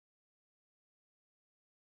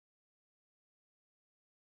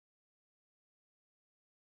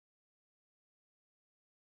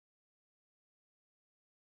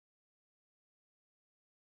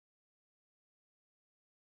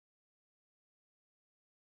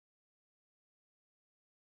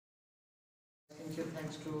Sincere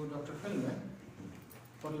thanks to Dr. Philman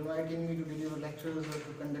for inviting me to deliver lectures or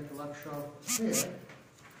to conduct workshops here.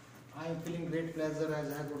 I am feeling great pleasure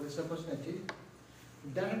as I have got this opportunity.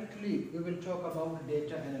 Directly, we will talk about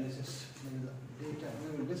data analysis. We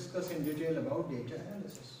will discuss in detail about data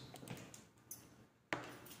analysis.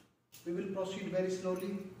 We will proceed very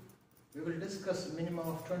slowly. We will discuss minimum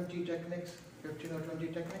of 20 techniques, 15 or 20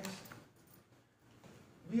 techniques.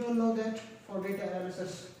 We all know that for data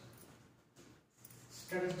analysis,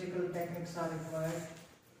 statistical techniques are required.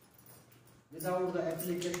 Without the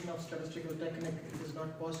application of statistical technique, it is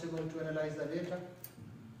not possible to analyze the data.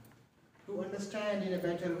 To understand in a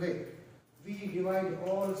better way, we divide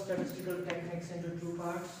all statistical techniques into two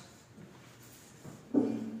parts: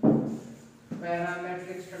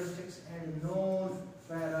 parametric statistics and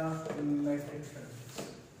non-parametric statistics.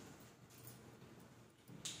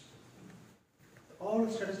 All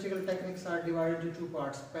statistical techniques are divided into two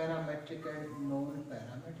parts: parametric and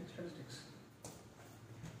non-parametric statistics.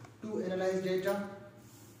 To analyze data,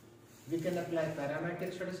 we can apply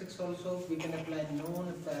parametric statistics also, we can apply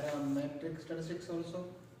non-parametric statistics also.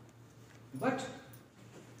 But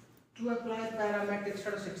to apply parametric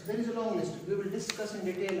statistics, there is a long list. We will discuss in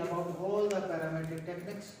detail about all the parametric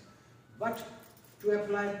techniques. But to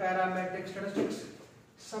apply parametric statistics,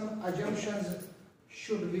 some assumptions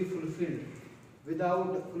should be fulfilled.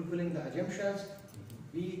 Without fulfilling the assumptions,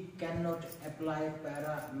 we cannot apply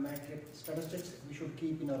parametric statistics. We should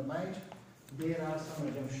keep in our mind there are some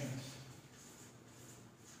assumptions.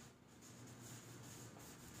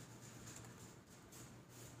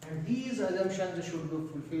 And these assumptions should be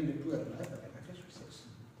fulfilled to apply parametric statistics.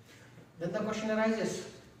 Then the question arises.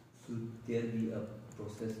 Should there be a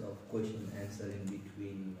process of question answer in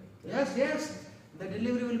between? Yes. The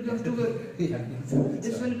delivery will be of two-way.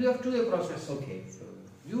 This will be of two-way process. Okay. So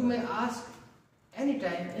you may ask any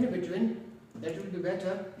time in between. That will be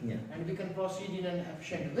better. Yeah. And we can proceed in an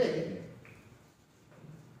efficient way.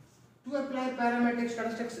 To apply parametric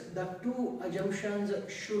statistics, the two assumptions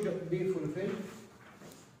should be fulfilled.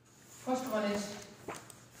 First one is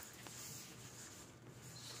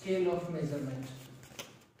scale of measurement.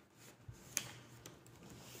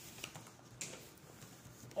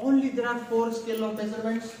 Only there are 4 scale of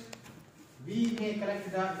measurements. We may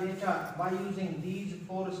collect the data by using these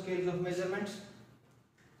 4 scales of measurements.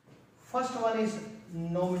 First one is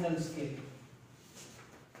nominal scale.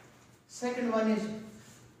 Second one is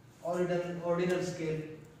ordinal scale.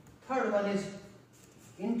 Third one is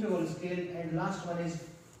interval scale, and last one is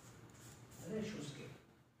ratio scale.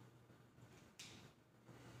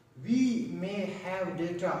 We may have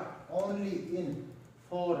data only in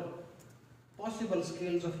 4 possible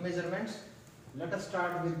scales of measurements. Let us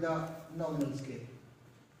start with the nominal scale.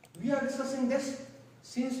 We are discussing this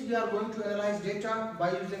since we are going to analyze data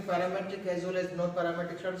by using parametric as well as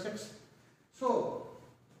non-parametric statistics. So,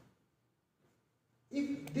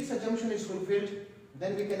 if this assumption is fulfilled,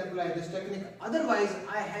 then we can apply this technique. Otherwise,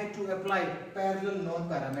 I had to apply parallel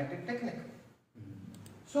non-parametric technique.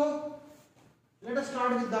 So, let us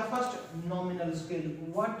start with the first nominal scale.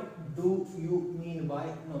 What do you mean by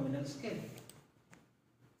nominal scale?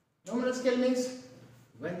 Nominal scale means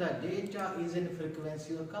when the data is in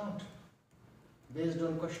frequency or count based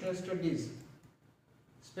on questionnaire studies.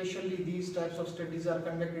 Especially these types of studies are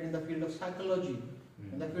conducted in the field of psychology,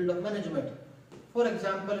 in the field of management. For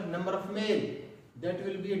example, number of male, that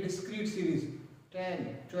will be a discrete series,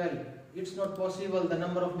 10, 12. It's not possible the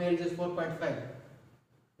number of males is 4.5.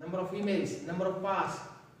 Number of females, number of pass,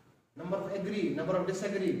 number of agree, number of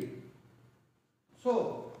disagree.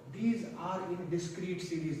 So, these are in discrete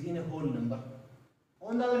series in a whole number.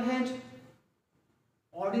 On the other hand,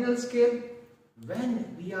 ordinal scale,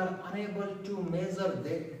 when we are unable to measure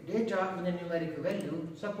the data in a numeric value,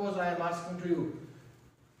 suppose I am asking to you,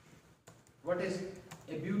 what is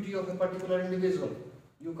a beauty of a particular individual?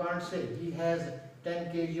 You can't say he has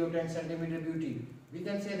 10 kg or 10 centimeter beauty. We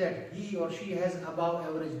can say that he or she has above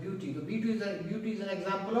average beauty. The beauty is an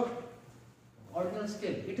example of ordinal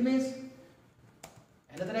scale. It means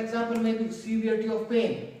another example may be severity of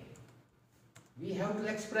pain. We have to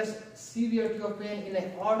express severity of pain in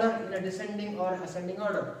an order, in a descending or ascending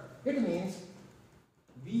order. It means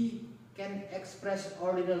we can express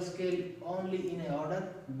ordinal scale only in an order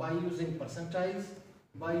by using percentiles,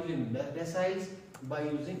 by using deciles, by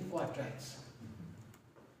using quartiles.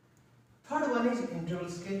 Third one is interval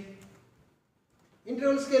scale.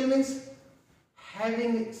 Interval scale means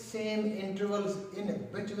having same intervals in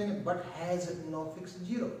between but has no fixed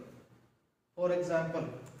zero. For example,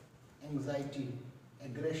 anxiety,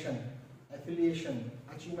 aggression, affiliation,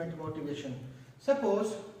 achievement motivation.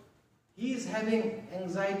 Suppose he is having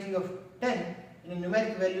anxiety of 10 in a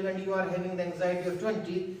numeric value and you are having the anxiety of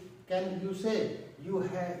 20, can you say you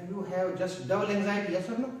have just double anxiety, yes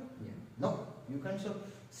or no? Yeah. No, you can't. So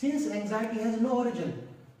since anxiety has no origin,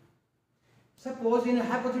 suppose in a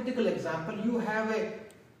hypothetical example you have a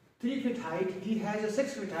 3 feet height, he has a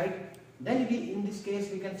 6 feet height, then in this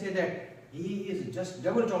case we can say that he is just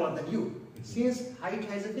double taller than you, since height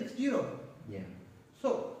has a fixed 0. Yeah.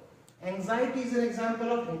 So anxiety is an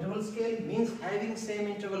example of interval scale, means having same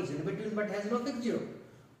intervals in between but has no fixed 0.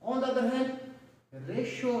 On the other hand,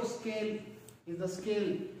 ratio scale is the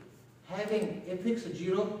scale having a fixed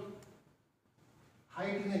 0.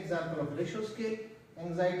 Height is an example of ratio scale,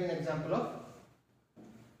 anxiety is an example of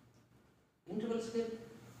interval scale.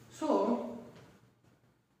 So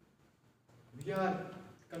we are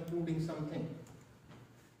concluding something.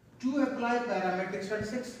 To apply parametric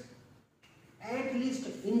statistics, at least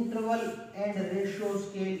interval and ratio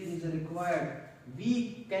scale is required.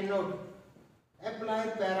 We cannot apply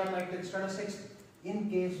parametric statistics in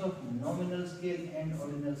case of nominal scale and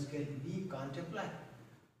ordinal scale. We can't apply.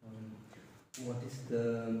 What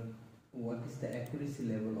is the accuracy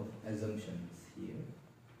level of assumptions here?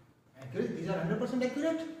 Accurate, these are 100%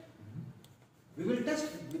 accurate. We will test.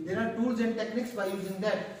 There are tools and techniques by using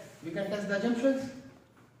that we can test the assumptions.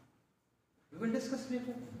 We will discuss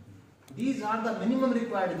later. These are the minimum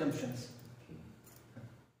required assumptions.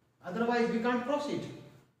 Otherwise, we can't proceed.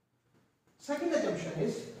 Second assumption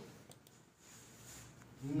is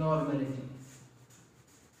normality.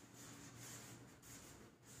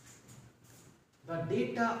 The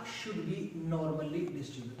data should be normally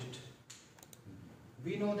distributed.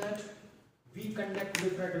 We know that we conduct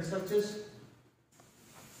different researches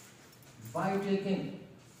by taking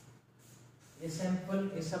a sample,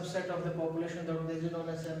 a subset of the population that is known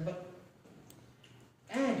as sample,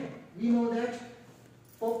 and we know that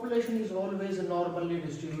population is always normally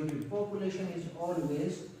distributed. Population is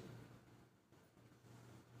always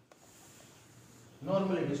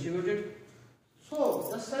normally distributed. So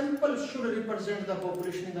the sample should represent the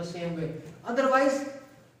population in the same way. Otherwise,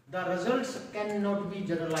 the results cannot be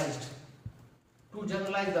generalized. To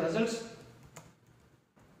generalize the results,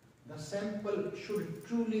 the sample should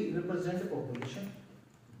truly represent the population.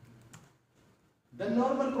 The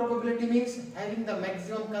normal probability means having the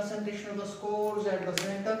maximum concentration of the scores at the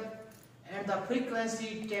center and the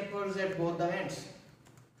frequency tapers at both the ends.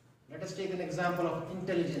 Let us take an example of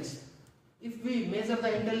intelligence. If we measure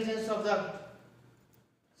the intelligence of the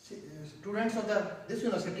students of this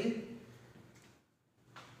university,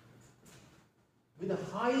 with a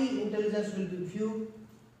high intelligence will be few,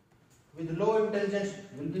 with low intelligence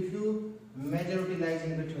will be few, majority lies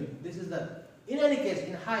in between. This is in any case,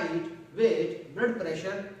 in height, weight, blood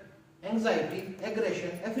pressure, anxiety,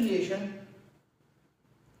 aggression, affiliation,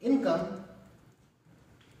 income.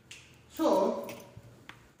 So,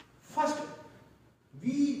 first,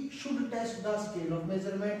 we should test the scale of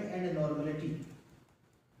measurement and normality.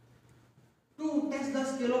 To test the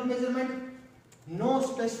scale of measurement, no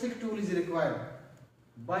specific tool is required.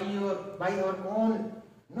 By our own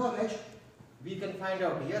knowledge, we can find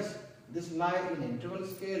out, yes, this lies in interval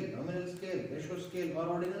scale, nominal scale, ratio scale or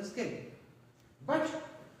ordinal scale. But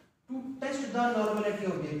to test the normality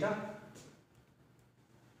of data,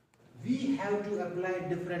 we have to apply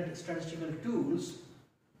different statistical tools.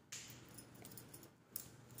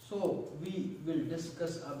 So we will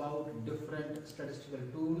discuss about different statistical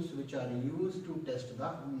tools which are used to test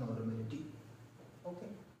the normality. Okay.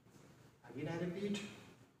 Again I repeat,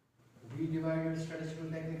 we divided statistical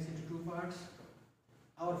techniques into two parts.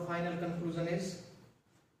 Our final conclusion is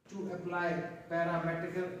to apply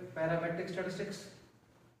parametric statistics.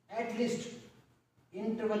 At least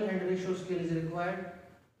interval and ratio scale is required,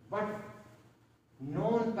 but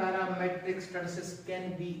non-parametric statistics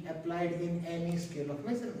can be applied in any scale of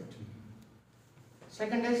measurement.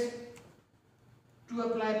 Second is to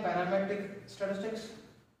apply parametric statistics.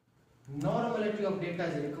 Normality of data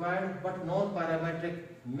is required, but non-parametric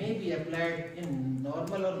may be applied in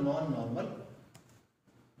normal or non-normal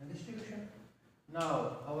distribution.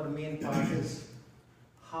 Now, our main part is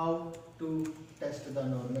how to test the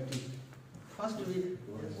normality. First, one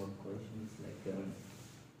question is like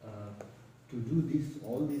to do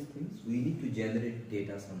all these things, we need to generate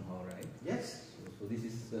data somehow, right? Yes. So this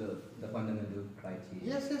is the fundamental criteria.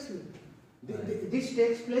 Yes. This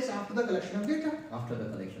takes place after the collection of data. After the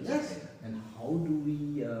collection yes. of data. And how do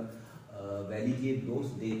we validate those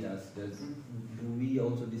data? Do we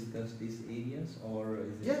also discuss these areas, or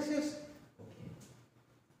is it? Yes.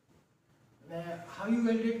 Okay. How you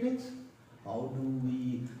validate means? How do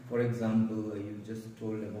we, for example, you just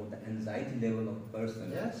told about the anxiety. anxiety level of a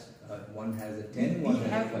person. Yes. One has a 10, one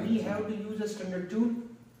has a 5. We have to use a standard tool,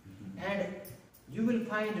 and you will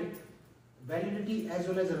find validity as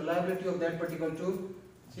well as the reliability of that particular tool.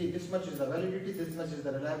 See, this much is the validity, this much is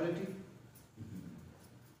the reliability.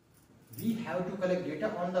 We have to collect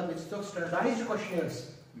data on the basis of standardized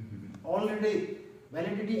questionnaires. Already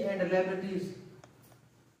validity and reliability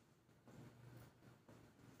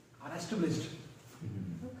are established.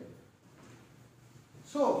 Okay.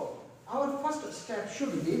 So our first step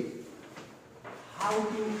should be how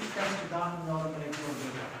to test the normality of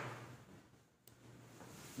data.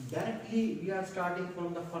 Directly we are starting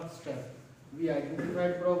from the first step. We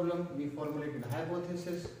identified problem, we formulated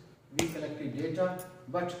hypothesis, we collected data,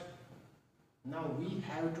 but now we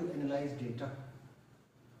have to analyze data.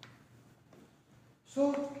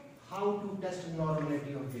 So how to test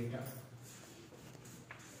normality of data?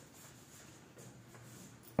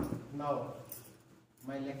 Now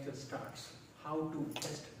my lecture starts. How to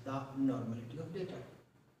test the normality of data.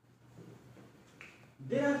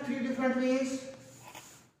 There are 3 different ways.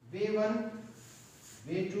 Way 1,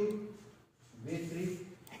 way 2, way 3.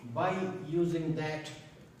 By using that,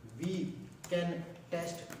 we can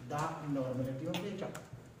test the normality of data.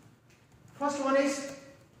 First one is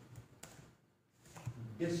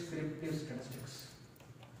descriptive statistics.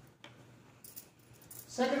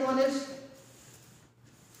 Second one is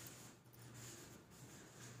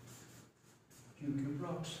QQ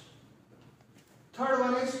plots. Third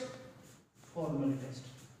one is formal test.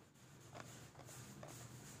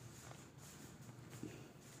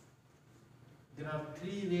 There are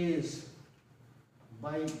 3 ways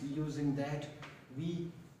by using that we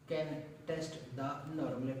can test the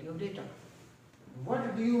normality of data.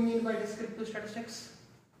 What do you mean by descriptive statistics?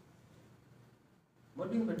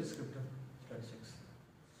 What do you mean by descriptive statistics?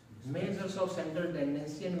 Measures of central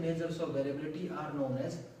tendency and measures of variability are known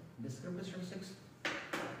as descriptive statistics.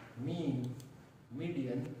 Mean,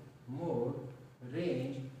 median, mode,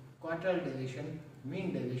 range, quartile deviation,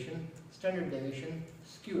 mean deviation, standard deviation,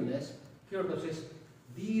 skewness, kurtosis.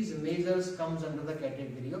 These measures comes under the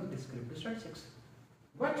category of descriptive statistics.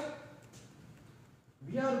 But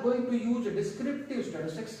we are going to use descriptive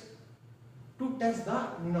statistics to test the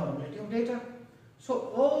normality of data.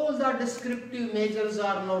 So all the descriptive measures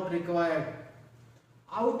are not required.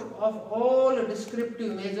 Out of all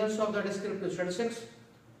descriptive measures of the descriptive statistics,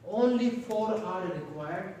 only 4 are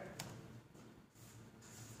required.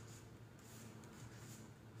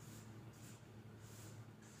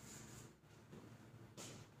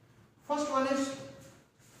 First one is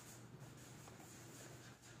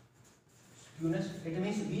skewness. It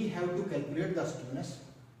means we have to calculate the skewness.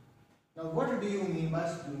 Now what do you mean by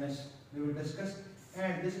skewness? We will discuss,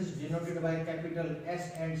 and this is denoted by capital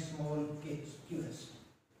S and small k, skewness.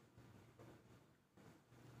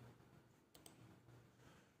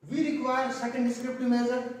 We require second descriptive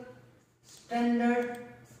measure, standard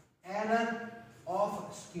error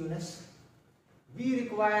of skewness. We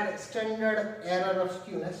require standard error of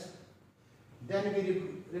skewness. Then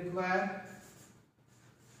we require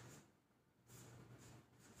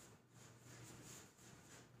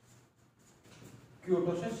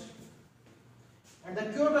kurtosis, and the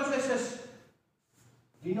kurtosis is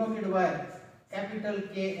denoted by capital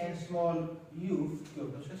K and small u,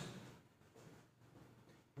 kurtosis.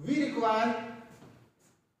 We require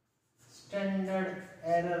standard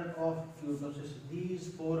error of kurtosis. These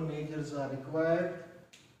 4 measures are required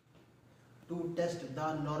to test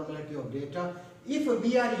the normality of data. If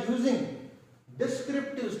we are using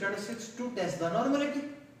descriptive statistics to test the normality.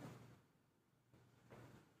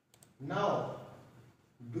 Now,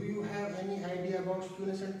 do you have any idea about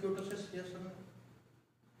skewness and kurtosis? Yes or no?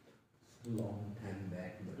 Long time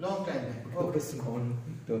back. Long time back. Focus on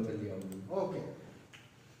totally on. Okay.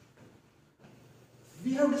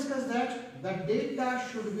 We have discussed that the data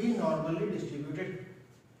should be normally distributed.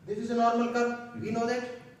 This is a normal curve. We know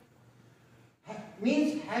that.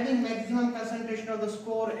 Means having maximum concentration of the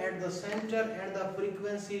score at the center and the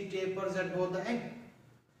frequency tapers at both the ends.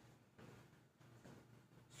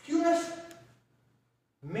 Skewness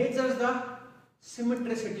measures the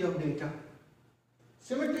symmetricity of data.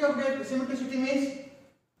 Symmetricity means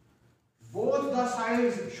both the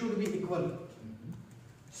sides should be equal.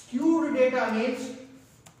 Skewed data means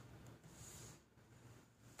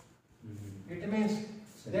it means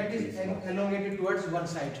that is elongated towards one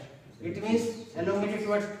side. It means elongated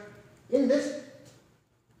towards, in this,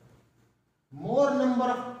 more number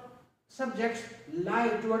of subjects lie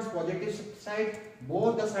towards positive side,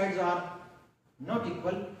 both the sides are not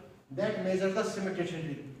equal, that measures the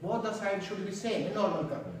symmetricity. Both the sides should be same in normal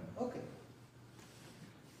curve. Okay.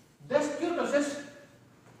 Thus kurtosis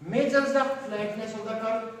measures the flatness of the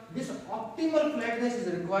curve. This optimal flatness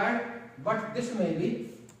is required, but this may be.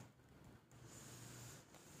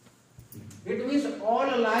 It means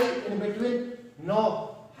all lie in between.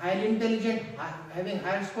 No, highly intelligent, having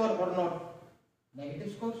higher score or not,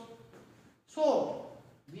 negative scores. So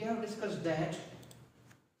we have discussed that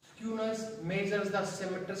skewness measures the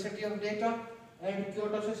symmetricity of data and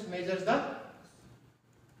kurtosis measures the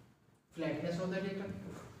flatness of the data.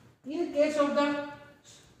 In case of the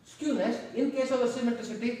skewness, in case of the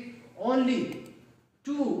symmetricity, only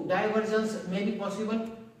two divergences may be possible,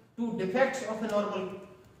 two defects of a normal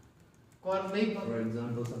curve may be possible. For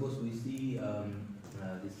example, suppose we see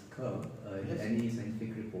this curve in Yes. any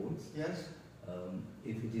scientific reports. Yes.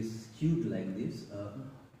 If it is skewed like this,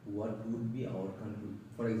 what would be our conclusion?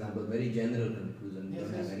 For example, very general conclusion. We Yes,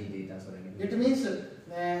 don't yes. have any data or anything. It means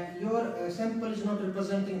your sample is not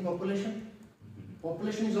representing population.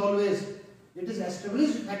 Population is always, it is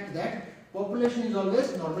established fact that population is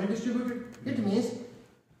always normally distributed. It means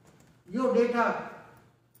your data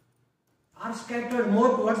are scattered more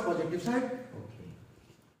towards positive side. Okay.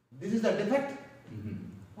 This is the defect.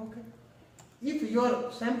 Okay. If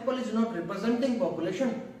your sample is not representing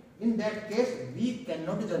population, in that case we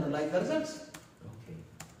cannot generalize the results. Okay.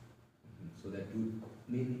 So that would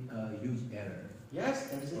mean a huge error. Yes,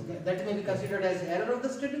 that may be considered as error of the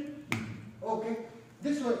study. Okay.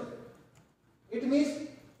 This way, it means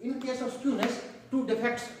in case of skewness, two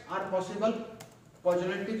defects are possible,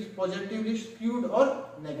 positively skewed or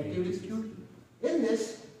negatively skewed. In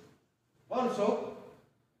this, also,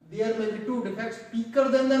 there may be two defects, thicker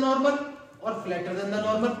than the normal or flatter than the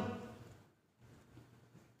normal.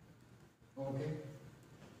 Okay.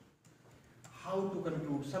 How to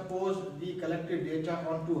conclude? Suppose we collected data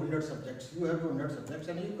on 200 subjects. You have 200 subjects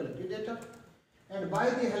and you collected data. And by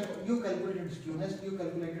the help, you calculated skewness, you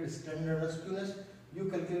calculated standard error skewness, you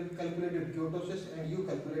calculated kurtosis, and you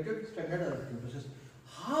calculated standard error kurtosis.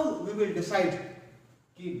 How we will decide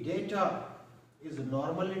कि data is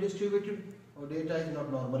normally distributed or data is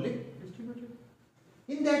not normally distributed?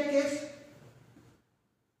 In that case,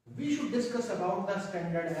 we should discuss about the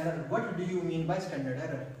standard error. What do you mean by standard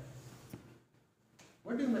error?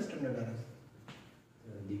 What do you mean by standard error?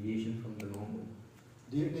 Deviation from the normal.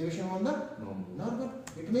 Deviation from the Normal. normal.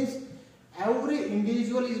 It means every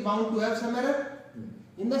individual is bound to have some error.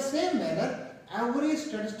 In the same manner, every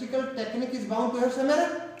statistical technique is bound to have some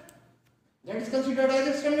error. That is considered as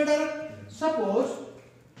a standard error. Suppose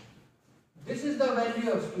this is the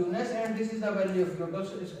value of skewness and this is the value of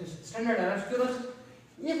kurtosis, standard error skewness.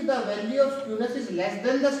 If the value of skewness is less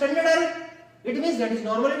than the standard error, it means that is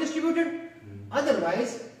normally distributed.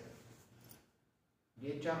 Otherwise,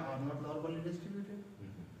 data are not normally distributed.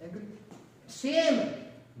 Agree? Same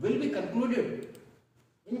will be concluded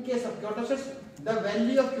in case of kurtosis. The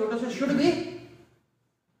value of kurtosis should be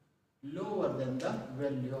lower than the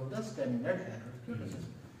value of the standard error kurtosis.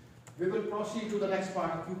 We will proceed to the next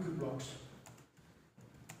part, QQ plots.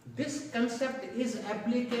 This concept is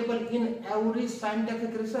applicable in every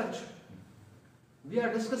scientific research. We are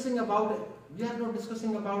not discussing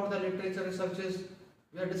about the literature researches.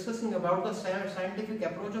 We are discussing about the scientific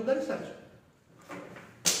approach of the research.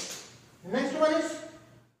 Next one is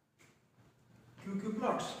QQ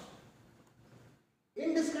plots.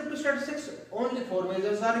 In descriptive statistics, only 4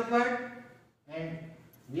 measures are required, and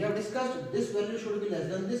we have discussed this value should be less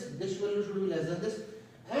than this value should be less than this,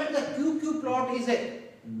 and the QQ plot is a.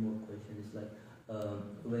 One more question is like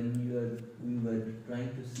when we were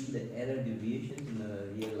trying to see the error deviations in a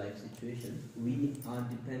real life situation, we are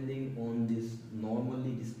depending on this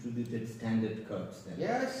normally distributed standard curves. Then.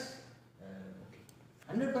 Yes,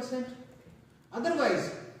 Okay. 100%.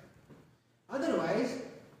 Otherwise,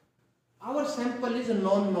 our sample is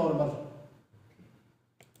non-normal.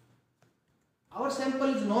 Our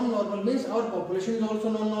sample is non-normal means our population is also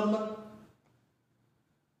non-normal.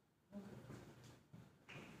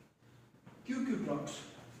 QQ plots.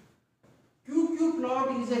 QQ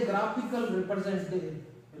plot is a graphical representation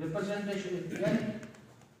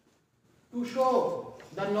to show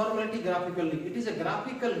the normality graphically. It is a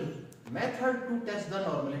graphical method to test the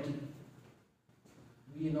normality.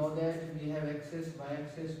 We know that we have axis,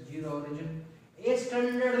 y-axis, zero origin. A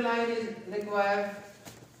standard line is required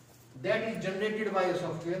that is generated by a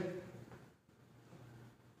software.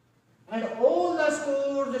 And all the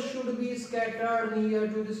scores should be scattered near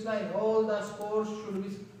to this line. All the scores should be.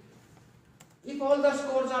 If all the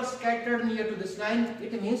scores are scattered near to this line,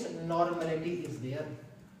 it means normality is there.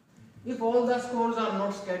 If all the scores are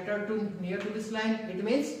not scattered near to this line, it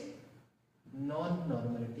means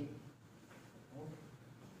non-normality.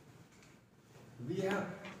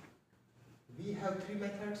 We We have three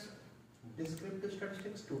methods: descriptive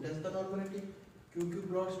statistics to test the normality, QQ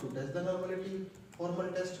plots to test the normality, formal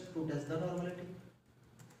test to test the normality.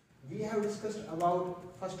 We have discussed about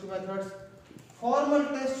first two methods. Formal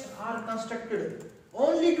tests are constructed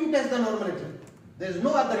only to test the normality. There is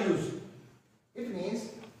no other use. It means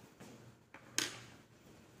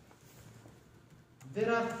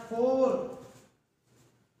there are four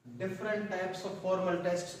different types of formal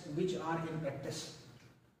tests which are in practice,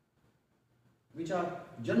 which are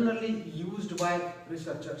generally used by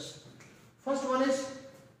researchers. First one is,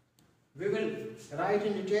 we will write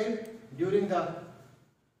in detail during the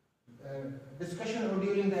discussion or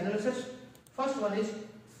during the analysis. First one is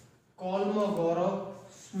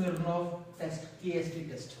Kolmogorov-Smirnov test, KST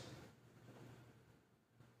test.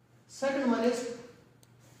 Second one is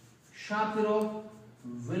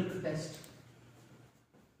Shapiro-Wilk test.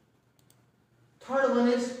 Third one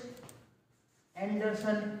is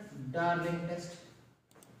Anderson-Darling test.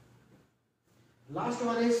 Last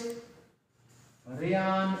one is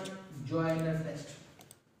Ryan-Joyner test.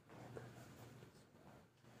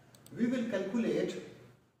 We will calculate,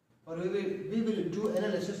 or we will do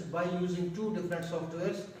analysis by using two different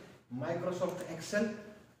softwares: Microsoft Excel,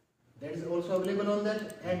 that is also available on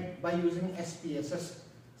that, and by using SPSS,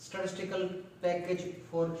 Statistical Package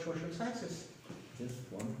for Social Sciences. Just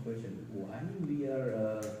one question. Why we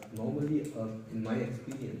are normally, in my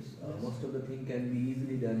experience, most of the thing can be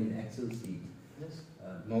easily done in Excel sheet. Yes.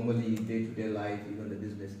 Normally, day-to-day life, even the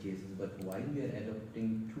business cases. But why we are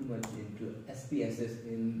adopting too much into SPSS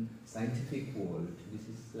in scientific world? This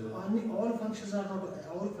is all functions are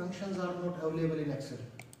not available in Excel.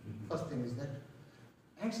 First thing is that,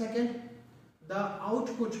 and second, the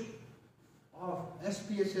output of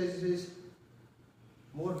SPSS is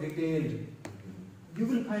more detailed. You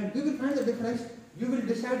will find the difference. You will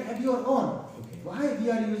decide at your own. Okay. Why we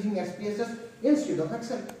are using SPSS instead of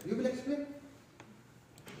Excel. We will explain.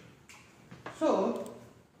 So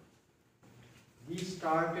we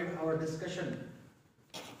started our discussion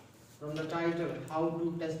from the title, how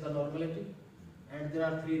to test the normality, and there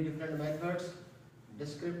are three different methods: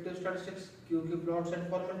 descriptive statistics, QQ plots, and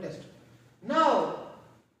formal test. Now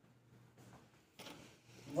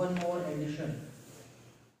one more addition.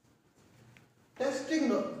 Testing,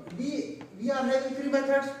 we are having three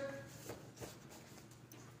methods.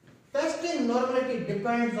 Testing normality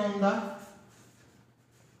depends on the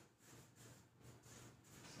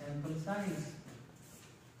sample size.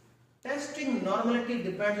 Testing normality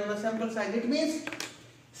depends on the sample size. It means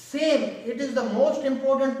it is the most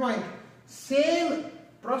important point. Same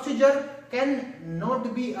procedure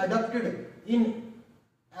cannot be adopted in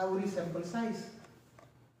every sample size.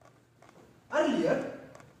 Earlier,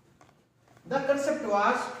 the concept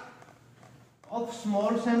was of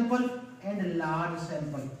small sample and large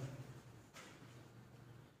sample.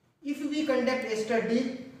 If we conduct a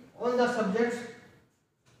study on the subjects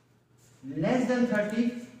less than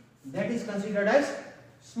 30, that is considered as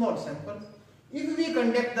small sample. If we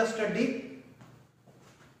conduct the study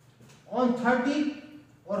on 30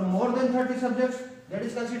 or more than 30 subjects, that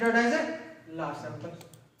is considered as a large sample.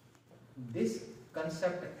 This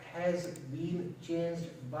concept has been changed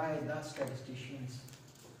by the statisticians.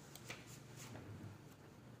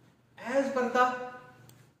 As per the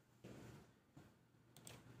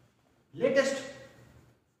latest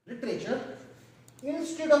literature,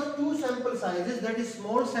 instead of two sample sizes, that is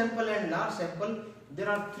small sample and large sample, there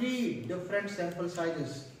are three different sample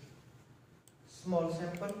sizes: small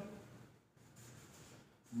sample,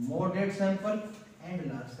 moderate sample,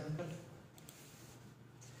 and large sample.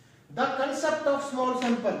 The concept of small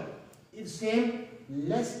sample is same: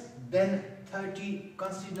 less than 30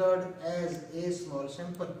 considered as a small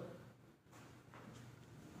sample.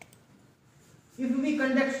 If we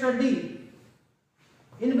conduct study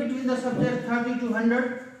in between the subject 30 to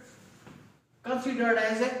 100, considered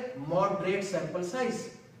as a moderate sample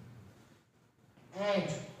size, and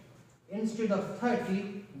instead of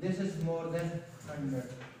 30, this is more than 100.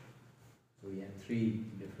 So we have three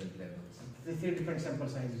different levels. The three different sample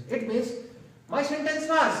sizes. It means my sentence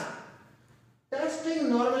was, testing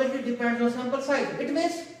normality depends on sample size. It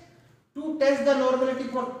means to test the normality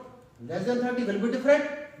for less than 30 will be different.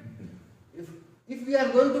 If we are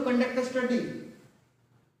going to conduct a study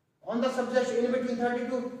on the subjects in between 30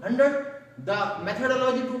 to 100, the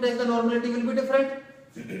methodology to test the normality will be different.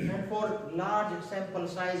 And for large sample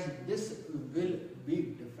size, this will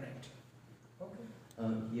be different. Okay.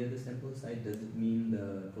 Here the sample size, does it mean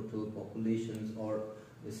the total populations, or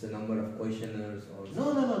is the number of questionnaires, or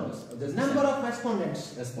no. The number of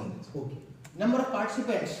respondents. Okay. Number of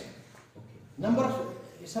participants. Okay. Number of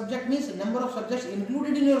subject means number of subjects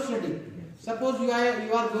included in your study. Yes. Suppose you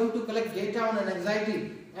are going to collect data on an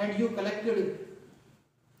anxiety and you collected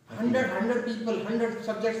 100 people, 100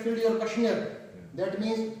 subjects filled your questionnaire. That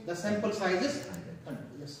means the sample size is 100.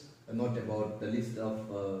 Yes. Not about the list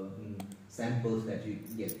of samples that you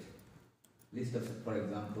get. List of, for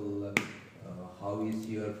example, how is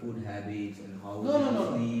your food habits and how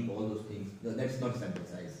you sleep, all those things. That's not sample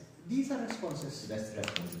size. These are responses. That's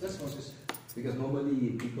responses. Responses. Because normally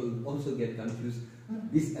people also get confused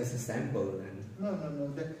this as a sample. And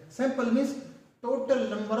No. The sample means total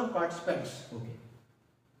number of participants. Okay.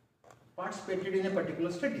 Participated in a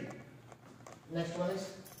particular study. Next one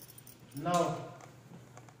is, now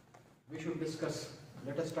we should discuss,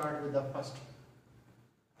 let us start with the first.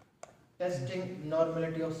 Testing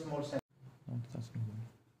normality of small samples.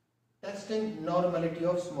 Testing normality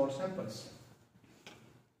of small samples.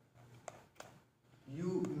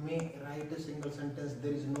 You may write a single sentence,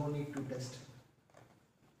 there is no need to test.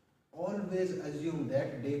 Always assume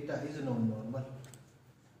that data is non-normal.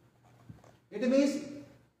 It means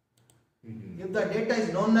if the data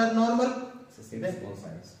is non-normal, it's the same small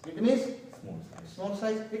size. It means small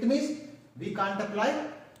size. It means we can't apply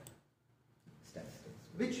Statistics.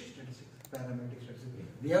 which statistics? Parametric statistics.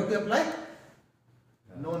 We have to apply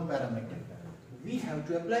non-parametric. We have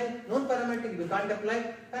to apply non-parametric. We can't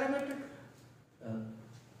apply parametric.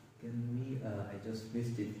 Can we? I just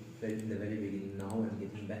missed it right in the very beginning. Now I'm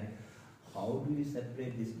getting back. How do we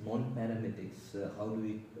separate these non-parametrics? How do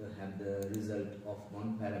we have the result of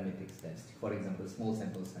non-parametric test? For example, small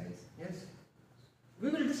sample size. Yes. We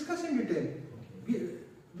will discuss in detail. Okay.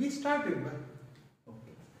 We started, but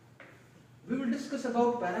Okay. we will discuss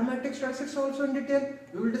about parametric statistics also in detail.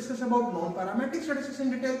 We will discuss about non-parametric statistics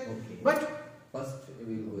in detail. Okay. But first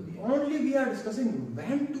we will go there. only we are discussing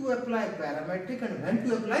when to apply parametric and when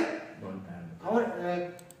to apply Non-parametric.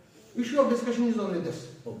 our issue of discussion is only this.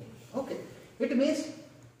 Okay. Okay. It means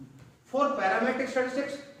for parametric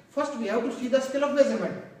statistics, first we have to see the scale of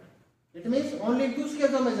measurement. It means only two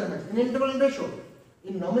scales of measurement, in interval and ratio.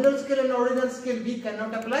 In nominal scale and ordinal scale, we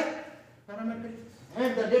cannot apply parametric.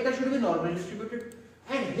 And the data should be normally distributed.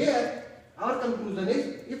 And here, our conclusion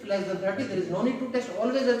is, if less than 30, there is no need to test.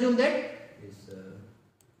 Always assume that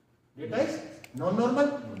data is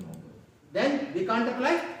non-normal. Then we can't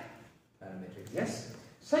apply Parametrics. Yes.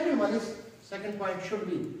 Second point should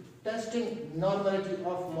be testing normality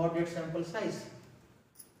of moderate sample size.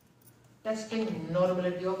 Testing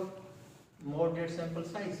normality of moderate sample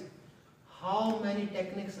size. How many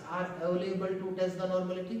techniques are available to test the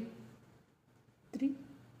normality? 3.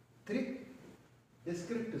 3.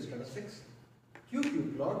 Descriptive statistics,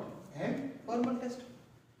 QQ plot and formal test.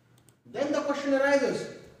 Then the question arises,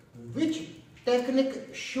 which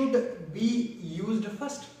technique should be used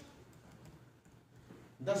first?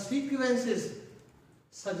 The sequences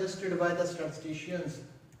suggested by the statisticians,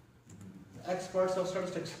 experts of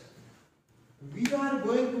statistics. We are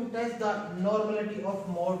going to test the normality of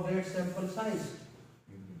moderate sample size.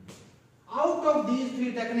 Out of these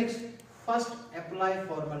 3 techniques, first apply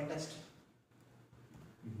formal test.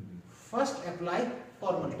 First apply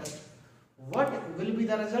formal test. What will be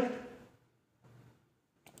the result?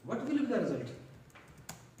 What will be the result?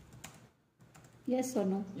 Yes or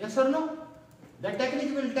no? Yes or no? The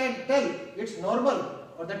technique will tell it's normal,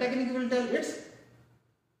 or the technique will tell it's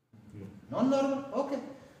non-normal. Okay.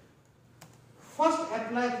 First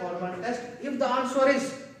apply formal test. If the answer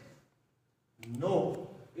is no,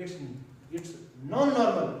 it's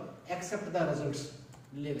non-normal, accept the results,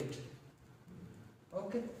 leave it.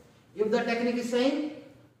 Okay. If the technique is saying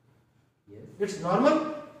Yes. it's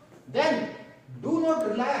normal, then do not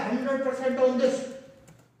rely 100% on this.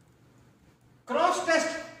 Cross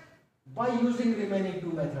test by using remaining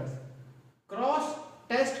 2 methods. Cross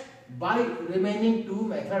test by remaining 2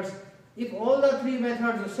 methods. If all the 3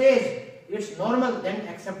 methods says it's normal, then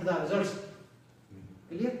accept the results.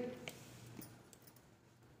 Clear?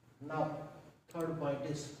 Now, third point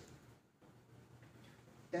is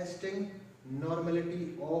testing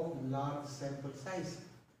normality of large sample size.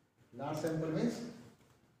 Large sample means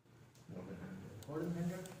more than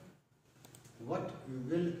 100. What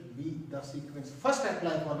will be the sequence? First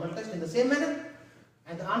apply formal test in the same manner,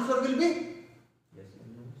 and the answer will be Yes or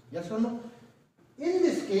no? yes or no. In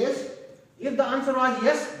this case, if the answer was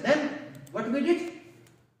yes, then what we did?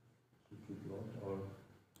 QQ plot or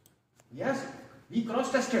Yes, we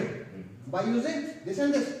cross-tested by using this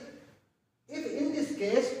and this. If in this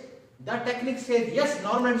case the technique says yes,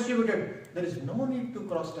 normal distributed, there is no need to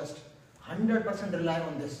cross-test. 100% rely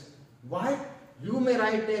on this. Why? You may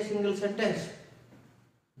write a single sentence.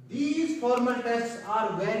 These formal tests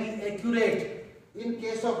are very accurate in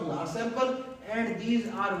case of large sample. and these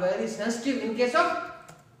are very sensitive in case of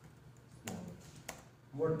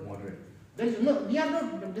Moderate. there is no, we are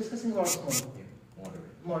not discussing about small. Yeah.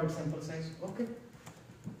 Moderate. Moderate sample size. Okay.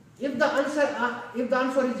 If the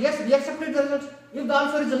answer is yes, we accept the results. If the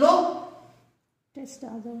answer is no, Test the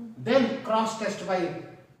other one. then cross test by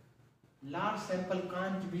large sample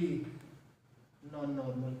can't be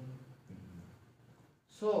non-normal.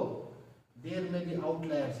 So there may be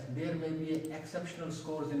outliers, there may be exceptional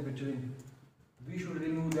scores in between. We should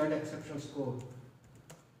remove that exceptional score.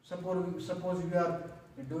 Suppose we are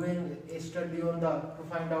doing a study on to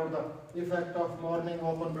find out the effect of morning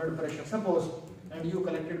walk on blood pressure. Suppose, and you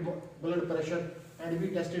collected blood pressure and we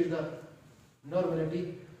tested the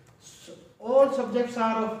normality. So all subjects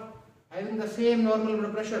are having the same normal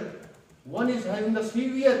blood pressure. One is having the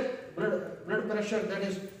severe blood pressure, that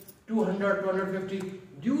is 200, 250.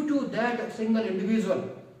 Due to that single individual,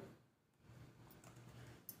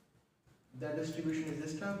 the distribution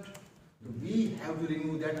is disturbed. We have to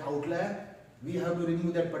remove that outlier. We have to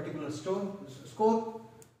remove that particular score.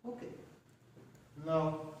 Okay.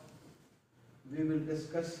 Now we will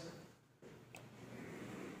discuss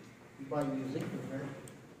by using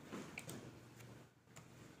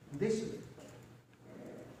this way.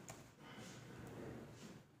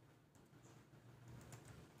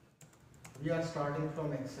 We are starting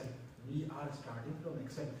from Excel.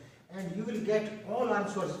 And you will get all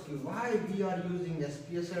answers to why we are using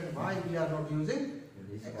SPS and why we are not using.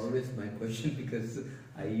 It's always my question because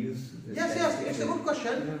I use. Yes, it's a good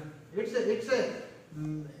question. Yeah. It's a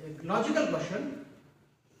logical question.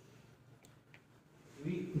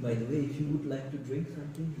 By the way, if you would like to drink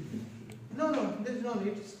something, No, there is no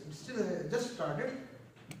need. It's still just started.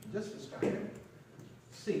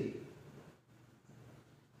 See.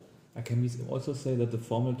 Can we also say that the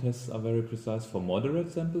formal tests are very precise for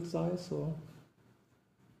moderate sample size, or?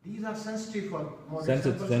 These are sensitive for moderate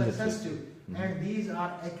sample size, sensitive. Mm-hmm. And these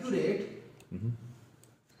are accurate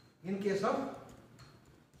in case of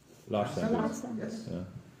Large samples. Large samples. Yes. Yeah.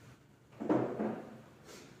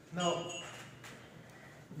 Now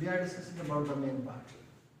we are discussing about the main part.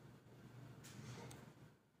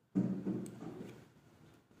 You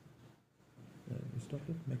stop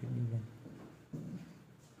it, make it new one.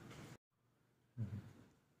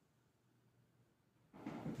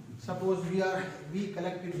 Suppose we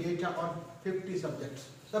collected data on 50 subjects.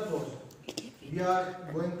 Suppose we are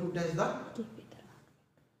going to test the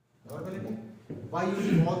normality by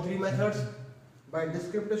using all three methods, by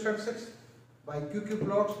descriptive statistics, by QQ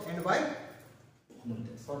plots, and by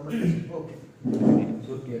formal test. Okay.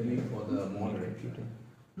 So we are doing for the moderate.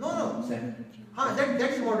 No. Sample.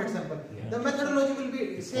 That's moderate sample. Yeah. The methodology will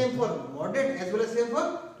be same for moderate as well as same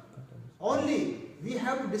for. Only we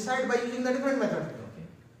have to decide by using the different method. Okay.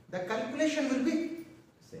 The calculation will be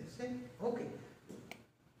Same. same. Okay.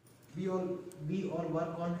 We all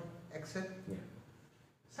work on Excel. Yeah.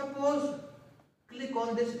 Suppose click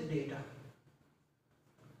on this data.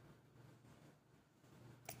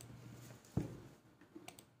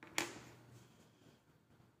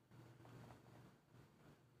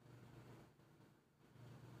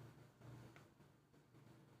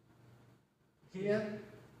 Here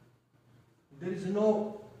there is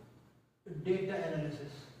no data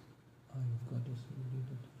analysis. You've got this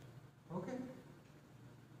deleted. Okay.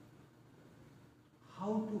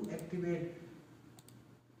 How to activate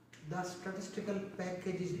the statistical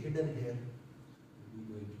package is hidden here. We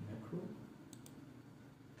go into macro.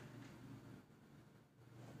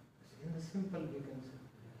 In the simple we can say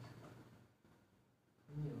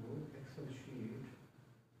new Excel sheet.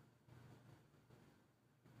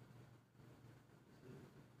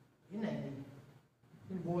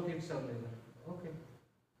 In both it's available. Okay.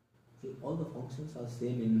 So all the functions are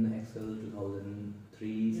same in Excel 2003.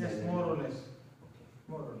 Yes, 7. more or less. Okay.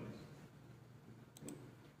 More or less.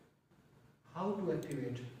 How to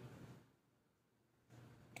activate?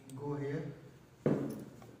 Go here.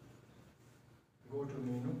 Go to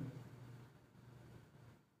menu.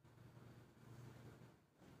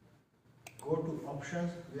 Go to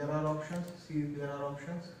options. Where are options? See if there are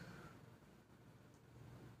options.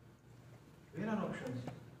 Where are options?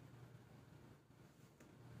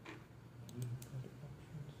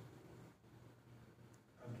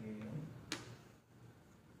 Again.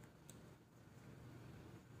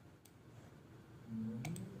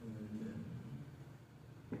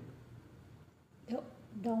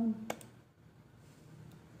 Down.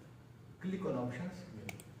 Click on options.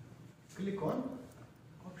 Click on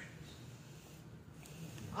options.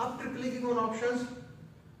 After clicking on options,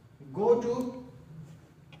 go to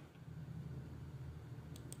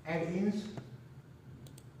add-ins.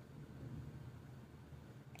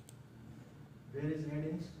 Where is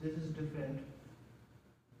add-ins? This is different.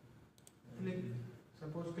 Click.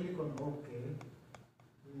 Suppose click on OK.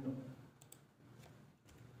 No.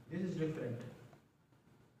 This is different.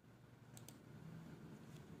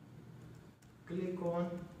 Click on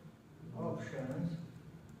options.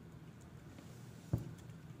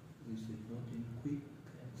 Is it not in quick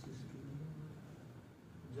access toolbar?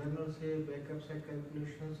 Journal save, backup set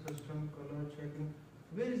calculations, custom color checking.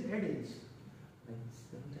 Where is add-ins? I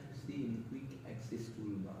sometimes see in quick access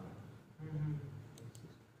toolbar.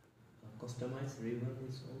 Customize ribbon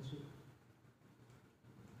is also.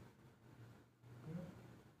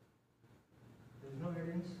 There is no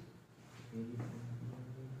add-ins. Maybe.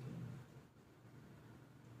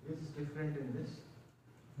 This is different in this.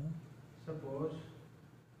 Suppose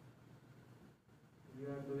you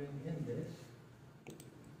are doing in this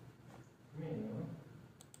menu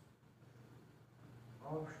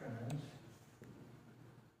options.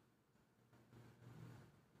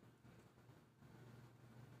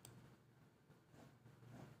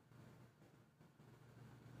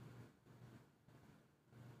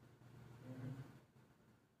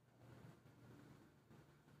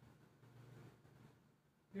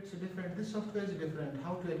 It's different. This software is different.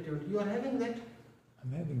 How to activate? You are having that?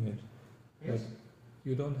 I'm having it. Yes.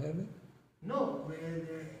 You don't have it? No.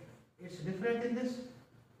 It's different in this.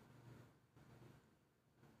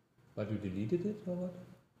 But you deleted it or what?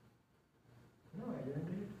 No, I didn't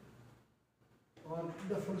do it. Or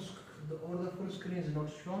the full screen is not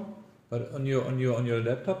shown. But on your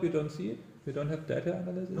laptop you don't see it? You don't have data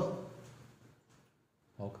analysis? No.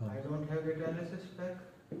 How come? I don't have data analysis pack.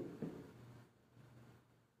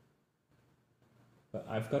 But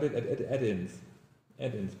I've got it at add-ins.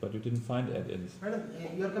 Add-ins, but you didn't find add-ins. Madam,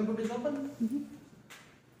 your computer is open? Mhm.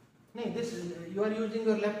 No, this is, you are using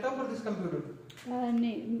your laptop or this computer? No,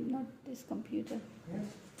 not this computer. Yes.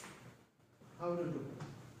 How to do?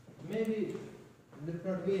 Maybe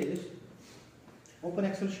different ways. Open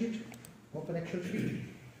Excel sheet. Open Excel sheet.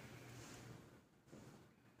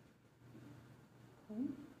 Okay.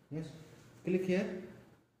 Yes. Click here.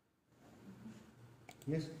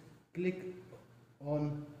 Yes. Click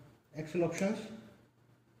on Excel options.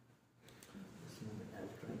 This moment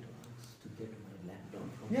I'll try to ask to get my laptop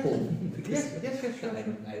from Yes. home. Yes, sure.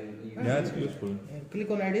 Yeah, it's useful.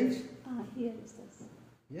 Click on add-ins. Here is this.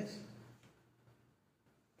 Yes.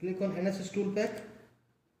 Click on NSS tool pack.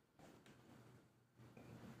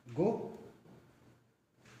 Go.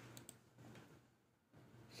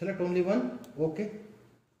 Select only one. OK.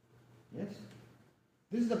 Yes.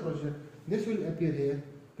 This is the procedure. This will appear here.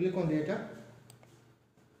 Click on data.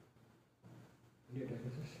 Data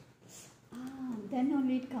access. Then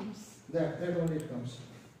only it comes. That only it comes.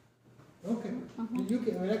 Okay. Uh-huh. You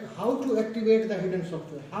can like how to activate the hidden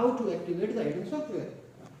software. How to activate the hidden software.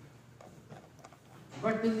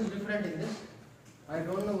 But this is different in this. I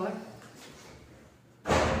don't know why.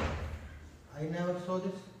 I never saw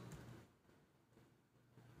this.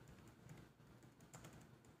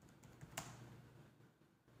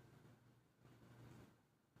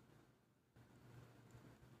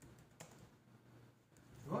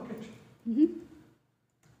 Got it? Mm-hmm.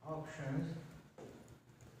 Options.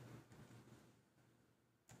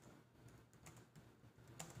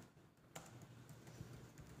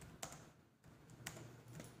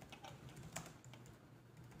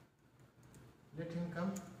 Let him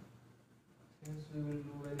come. Since we will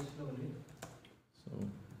do very slowly. So,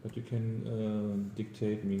 but you can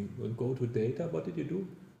dictate me. We'll go to data. What did you do?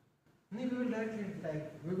 No, we will directly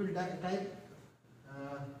type. We will type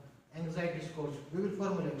anxiety scores. We will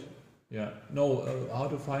formulate. Yeah. No. How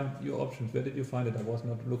to find your options? Where did you find it? I was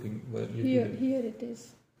not looking. Where you Here, did it. here it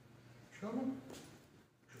is. Show me.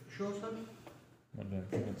 Show sir. What I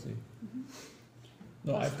cannot see. Mhm.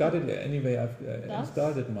 No, I've got it anyway. I've Das.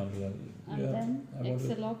 installed it, Mandla. And then I want to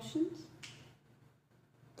Excel options.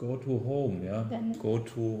 go to home. Yeah. Then Go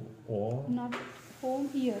to or. not home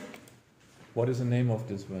here. What is the name of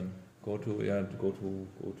this one? Go to Go to.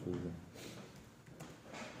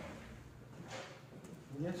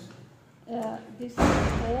 Yes. This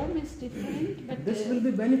home is different, but This will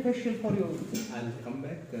be beneficial for you. I'll come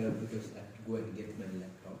back because I have to go and get my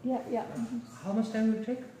laptop. yeah. Mhm. How much time will it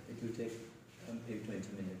take? It will take maybe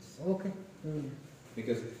 20 minutes. Okay.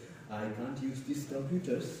 Because I can't use these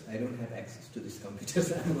computers. I don't have access to these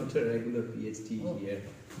computers. I'm not a regular PhD Oh. here.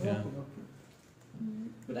 Yeah. Okay. Mhm.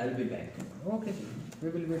 But I'll be back. Okay. We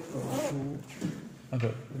will wait for you.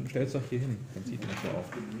 Also, stell's doch hier hin. Dann sieht man es ja auch.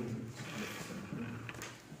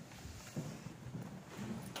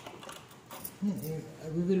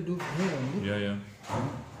 We will do here only. Ja, ja.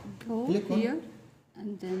 Go Click on- here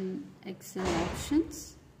and then Excel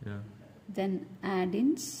options. Ja. then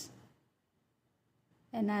add-ins,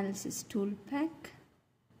 analysis tool pack,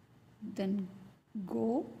 then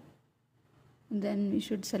go, then we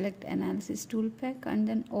should select analysis tool pack and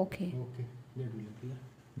then OK. Okay, that will be clear.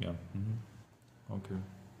 Yeah. Okay.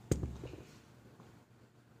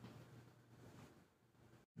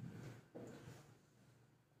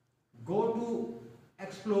 Go to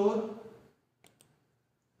explore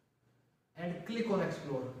and click on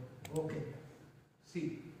explore. Okay.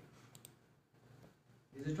 See.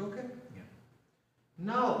 Is it okay? Yeah.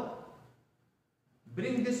 Now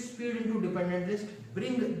bring this speed into dependent list.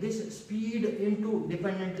 Bring this speed into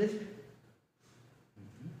dependent list.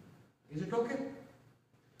 Is it okay?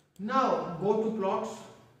 Now go to plots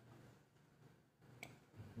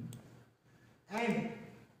and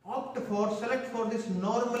select for this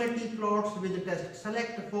normality plots with test.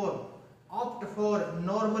 Opt for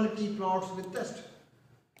normality plots with test.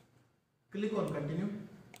 Click on continue.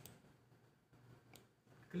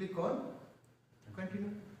 Click on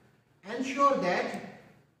continue. Ensure that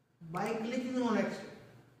by clicking on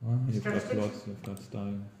You've got statistics. plots, you've got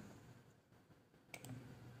style.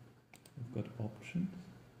 You've got options.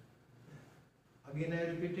 Again I am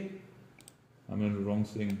repeating. I'm in the wrong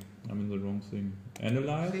thing.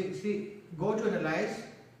 Analyze. See, go to analyze.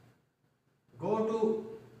 Go to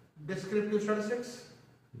descriptive statistics.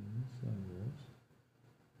 Yes, I was.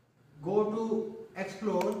 Go to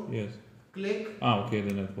explore. Yes. Click. Okay,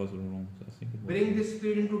 then that was wrong. I think it was Bring this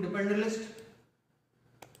speed into dependent list.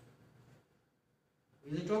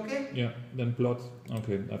 Is it okay? Yeah, then plots.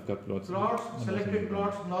 Okay, I've got plots. Plots, That selected wasn't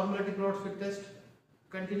wrong. plots, normality plots with test.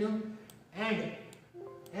 Continue. And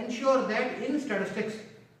ensure that in statistics,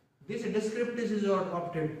 this descriptive is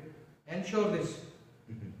opted. Ensure this.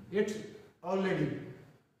 It's already.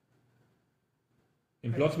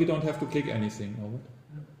 In plots, we don't have to click anything, or what?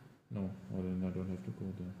 No, or then I don't have to go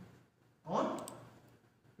there. On?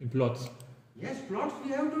 In plots. Yes, plots,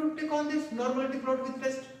 we have to take on this normality plot with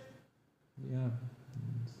test. Yeah.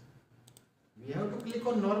 We have to click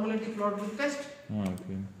on normality plot with test.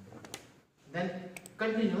 Okay. Then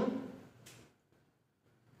continue.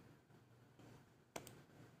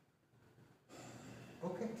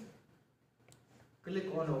 Okay.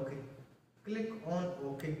 Click on OK. Click on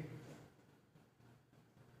OK.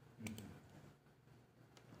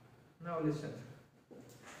 Now listen.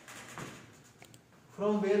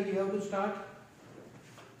 From where we have to start?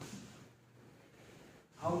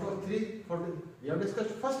 Out of 3, we have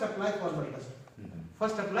discussed first apply formal test.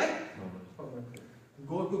 First apply formal.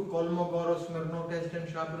 Go to Kolmogorov-Smirnov test and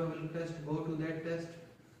Shapirov test. Go to that test.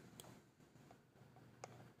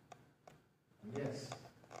 Yes.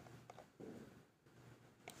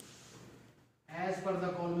 As per the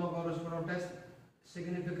Kolmogorov-Smirnov test,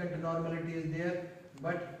 significant normality is there,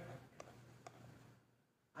 but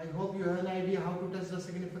I hope you have an idea how to test the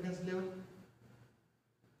significance level.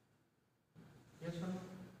 Yes or no?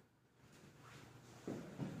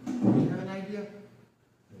 Do you have an idea?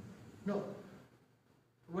 No.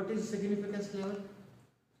 What is significance level?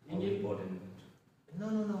 How important? No,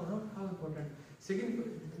 not how important.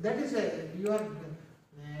 That is you are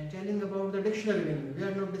telling about the dictionary meaning. We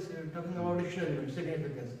are not talking about dictionary meaning,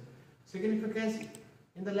 significance. Significance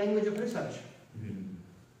in the language of research.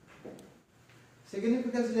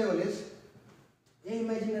 Significance level is an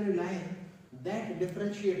imaginary line that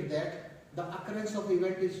differentiates that the occurrence of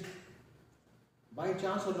event is by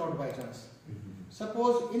chance or not by chance.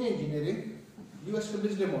 Suppose in engineering, you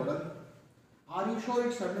established a model. Are you sure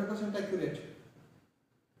it's 100% accurate?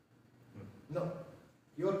 No.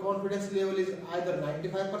 Your confidence level is either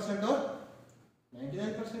 95% or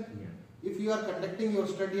 99%. If you are conducting your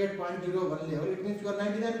study at 0.01 level, it means you are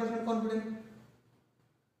 99% confident.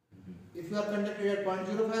 If you are conducting at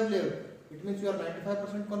 0.05 level, it means you are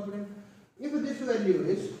 95% confident. If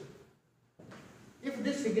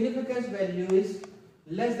this significance value is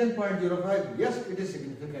less than 0.05, yes, it is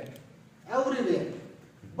significant. Everywhere.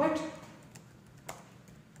 But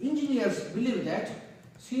engineers believe that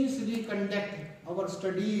since we conduct our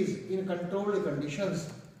studies in controlled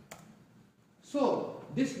conditions, so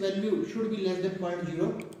this value should be less than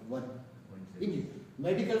 0.01. In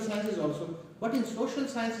medical sciences also, but in social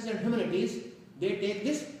sciences and humanities, they take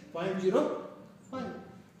this 0.05.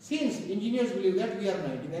 Since engineers believe that we are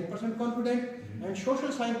 99% confident and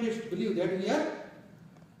social scientists believe that we are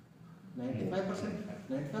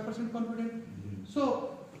 95% confident.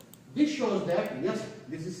 So this shows that yes,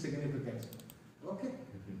 this is significance. Okay.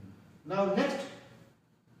 Now next,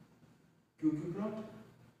 QQ plot.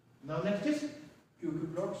 Now next is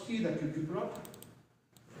QQ plot. See the QQ plot.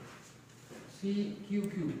 See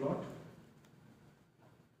QQ plot.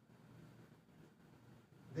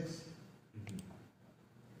 This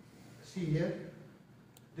See here,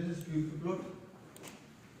 this is QQ plot.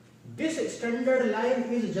 This standard line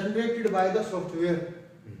is generated by the software.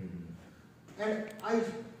 And I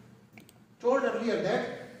told earlier that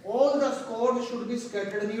all the scores should be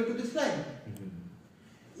scattered near to this line.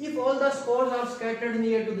 If all the scores are scattered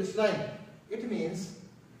near to this line, it means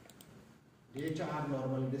data are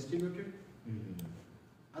normally distributed.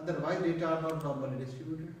 Otherwise, data are not normally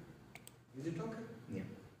distributed. Is it okay? Yeah.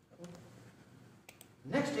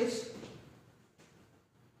 Next is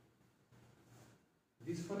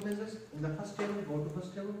these four measures in the first table. Go to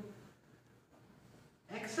first table.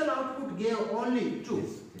 Excel output gave only two.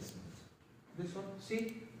 This one.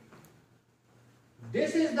 See,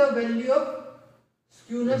 this is the value of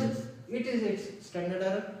skewness. It is its standard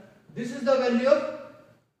error. This is the value of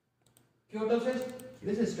kurtosis.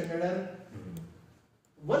 This is standard error.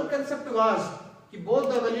 One concept was that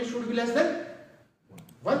both the values should be less than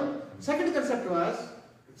 1. Second concept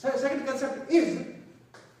is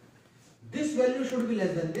this value should be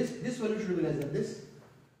less than this value should be less than this.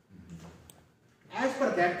 As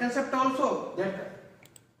per that concept also, that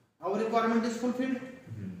our requirement is fulfilled.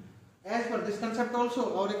 As per this concept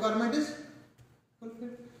also, our requirement is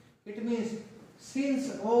fulfilled. It means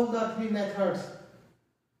since all the three methods,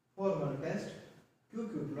 formal test,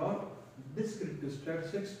 QQ plot, descriptive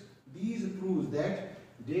statistics, these proves that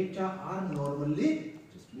data are normally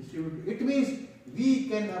distributed. It means we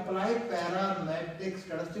can apply parametric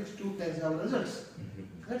statistics to test our results.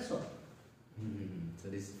 That's all. So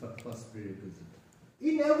this is first prerequisite.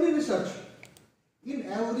 In every research, in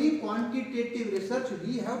every quantitative research,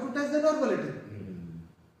 we have to test the normality.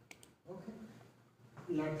 Okay.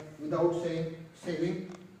 Like without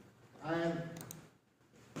saving, I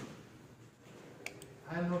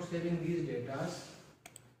am not saving these data,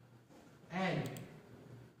 and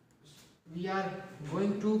we are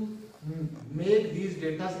going to make these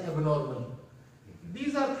data abnormal.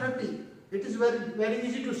 These are 30. It is very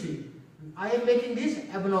easy to see. I am making this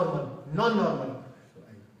abnormal, non-normal.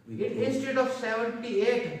 Instead of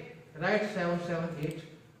 78, write 778.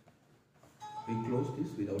 We close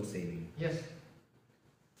this without saving. Yes.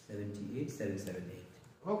 78, 778.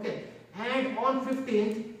 Okay. And on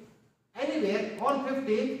 15th, anywhere on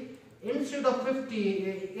 15th, instead of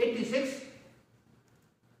 86,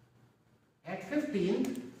 at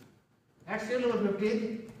 15th, at serial number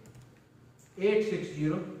 15th,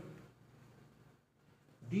 860.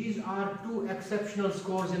 These are two exceptional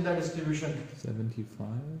scores in the distribution. 75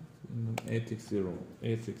 and 860.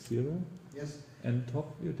 860. Yes. And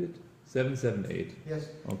top you did? 778. Yes.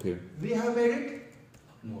 Okay. We have made it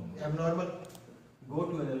No. abnormal. Go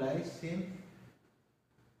to analyze, same.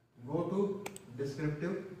 Go to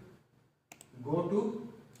descriptive. Go to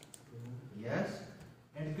yes,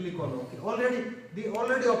 and click on OK. They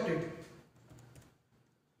already opted.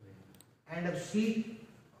 And see.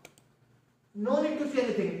 No need to see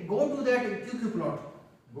anything. Go to that QQ plot.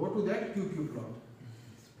 Go to that QQ plot.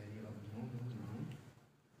 It's very abnormal.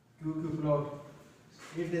 QQ plot.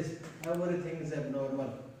 It is everything is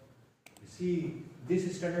abnormal. See,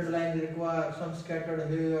 this standard line requires some scattered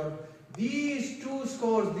here. These two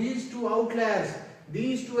scores, these two outliers,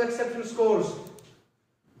 these two exceptional scores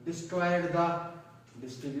destroyed the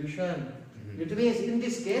distribution. It means in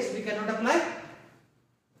this case we cannot apply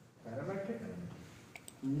parametric.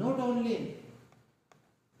 Not only in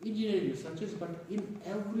engineering researches, but in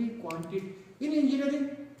every quantity. In engineering,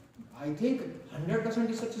 I think 100%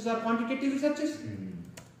 researches are quantitative researches.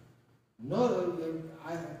 No,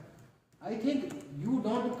 I think you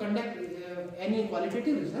don't conduct any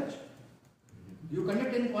qualitative research. You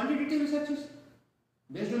conduct any quantitative researches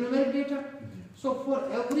based on numeric data. So for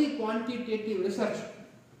every quantitative research,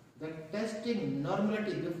 the testing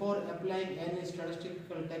normality before applying any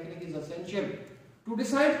statistical technique is essential to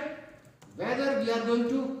decide whether we are going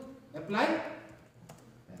to apply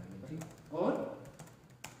Parametric. or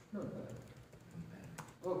not.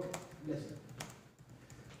 Okay, listen.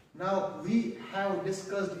 Now we have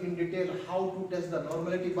discussed in detail how to test the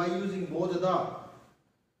normality by using both the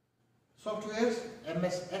softwares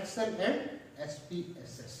MS Excel and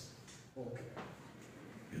SPSS. Okay.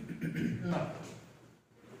 Now,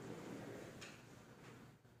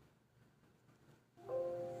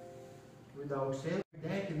 without saying,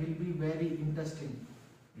 that will be very interesting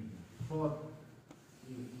for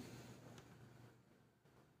you.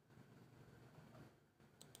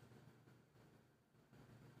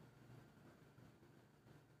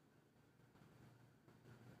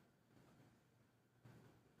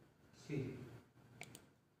 See.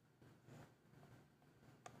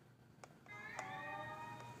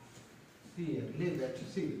 See here, leave that,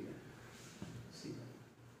 see. See.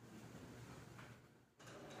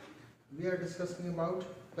 We are discussing about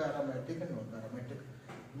parametric and non-parametric.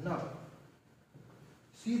 Now,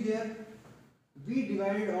 see there, we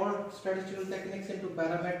divided all statistical techniques into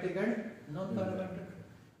parametric and non-parametric.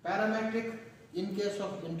 Parametric in case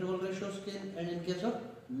of interval ratio scale and in case of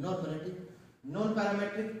normality.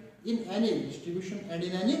 Non-parametric in any distribution and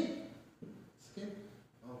in any scale.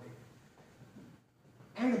 Okay.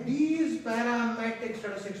 And these parametric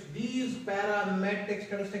statistics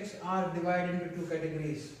are divided into two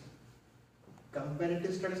categories: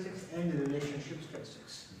 comparative statistics and relationship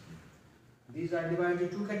statistics. These are divided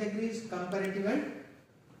into two categories: comparative and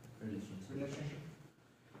relationship.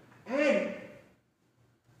 And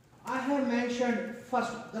I have mentioned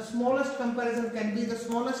first, the smallest comparison can be, the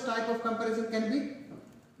smallest type of comparison can be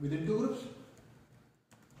within two groups.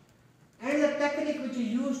 And the technique which is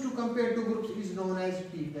used to compare two groups is known as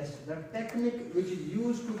t-test. The technique which is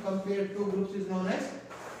used to compare two groups is known as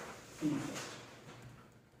t-test.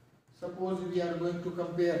 Suppose we are going to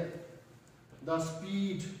compare the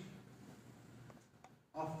speed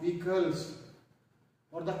of vehicles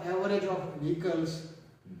or the average of vehicles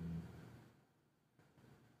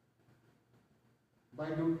by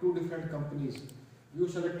two different companies. You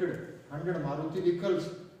selected 100 Maruti vehicles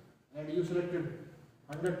and you selected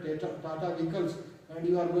 100 Tata vehicles, and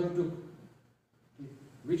you are going to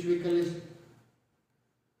which vehicle is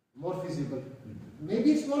more feasible.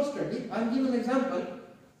 Maybe small study. I will give an example.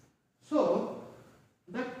 So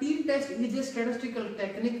the t-test is a statistical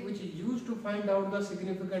technique which is used to find out the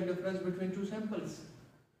significant difference between two samples.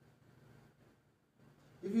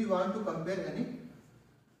 If we want to compare any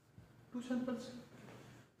two samples.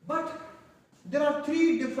 But there are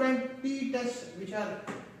three different t-tests which are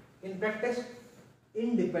in practice: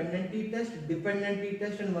 independent t-test, dependent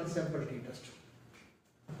t-test and one sample t-test.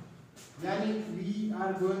 Yani we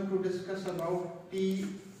are going to discuss about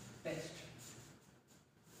t-test.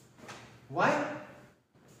 Why?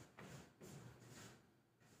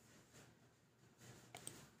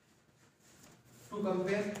 To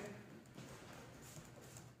compare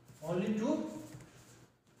only two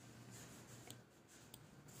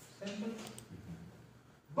samples.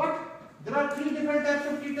 But there are three different types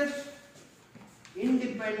of t-test.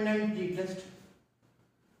 Independent t-test.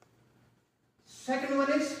 Second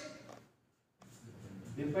one is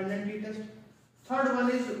dependent t-test. Third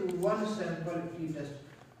one is one sample t-test.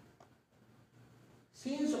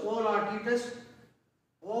 Since all are t-tests,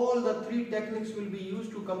 all the three techniques will be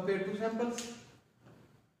used to compare two samples.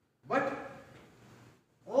 But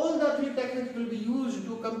all the three techniques will be used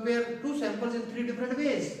to compare two samples in three different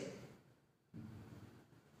ways.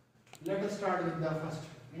 Let us start with the first,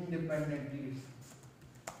 independent t-test.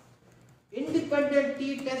 Independent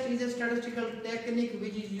t-test is a statistical technique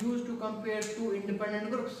which is used to compare two independent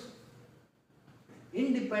groups.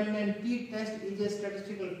 Independent t-test is a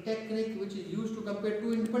statistical technique which is used to compare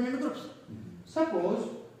two independent groups. Suppose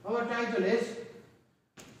our title is,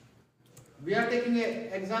 we are taking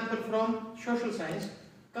an example from social science,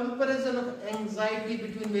 comparison of anxiety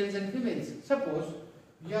between males and females. Suppose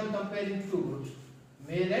we are comparing two groups,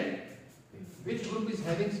 male and which group is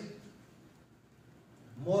having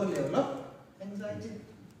more level of anxiety.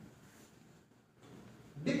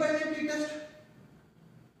 Dependent t-test.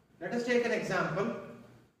 Let us take an example.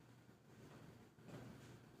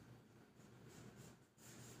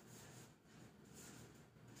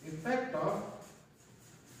 Effect of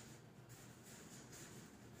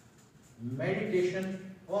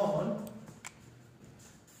meditation on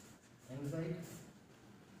anxiety.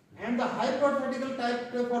 And the hypothetical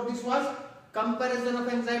type for this was comparison of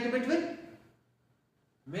anxiety between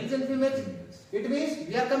males and females. It means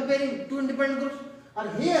we are comparing two independent groups.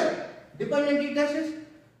 And here, dependent t-test is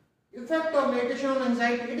effect of meditation on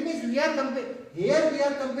anxiety. It means we are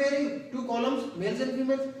comparing two columns, males and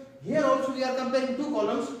females. Here also we are comparing two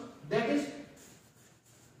columns, that is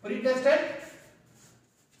pre-test and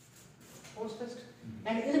post-test.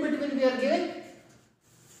 And in between we are giving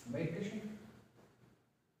meditation.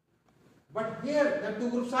 But here the two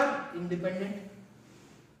groups are independent.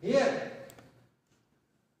 Here,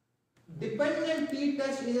 dependent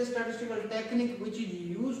t-test is a statistical technique which is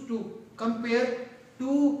used to compare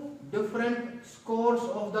two different scores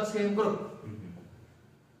of the same group.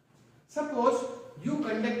 Suppose you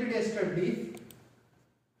conducted a study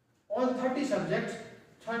on 30 subjects,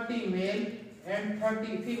 30 male and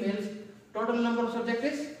 30 females. Total number of subjects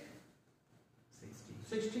is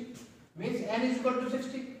 60. Means n is equal to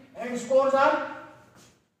 60 and scores are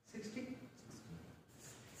 60.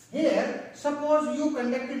 Here, suppose you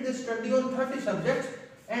conducted this study on 30 subjects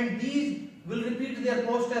and these will repeat their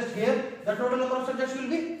post-test here. The total number of subjects will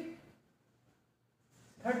be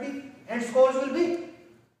 30 and scores will be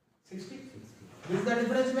 60. This is the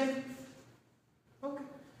difference, man. Okay.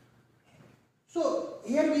 So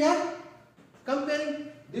here we are comparing.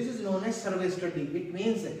 This is known as survey study. It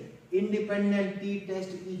means independent t-test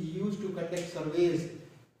is used to conduct surveys.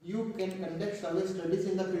 You can conduct survey studies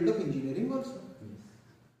in the field of engineering also.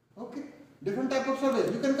 Okay. Different type of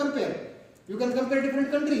surveys. You can compare. You can compare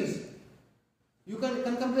different countries. You can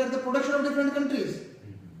compare the production of different countries.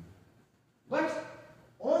 But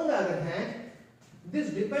on the other hand, this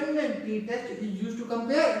dependent t-test is used to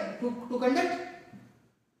compare, to conduct.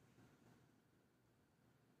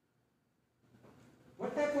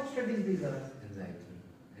 What type of studies these are? Anxiety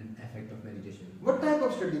and effect of meditation. What type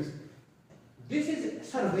of studies? This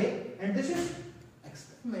is survey and this is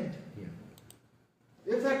experiment.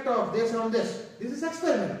 Yeah. Effect of this on this. This is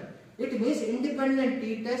experiment. It means independent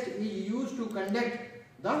t-test is used to conduct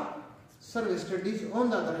the survey studies. On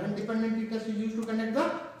the other hand, dependent t-test is used to conduct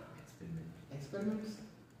the experiments.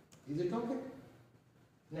 Is it okay?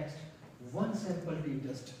 Next, one sample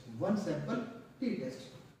t-test. One sample t-test.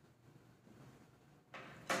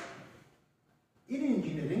 In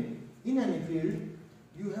engineering, in any field,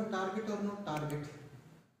 you have target or not target.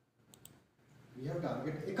 We have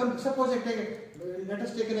target. Suppose let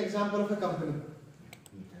us take an example of a company.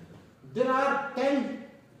 There are 10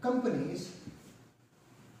 companies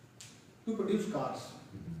to produce cars.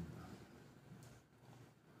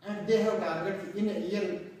 And they have target in a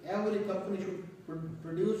year, every company should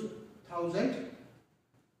produce 1,000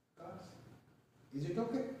 cars. Is it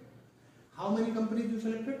okay? How many companies you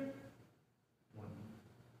selected?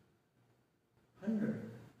 100.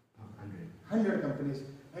 100 companies.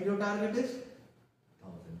 And your target is?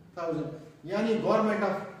 1,000. Yani government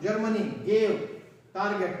of Germany gave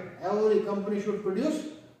target, every company should produce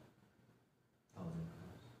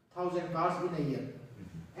 1,000 cars in a year.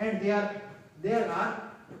 And there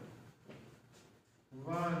are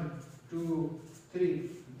 1, 2, 3,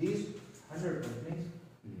 these 100 companies.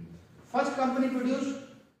 First company produced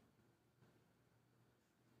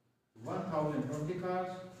 1,020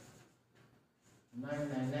 cars,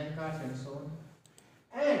 999 cars and so on.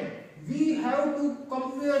 And we have to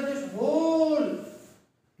compare this whole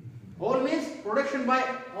means production by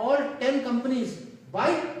all 10 companies by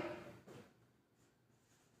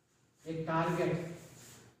a target,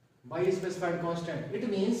 by a specified constant. It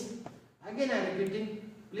means, again I am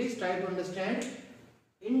repeating, please try to understand,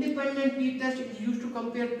 independent t-test is used to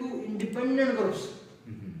compare two independent groups.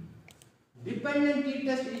 Dependent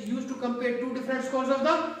t-test is used to compare two different scores of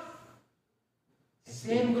the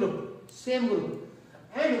same group.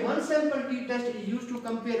 And one sample t-test is used to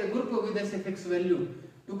compare a group with a fixed value,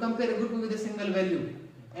 to compare a group with a single value.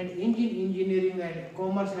 And in engineering and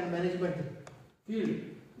commerce and management field,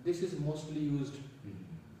 this is mostly used.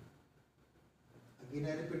 Again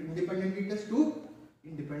I repeat, independent t-test, two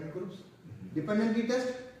independent groups. Dependent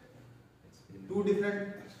t-test, two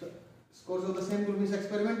different scores of the same group is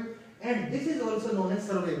experiment. And this is also known as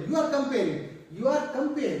survey. You are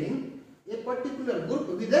comparing a particular group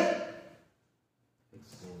with a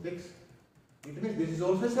fixed. It means this is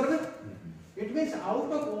also a survey. It means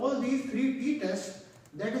out of all these three t-tests,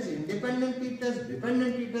 that is independent t-test,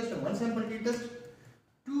 dependent t-test and one sample t-test,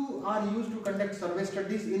 two are used to conduct survey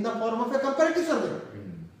studies in the form of a comparative survey.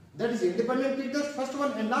 That is independent t-test, first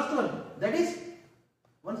one and last one. That is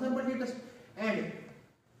one sample t-test. And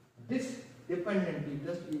this dependent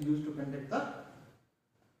t-test is used to conduct the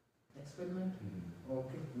experiment.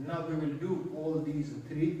 Okay. Now we will do all these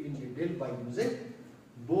three in detail by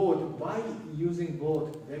using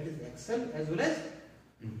both, that is Excel as well as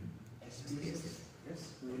SPSS.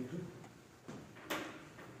 Yes, we will do.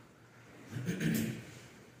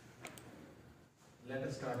 Let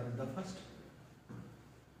us start with the first.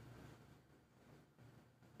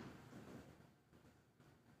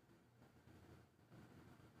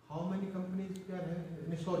 How many companies we are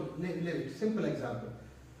having? Sorry, simple example.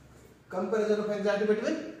 Comparison of anxiety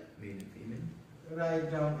between Male and female.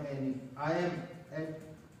 Write down any. I am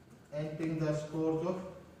entering the scores of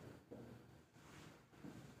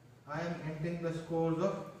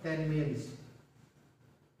 10 males.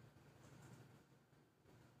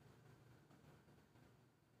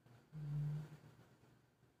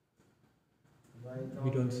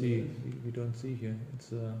 We don't see here.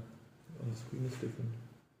 It's on the screen is different.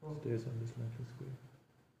 Oh. It stays on this matrix screen.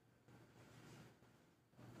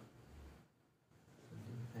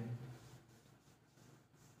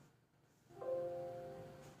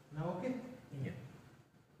 Now okay? Yeah.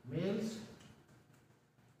 Males,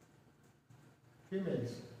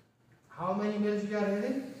 females. How many males we are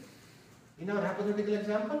having? In our hypothetical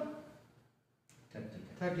example?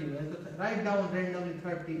 30 males. Write down randomly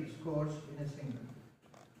 30 scores in a single.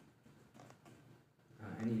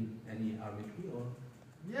 any arbitrary or?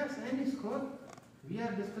 Yes, any score. We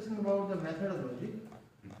are discussing about the methodology.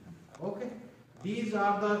 Okay. These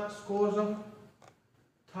are the scores of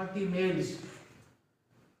 30 males.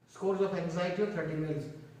 Scores of anxiety of 30 males.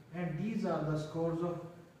 And these are the scores of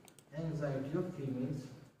anxiety of females.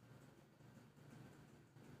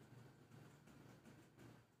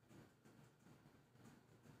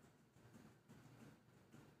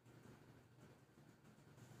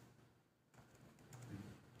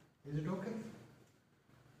 Is it okay?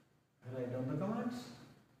 Write down the commands.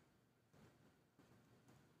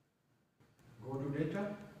 Go to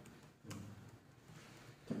data.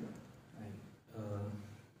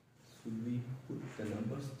 Should we put the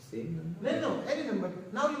numbers same number? No, any number.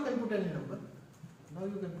 Now you can put any number. Now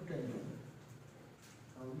you can put any number.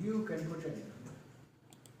 Now you can put any number.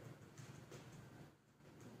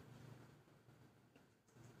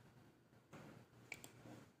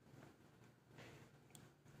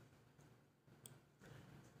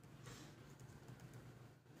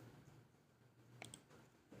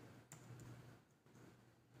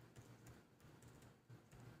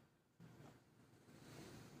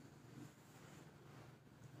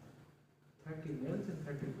 Males and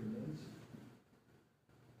 30 females.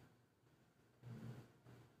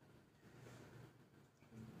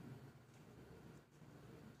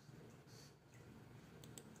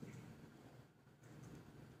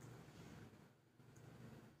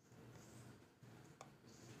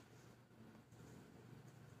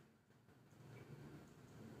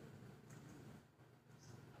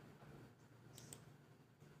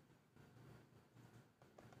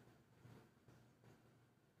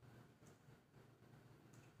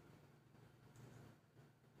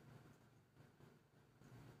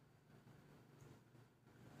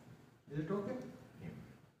 Is it okay? Yeah.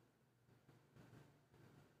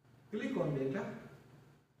 Click on data.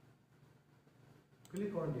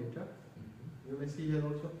 Click on data. You may see here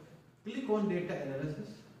also. Click on data analysis.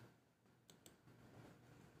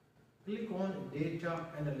 Click on data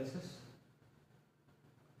analysis.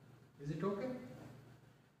 Is it okay?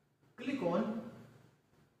 Click on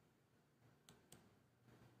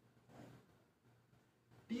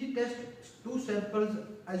t-test 2 samples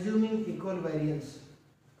assuming equal variance.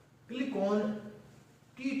 Click on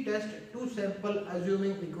t-test 2 sample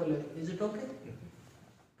assuming equal. Is it okay?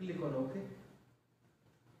 Click on OK.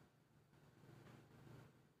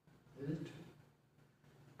 Is it?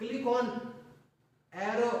 Click on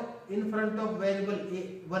arrow in front of variable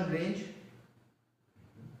A1 range.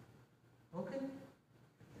 Okay.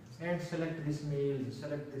 And select this males.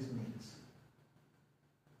 Select this males.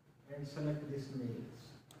 And select this males.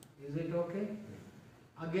 Is it okay?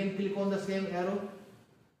 Again click on the same arrow.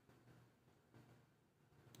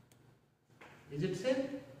 Is it same?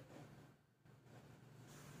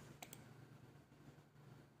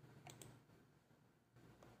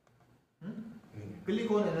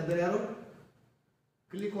 Click on another arrow.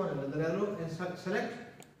 Click on another arrow and select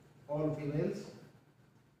all females,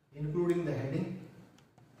 including the heading.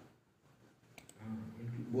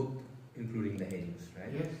 Both including the headings,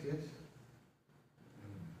 right? Yes, yes.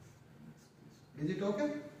 Is it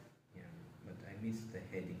okay? Yeah, but I missed the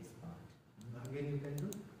headings part. Again you can do.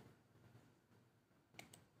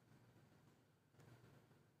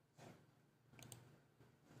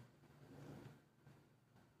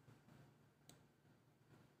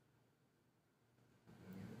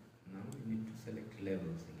 Now we need to select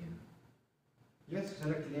levels again. Yes,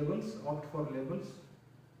 select labels, opt for labels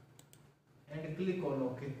and click on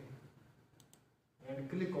OK. And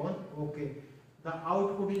click on OK. The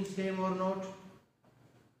output is same or not?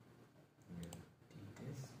 Yeah,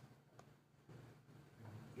 t-test.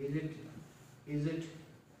 Is it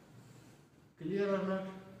clear or not?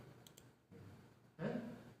 Huh?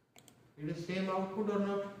 It is same output or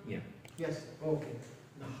not? Yeah. Yes, okay.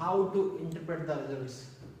 Now how to interpret the results?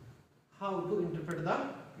 How to interpret the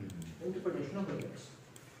interpretation of the results?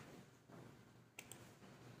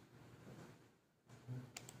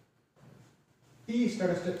 T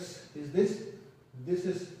statistics is this. This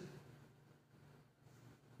is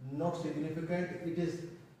not significant. It is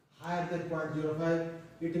higher than 0.05.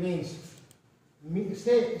 It means,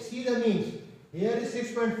 see the means. Here is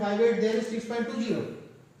 6.58, there is 6.20.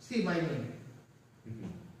 See my mean.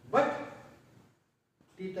 But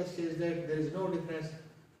t-test says that there is no difference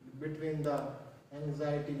between the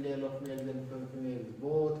anxiety level of males and females.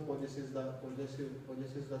 Both possesses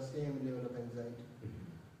the same level of anxiety.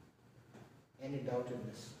 Any doubt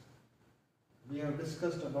in this? We have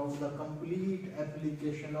discussed about the complete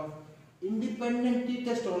application of independent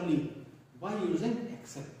t-test only by using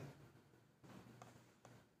Excel.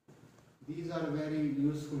 These are very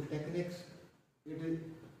useful techniques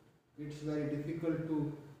it's very difficult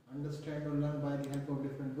to understand or learn by the help of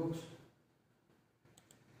different books.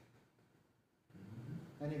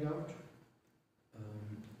 Any doubt?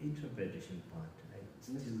 Interpretation part, I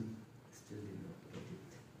still did not get it.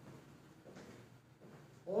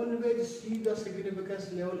 Always see the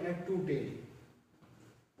significance level at two tail.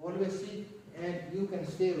 Always see, and you can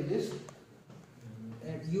save this,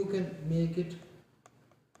 and you can make it.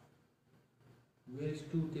 Where is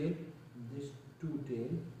two tail? This two tail,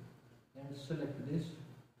 and select this.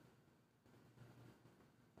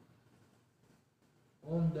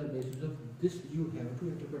 On the basis of this, you have to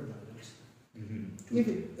interpret the results.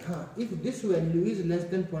 If this value is less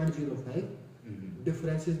than 0.05,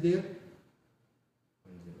 difference is there.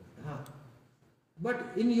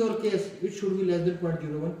 But in your case, it should be less than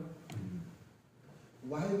 0.01.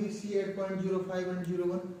 Why we see at 0.05 and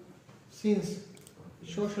 0.1? Since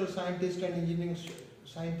social scientists and engineering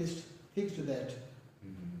scientists fixed that.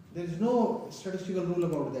 There is no statistical rule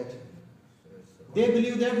about that. They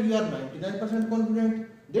believe that we are 99% confident.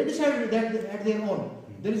 They decided that at their own.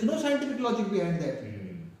 There is no scientific logic behind that.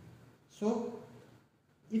 So,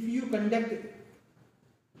 if you conduct,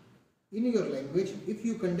 in your language, if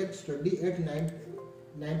you conduct study at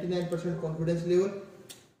 99% confidence level,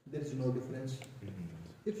 there is no difference.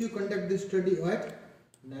 If you conduct this study at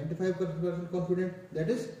 95% confident, that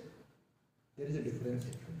is, there is a difference.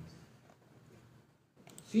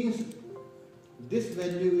 Since this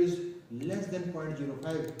value is less than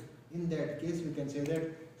 0.05, in that case we can say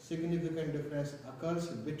that significant difference occurs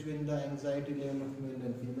between the anxiety level of male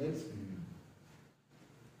and females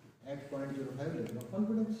at 0.05 level of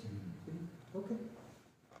confidence. Okay.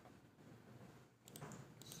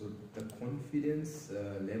 So the confidence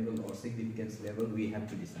level or significance level we have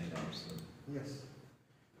to decide ourselves. Yes.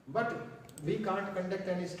 But we can't conduct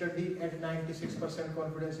any study at 96%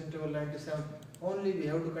 confidence interval, 97. Only we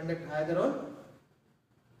have to conduct either on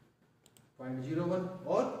 0.01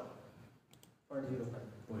 or 0.05.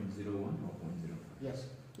 0.01 or 0.05. Yes.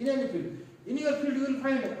 In any field. In your field you will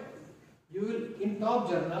find, in top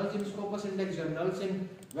journals, in Scopus Index journals, in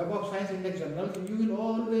Web of Science Index journals, you will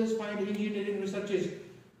always find engineering researches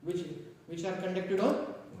which are conducted on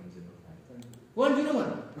 0.01. 0.01.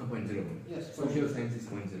 No, 0.01. Yes. Social science is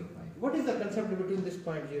 0.05. What is the concept between this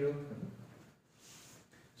 0.0?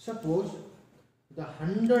 Suppose the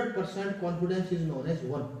 100% confidence is known as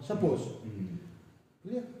 1. Suppose.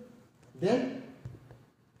 Clear? Then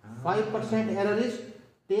 5% error is,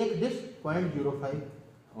 take this 0.05.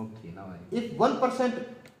 Okay, now If 1%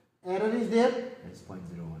 error is there, that's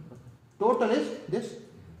 0.01. total is this.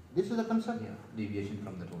 This is the concept. Yeah, deviation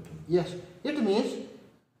from the total. Yes. It means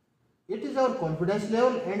it is our confidence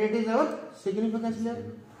level and it is our significance level.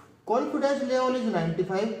 Confidence level is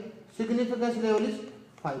 95, significance level is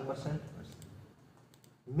 5%.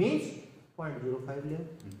 Means 0.05 level.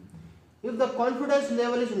 If the confidence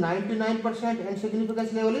level is 99% and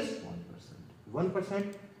significance level is 1%,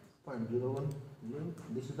 0.01 level.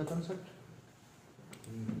 This is the concept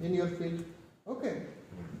in your field. Okay.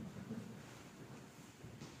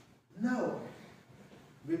 Now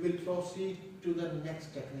we will proceed to the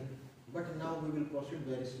next technique. But now we will proceed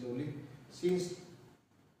very slowly. Since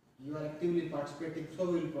you are actively participating, so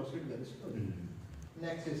we will proceed very slowly.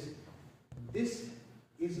 Next is,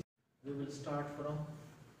 we will start from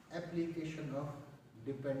application of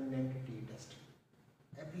dependent t-test.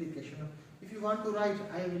 Application of, if you want to write,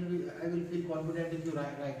 I will feel confident if you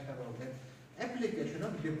write about that. Application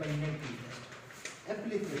of dependent t-test.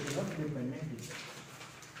 Application of dependent t-test.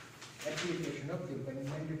 Application of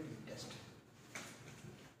dependent t-test.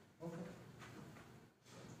 Okay.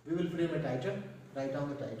 We will frame a title. Write down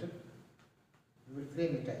the title. We will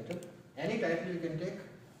frame a title. Any title you can take.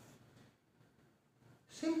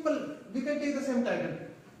 Simple. We can take the same title.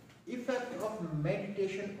 Effect of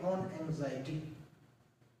meditation on anxiety.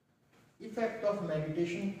 Effect of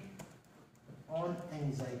meditation on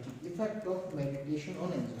anxiety. Effect of meditation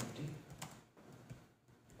on anxiety.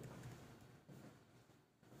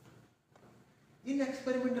 In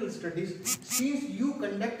experimental studies, since you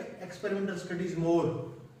conduct experimental studies more,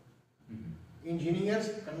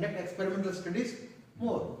 engineers conduct experimental studies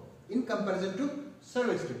more in comparison to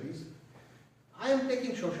survey studies. I am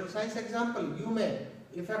taking social science example. You may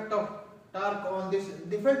effect of torque on this,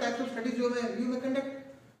 different types of studies you may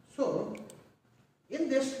conduct. So, in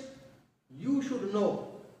this, you should know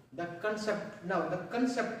the concept. Now, the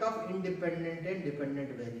concept of independent and dependent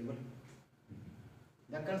variable.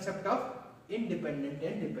 The concept of independent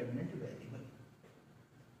and dependent variable.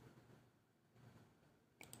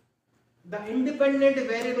 The independent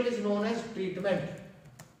variable is known as treatment.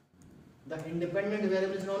 The independent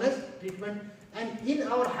variable is known as treatment. And in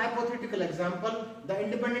our hypothetical example, the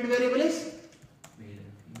independent variable is? Male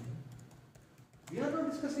and female. We are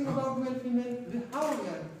not discussing about male, female. How we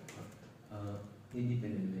are?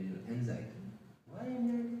 Independent variable, anxiety. Why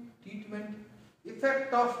anxiety? Treatment.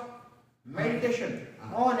 Effect of meditation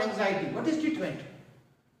on anxiety. What is treatment?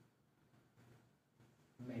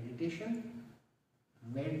 Meditation.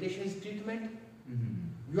 Meditation is treatment.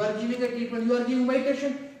 You are giving a treatment, you are giving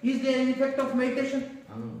meditation. Is there an effect of meditation?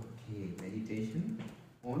 Okay, meditation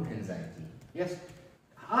on anxiety. Yes.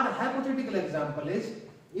 Our hypothetical example is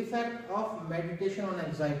effect of meditation on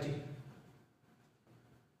anxiety.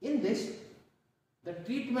 In this, the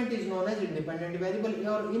treatment is known as independent variable,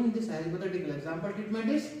 or in this hypothetical example, treatment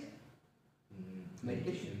is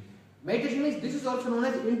meditation. Meditation means this is also known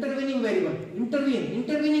as intervening variable.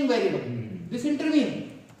 Intervening variable. This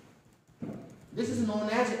intervene. This is known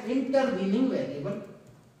as intervening variable.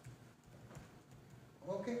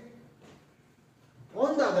 Okay.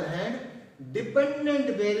 On the other hand,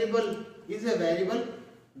 dependent variable is a variable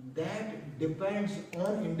that depends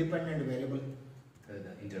on independent variable.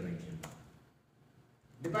 The intervention.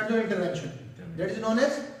 Depends on intervention. That is known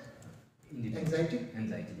as Anxiety.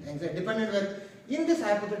 Dependent variable. In this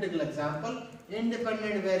hypothetical example,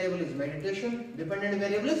 independent variable is meditation, dependent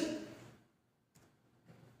variable is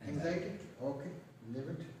anxiety. Okay, leave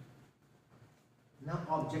it. Now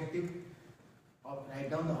objective. Write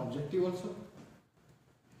down the objective also.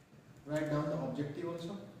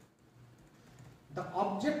 The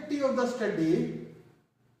objective of the study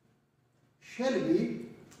shall be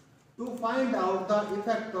to find out the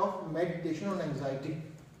effect of meditation on anxiety.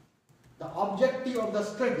 The objective of the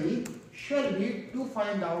study shall be to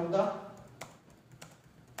find out the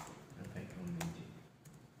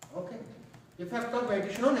effect of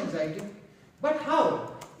meditation on anxiety. But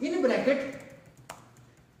how? In bracket,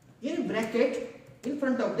 in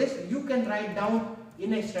front of this, you can write down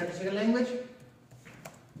in a statistical language.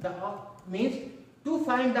 The means to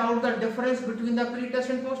find out the difference between the pre-test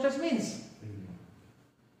and post-test means.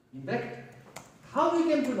 In bracket. How we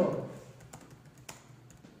came to know?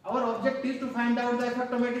 Our objective is to find out the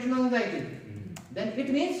effect of meditation on anxiety. Then it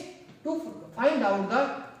means to find out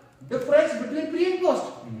the difference between pre and post.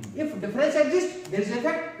 If difference exists, there is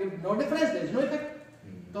effect. If no difference, there is no effect.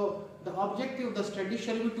 So the objective of the study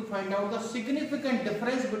shall be to find out the significant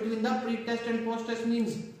difference between the pre-test and post-test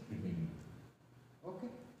means. Okay.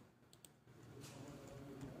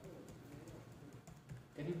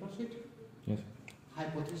 Can you proceed? Yes.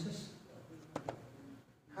 Hypothesis.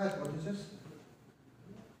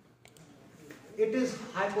 It is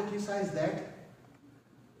hypothesized that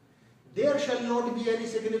there shall not be any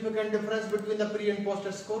significant difference between the pre and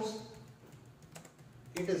post-test scores.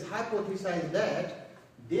 It is hypothesized that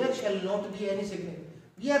there shall not be any significant.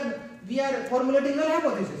 We are formulating a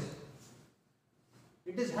hypothesis.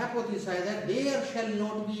 It is hypothesized that there shall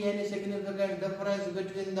not be any significant difference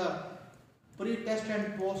between the pre-test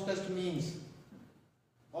and post-test means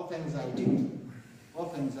of anxiety.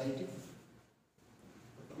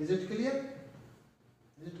 Is it clear?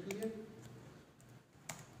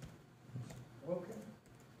 Okay.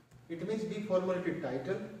 It means we formulated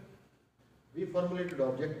title, we formulated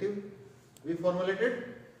objective, we formulated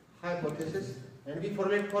hypothesis, and we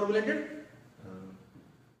formulated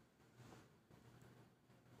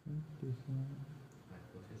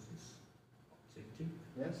Hypothesis. Objective.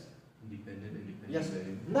 yes. Independent Yes.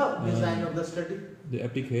 variable. Now design of the study. The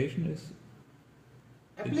application is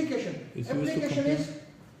Application. It's used to Application compare-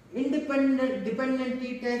 is dependent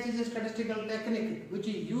t-test is a statistical technique which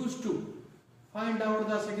is used to find out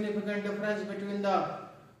the significant difference between the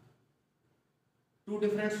two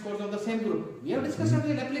different scores of the same group. We have discussed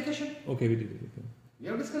earlier application. okay. We did it. Okay. We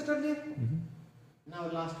have discussed earlier. Now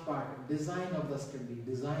last part, design of the study.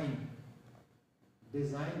 Design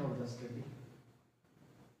of the study.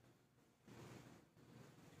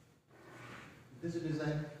 This is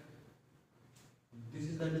design. This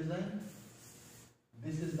is the design.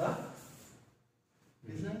 This is the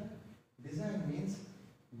design. Design means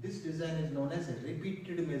this design is known as a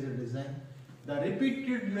repeated measure design. The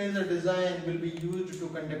repeated measure design will be used to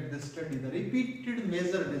conduct this study. The repeated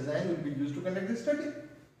measure design will be used to conduct this study.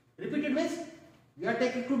 Repeated means we are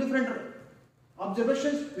taking two different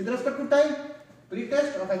observations with respect to time.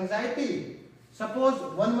 Pre-test of anxiety. Suppose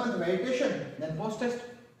 1 month meditation, then post-test.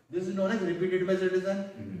 This is known as repeated measure design.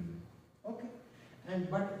 Okay. And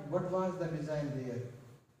but what was the design there?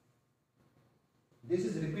 This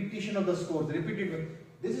is repetition of the scores. Repeated.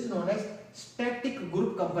 This is known as static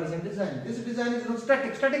group comparison design. This design is not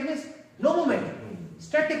static. Static means no movement.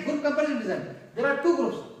 Static group comparison design. There are two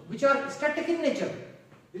groups which are static in nature.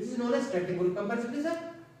 This is known as static group comparison design.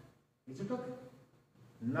 Is it okay?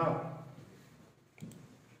 Now,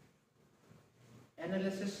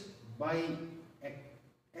 analysis by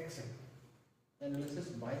Excel. Analysis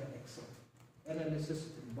by Excel. Analysis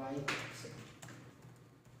by Excel.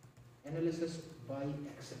 Analysis by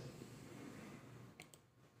Excel.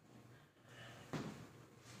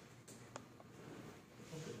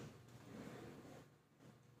 Okay.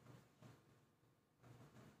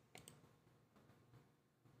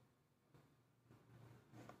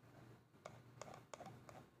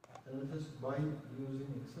 Analysis by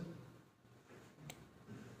using Excel.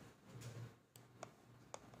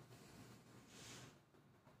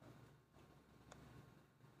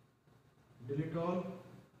 Delete all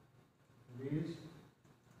these,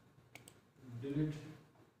 delete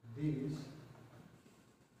these,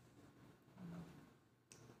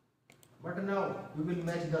 but now we will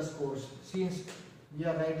match the scores since we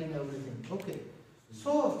are writing everything. Okay,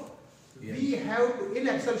 so we have to, in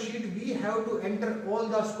Excel sheet we have to enter all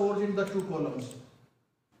the scores in the two columns.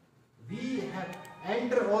 We have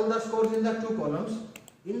enter all the scores in the two columns.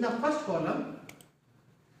 In the first column,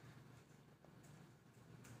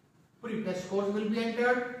 pre-test scores will be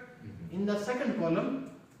entered. In the second column,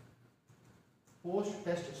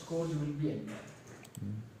 post-test scores will be entered.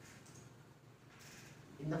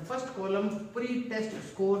 In the first column, pre-test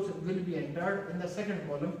scores will be entered. In the second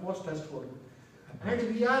column, post-test scores.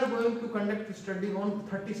 And we are going to conduct a study on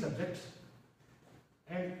 30 subjects.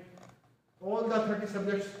 And all the 30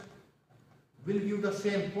 subjects will give the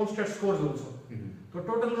same post-test scores also. So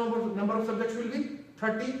total number of subjects will be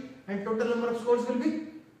 30 and total number of scores will be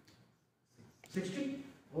 60.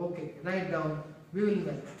 Okay, write down. We will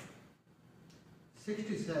make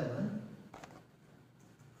 67,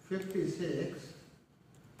 56,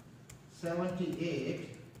 78,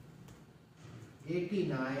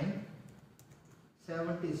 89,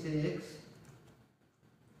 76,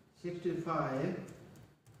 65,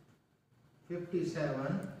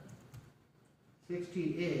 57,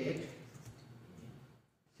 68,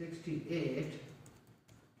 68,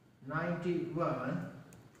 91,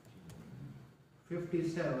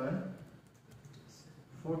 57,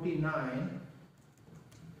 49,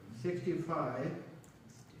 65,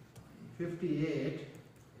 58,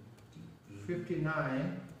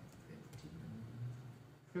 59,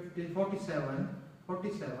 50, 47,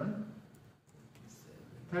 47,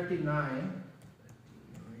 39,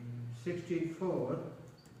 64,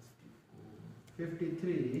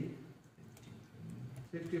 53,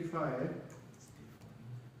 65,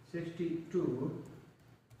 62,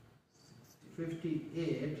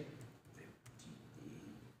 58,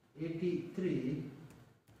 83,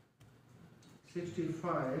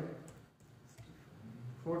 65,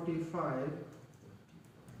 45,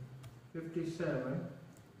 57,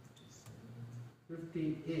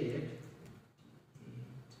 58,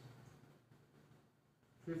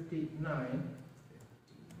 59,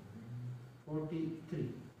 43.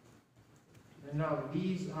 And now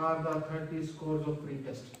these are the 30 scores of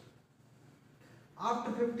pre-test.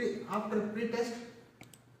 After pre-test,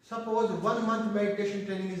 suppose 1 month meditation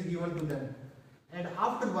training is given to them, and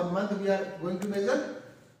after 1 month we are going to measure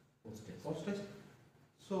post-test.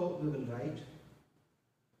 So we will write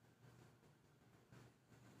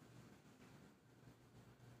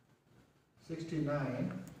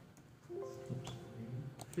 (69),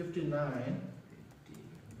 59,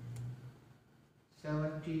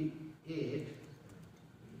 78,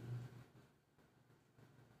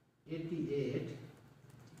 88,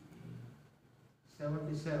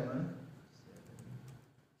 77,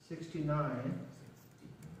 69,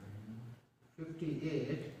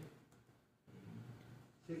 58,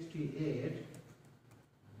 68,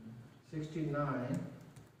 69,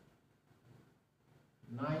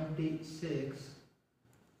 96,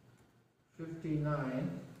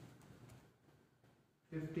 59,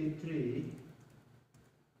 53,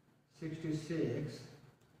 66,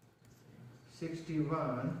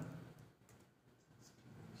 61,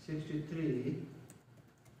 63,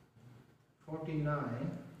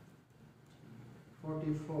 49,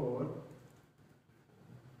 44,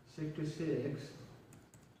 66,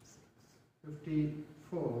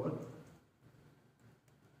 54,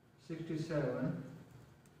 67,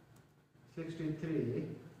 63,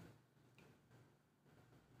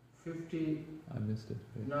 59. I missed it.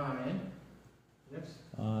 Wait. Yes.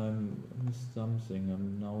 I missed something.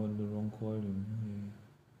 I'm now in the wrong column.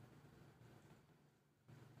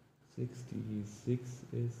 66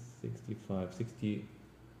 is 65. 60.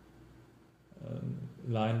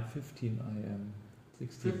 Line 15 I am.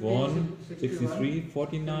 61, 63,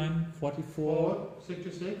 49, 44,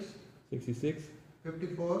 66, 66.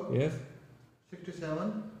 54, Yes.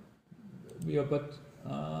 67. Yeah, but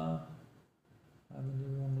I'm in the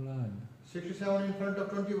wrong line. 67 in front of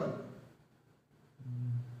 21.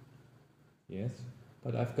 Yes,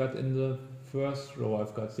 but I've got in the first row,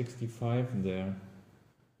 I've got 65 there.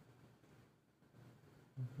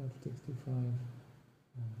 I've got 65.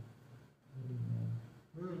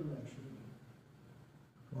 We will match.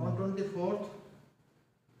 On 24th,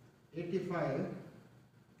 85,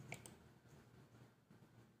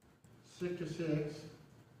 66,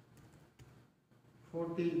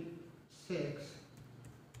 46,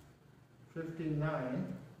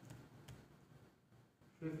 59,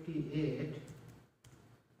 58,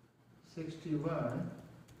 61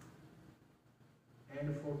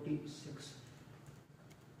 and 46.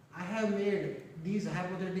 I have made these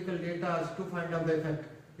hypothetical data to find out the effect.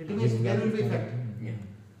 It means there will be effect. Yeah.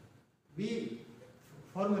 We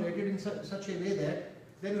formulated in such a way that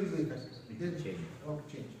there will be effect. It will change.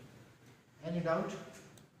 Okay, change. Any doubt?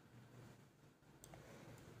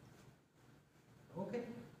 Okay.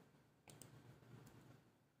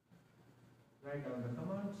 Write down the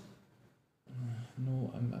commands.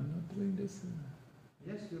 No, I'm not doing this.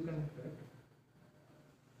 Yes, you can write.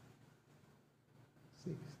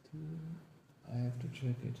 60. I have to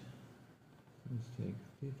check it. Mistake.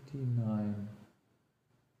 59.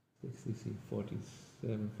 66,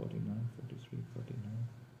 47, 49, 43, 49.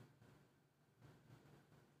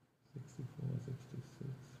 64,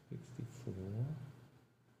 66, 64.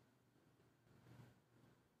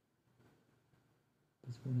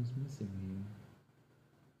 This one is missing here.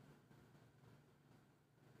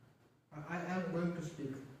 I am going to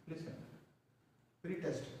speak. Listen.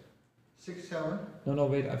 Pretest. 6, 7. No,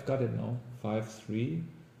 wait, I've got it now. 5, 3.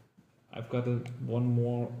 I've got one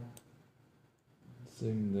more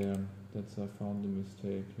thing there. That's I found the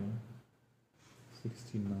mistake, yeah.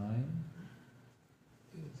 69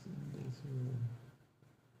 is in this row.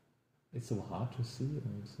 It's so hard to see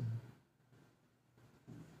also.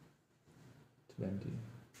 20.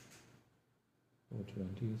 Oh,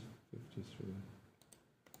 20 is 53.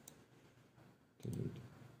 Delete.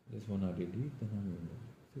 This one I delete, then I remove.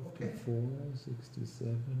 54,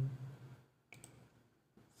 67,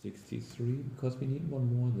 63, because we need one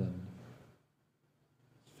more then.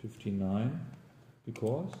 59,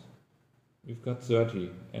 because we've got 30,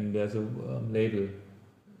 and there's a label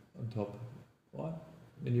on top. What?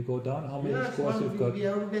 When you go down, how many scores you've got? We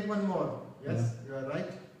have to take one more. Yes, you are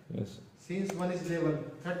right. Yes. Since one is labeled,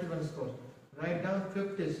 31 scores. Write down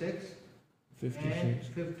 56 and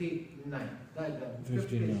 59. Write down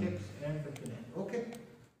 56 and 59. Okay?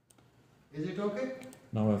 Is it okay?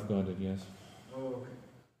 Now I've got it, yes. Okay.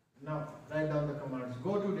 Now write down the commands.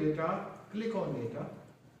 Go to data, click on data,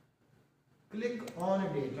 click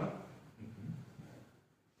on data,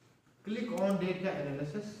 click on data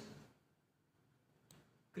analysis,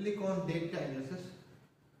 click on data analysis,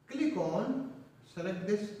 click on, select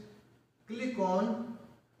this, click on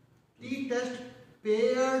t-test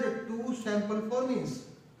paired to sample for means.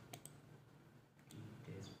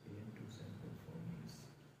 T-test paired to sample for means.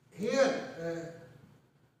 Here,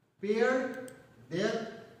 paired, there,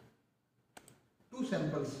 two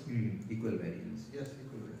samples. Equal variance. Yes,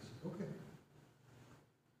 equal variance. Okay.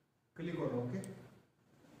 Click on OK.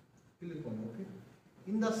 Click on OK.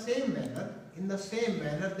 In the same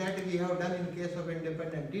manner that we have done in case of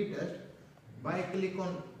independent t-test, by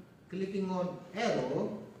clicking on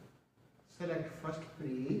arrow, select first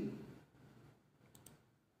pre,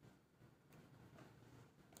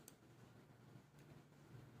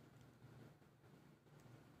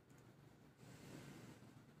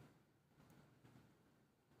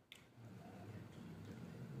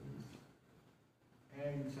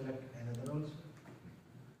 and select another also.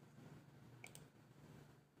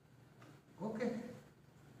 Okay.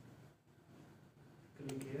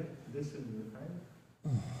 Click here. This will be fine.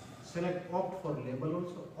 Select opt for label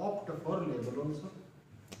also. Opt for label also.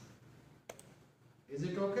 Is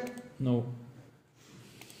it okay? No.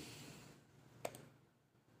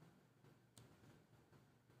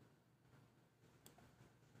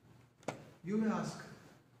 You may ask.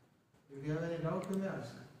 If you have any doubt, you may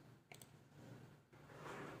ask.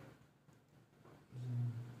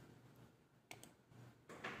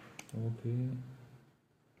 Okay.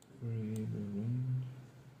 Variable range.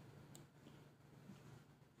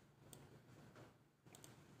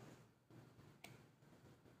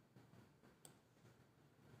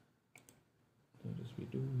 That is we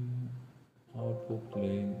do here. Output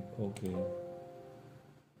lane. Okay.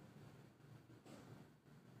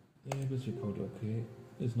 Labels report. Okay.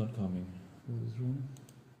 It's not coming. What is wrong?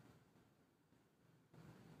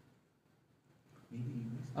 Maybe you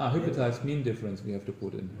missed Hypnotized mean difference we have to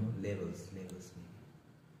put in. labels.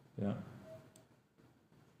 Yeah.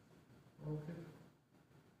 Okay.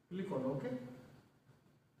 Click on OK.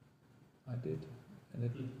 I did. And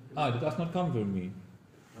it does not come with me.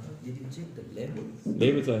 Did you check the labels?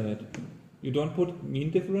 Labels I had. You don't put mean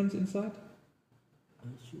difference inside? I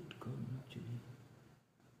should come actually.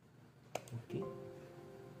 Okay.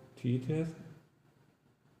 T-test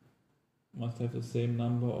must have the same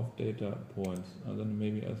number of data points. Then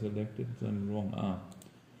maybe I selected them wrong.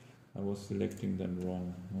 I was selecting them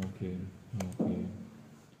wrong. Okay.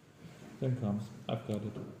 Then comes. I've got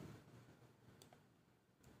it.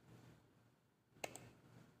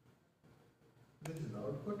 This is the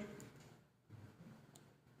output.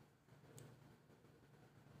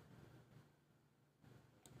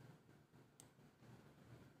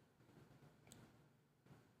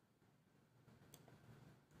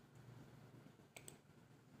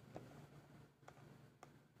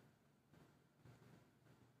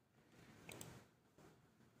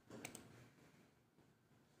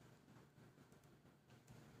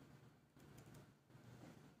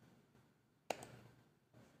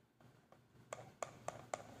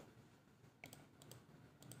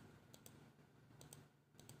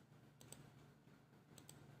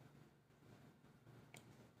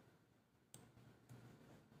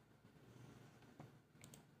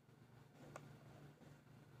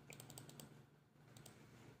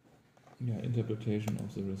 Yeah, interpretation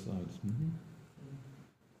of the results.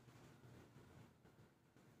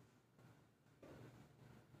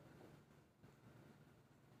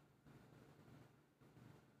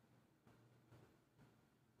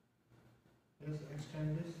 Let's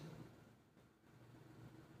extend this.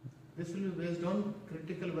 This will be based on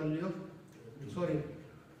critical value of,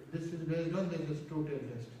 this is based on this is two-tail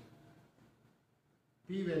test.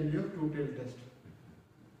 P-value of two-tail test.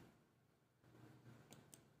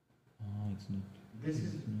 It's not. This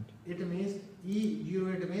is, not. it means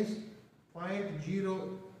E0, it means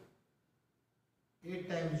 0.08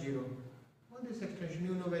 times 0. On this extension,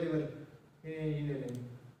 you know very well in engineering.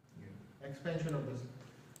 Expansion of this.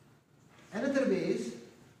 Another way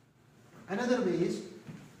is,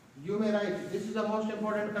 you may write, this is the most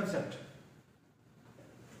important concept.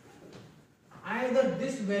 Either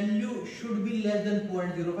this value should be less than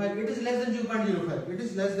 0.05, it is less than 0.05, it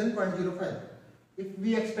is less than 0.05 if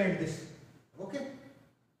we expand this. Okay.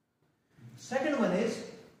 Second one is,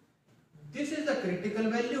 this is the critical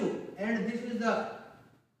value and this is the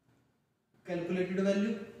calculated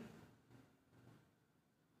value.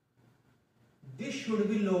 This should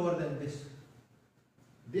be lower than this.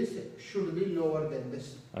 This should be lower than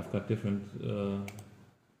this. I've got different.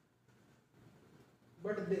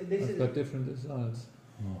 But I've got different results.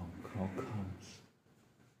 Oh, how comes?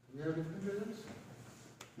 You have different results?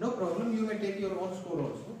 No problem. You may take your own score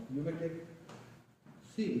also. You may take.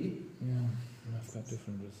 See. Yeah, I've got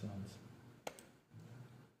different results.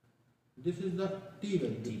 This is the T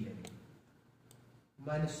value.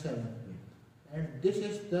 -7. And this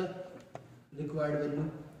is the required value.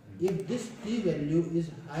 If this T value is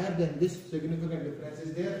higher than this, significant difference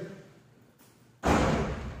is there.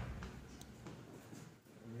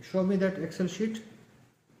 Show me that Excel sheet.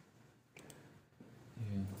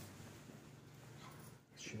 Yeah.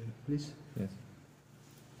 Share, please. Yes.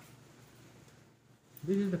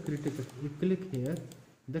 This is the critical. You click here.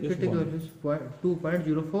 The This critical one. is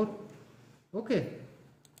 2.04. Okay.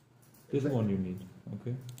 This one you need.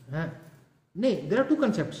 Okay. No, there are two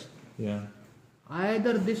concepts. Yeah.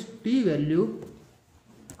 Either this T value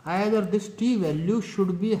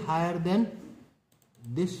should be higher than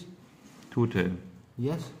this. Two-tail.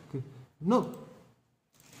 Yes. No.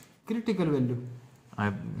 Critical value.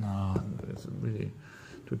 No, it's really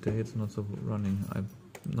today it's not so running. I'm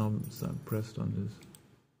pressed on this.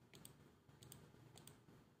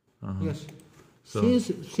 Yes. So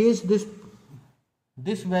Since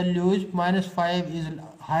this value is -5 is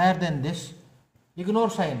higher than this, ignore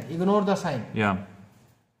the sign. yeah,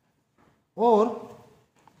 Or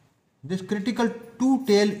this critical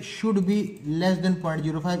two-tail should be less than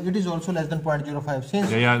 0.05. It is also less than 0.05.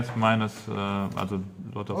 Since yeah, it's minus also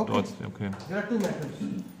lot of Okay. dots. Okay. there are two methods.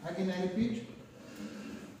 Again, I repeat.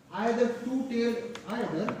 Either two-tail,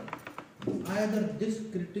 either this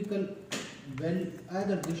critical value,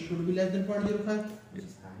 either this should be less than 0.05,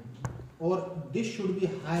 or this should be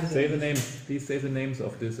higher Say the than this. names. Please say the names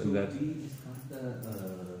of this and that. We discussed the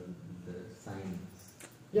signs.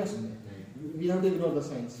 Yes, we have to ignore the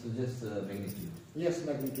signs. So just magnitude. Yes,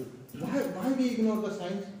 magnitude. Why we ignore the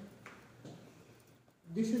signs?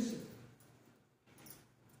 This is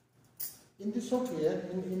in this software,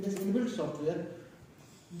 in this inbuilt software.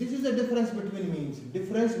 This is the difference between means.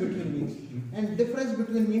 And difference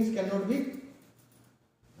between means cannot be.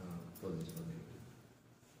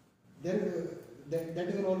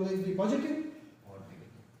 that will always be positive. Or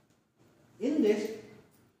negative. In this,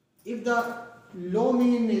 if the low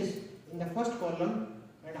mean is in the first column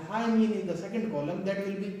and high mean in the second column, that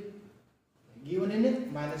will be given in a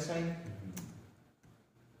minus sign.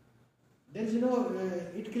 There is no,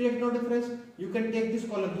 it creates no difference. You can take this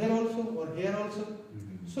column here also or here also.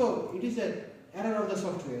 So it is an error of the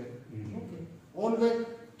software. Okay. Always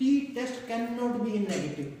t test cannot be in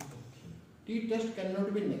negative. T test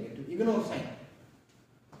cannot be negative. Ignore sign.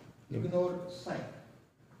 Ignore sign.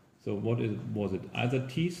 So what was it? Either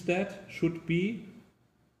t-stat should be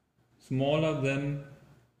smaller than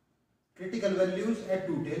Critical values at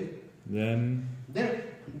 2 tail. then Then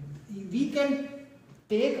we can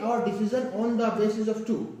take our decision on the basis of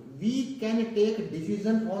 2. We can take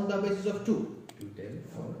decision on the basis of 2. 2 tail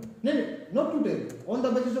or No, not 2 tail. On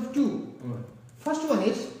the basis of 2. First one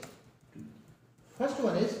is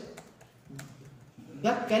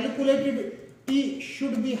the calculated t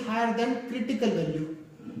should be higher than critical value.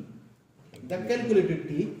 The calculated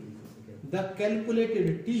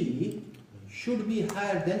t should be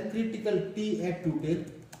higher than critical t at 2 tail.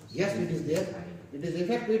 Yes, it is there. It is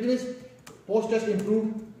effect. It is post test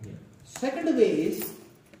improved. Second way is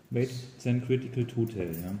wait, then critical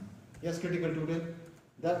two-tail, yeah? yes, critical 2 tail.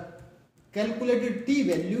 The calculated t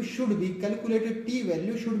value should be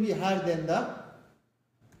higher than the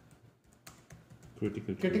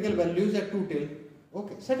critical values at 2 tail.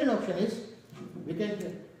 Okay. Second option is we can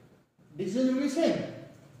decision will be same.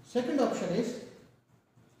 Second option is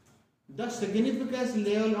the significance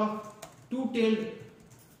level of 2 tailed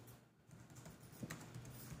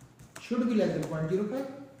should be less than 0.05.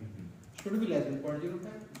 Should be less than 0.05.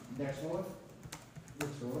 That's all.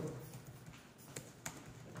 That's all.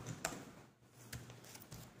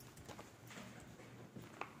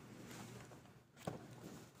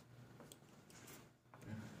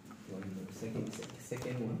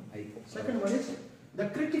 Second one is the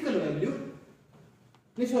critical value.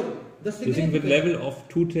 Sorry, the You think the significant level of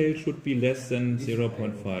two-tail should be less than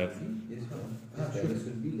 0.5? This value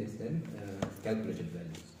should be less than calculated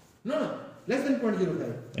values. No, less than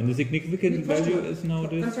 0.05. And the significant First value one, is now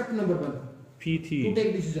this concept number 1. To PT.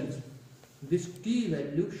 take decisions, this t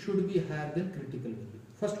value should be higher than critical value.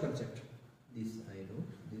 First concept. This I know.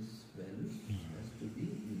 This value has to be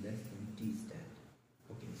less than t stat.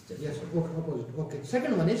 Okay, it's just Yes, okay, opposite. Okay.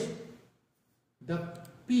 Second one is the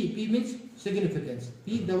P means significance.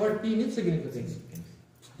 The word P means significance.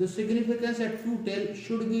 The significance at 2 tail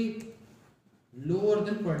should be lower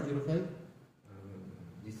than 0.05.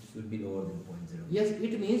 This should be lower than 0.0. Yes,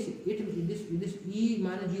 it means this E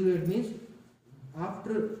minus 0, it means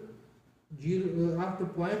after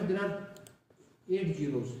point there are 8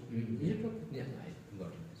 zeros. Is it okay? Yeah, I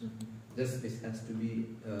got it. Just this has to be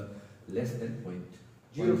less than 0.05.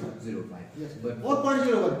 0.05. Yes. But Or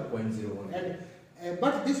 0.01. 0.01. And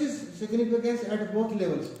but this is significance at both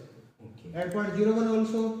levels. Okay. At 0.01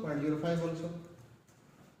 also, 0.05 also.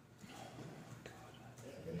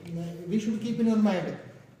 We should keep in our mind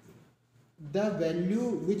the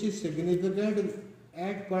value which is significant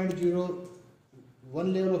at 0.01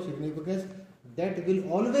 level of significance, that will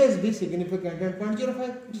always be significant at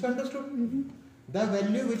 0.05. It's understood? The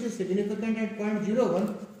value which is significant at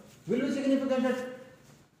 0.01 will be significant at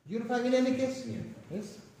 0.5 in any case. Yeah.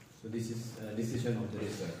 Yes. So this is decision of the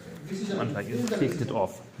researcher. Decision. And like This is you the clicked decision. it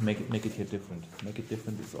off. Make it here different. Make it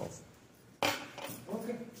different is off.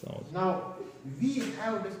 Okay. So Now we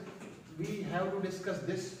have to discuss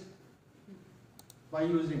this by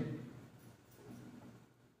using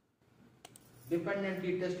dependent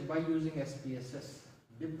t-test by using SPSS.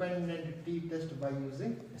 Dependent t-test by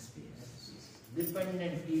using SPS.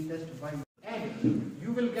 dependent t-test by, and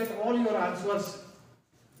you will get all your answers.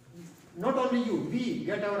 Not only you, we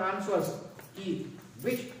get our answers key,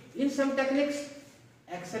 which in some techniques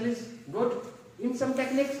Excel is good, in some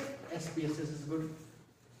techniques SPSS is good.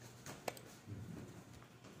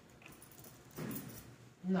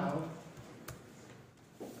 Now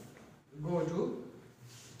go to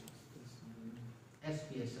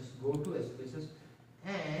SPSS,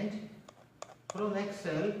 and from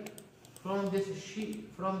Excel, from this sheet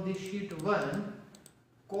 1,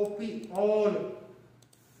 copy all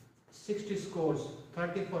 60 scores,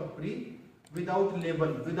 30 for pre, without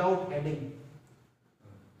label, without heading.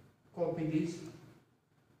 Copy these,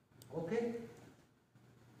 okay,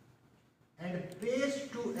 and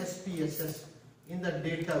paste to SPSS in the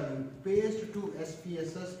data view. Paste to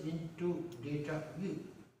SPSS into data view.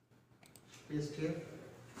 Paste here.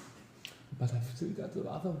 but I've still got the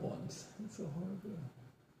other ones. It's so horrible.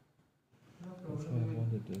 No That's why I problem.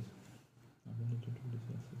 wanted this. I wanted to do this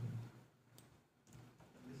yesterday.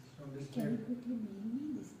 This is from this Can you thread. quickly mail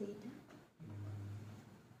me this data?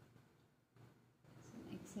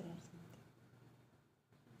 It's an Excel or something.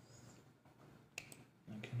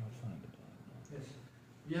 I cannot find it right now. Yes,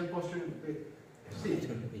 we have posted. See, I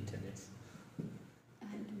don't have internet.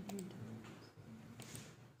 I don't know.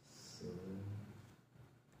 So,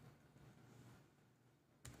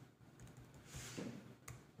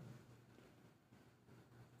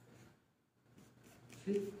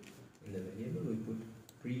 see. in the variable we put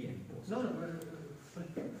pre and post. No, no.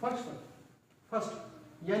 First.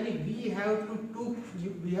 Yani we have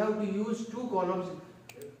to use two columns.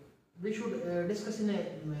 We should discuss in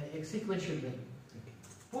a sequential way. Okay.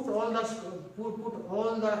 Put all the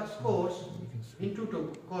scores We can see. into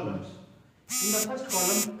two columns. In the first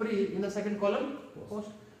column pre, in the second column post.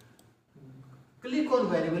 Click on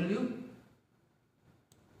variable view.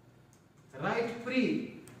 Write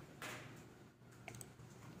pre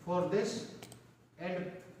for this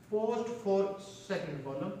and post for second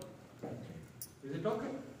column. Is it okay?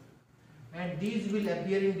 And these will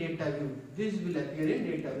appear in data view. This will appear in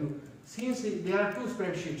data view. Since there are two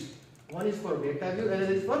spreadsheets, one is for data view,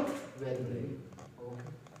 another is for variable view. Okay.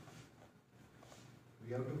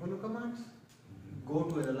 We have to follow commands. Go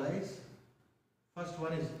to analyze. First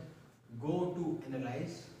one is go to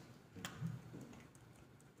analyze.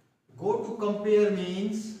 Go to compare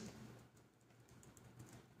means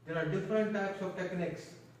there are different types of techniques.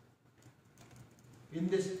 In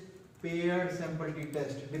this paired sample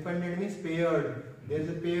t-test, dependent means paired. There is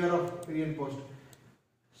a pair of pre and post.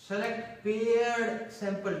 Select paired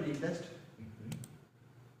sample t-test.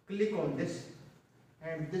 Click on this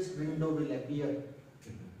and this window will appear.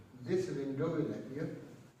 This window will appear.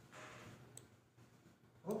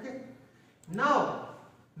 Okay. Now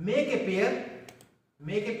make a pair.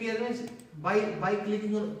 Make a pair means by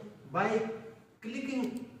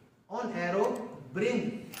clicking on arrow,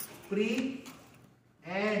 bring pre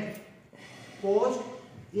and post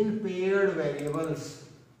in paired variables.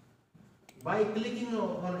 By clicking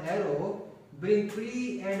on arrow, bring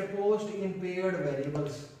pre and post in paired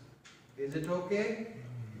variables. Is it okay?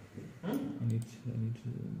 I need a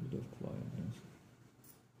bit of quietness.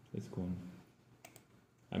 Let's go on.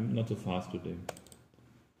 I'm not so fast today.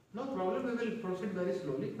 No problem, we will proceed very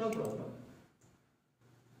slowly, no problem.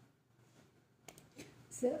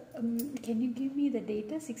 So, can you give me the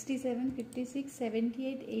data? 67, 56,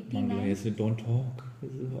 78, 89? Mangla, I said don't talk.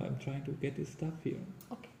 This is why I'm trying to get this stuff here.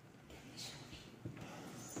 Okay.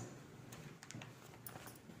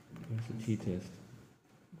 Where's the t-test?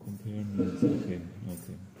 Compare means, okay.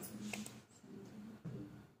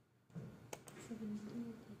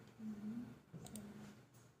 78, 89.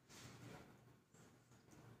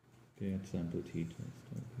 Paired sample t-test,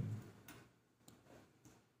 okay.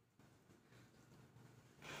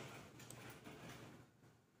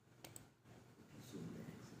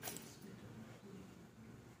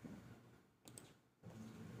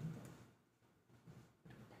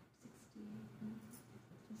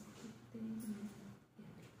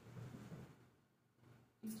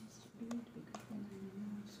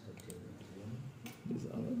 These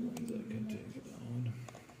other ones I can take down.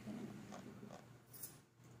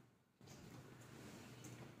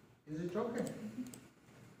 Is it okay?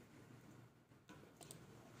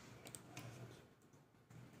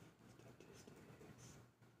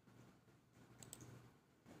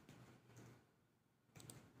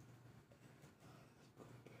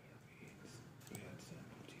 Paired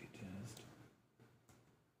sample t-test.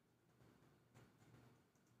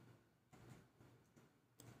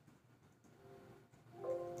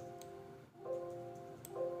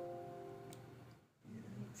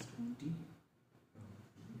 Next 20.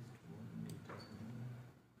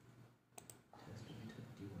 Has to be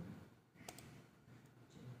 31. Check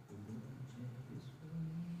the one, check this one.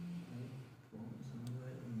 From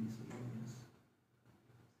somewhere in these areas.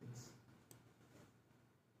 6.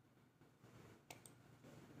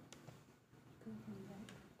 Go from that.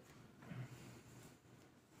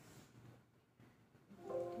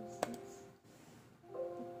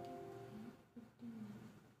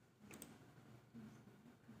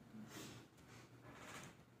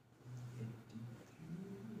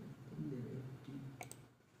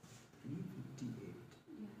 56,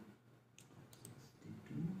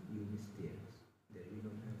 62, you missed theirs. There you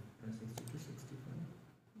don't have 62, 65,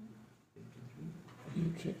 53. You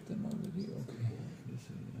checked them already? Okay. This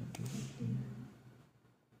is,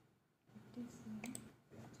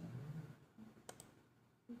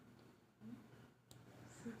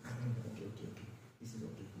 Okay. This is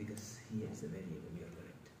okay because here is a variable, you are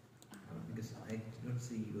correct. Because I did not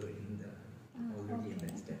see you are in the already okay.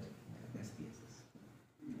 embedded SPSS.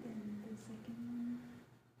 Then the second one.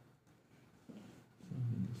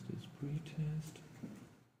 Pretest.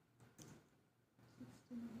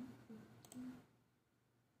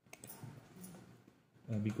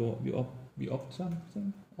 We opt some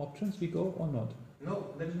options. We go or not? No,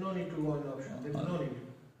 there is no need to go on option. There is no need.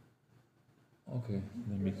 Okay,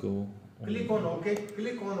 then we go. Click on OK.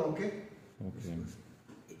 Click on OK. Okay.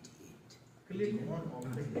 Click on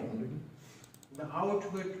OK. The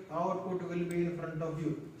output will be in front of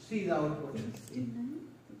you. See the output.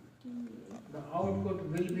 The output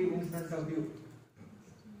will be in front of you.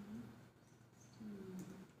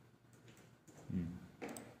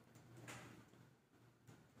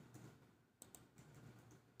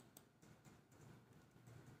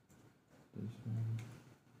 This one.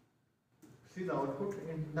 See the output.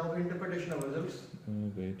 Now interpretation of results.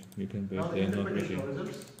 Wait, you can wait. Now the They are not interpretation ready. of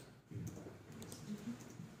results.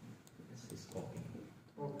 This is copying.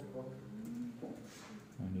 Okay, okay.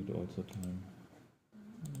 I need also time.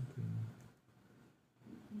 Okay.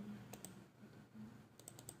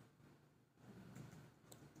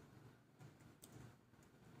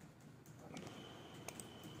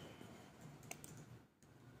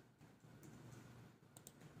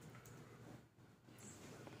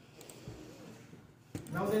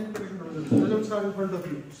 Now the interpretation of results. Results are in front of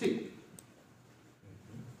you. See.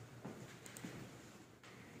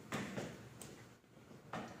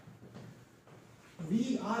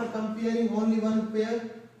 We are comparing only one pair,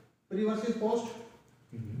 pre versus post.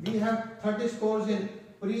 We have 30 scores in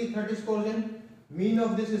pre, 30 scores in. Mean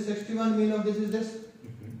of this is 61, mean of this is this.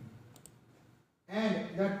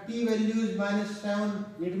 And the t value is -7,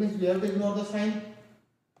 it means we have to ignore the sign.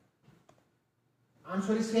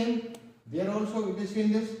 Answer is same. There also it is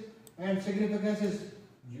seen this. And significance is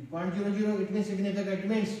 0.00, it means significant. It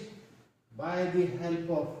means by the help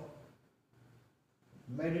of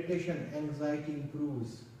meditation, anxiety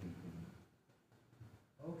improves.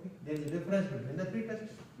 Okay, there is a difference between the pre-test,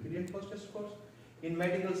 pre and post-test scores. In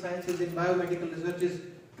medical sciences, in biomedical researches,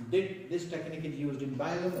 this technique is used in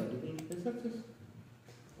biomedical researches.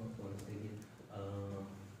 One second.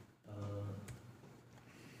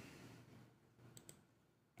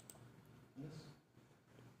 Yes.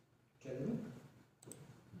 Tell me.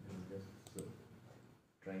 I'm just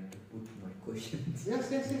trying to put my questions.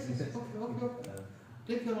 Yes. Okay.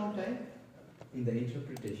 Take your own time. In the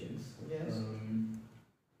interpretations, Yes.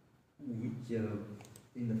 which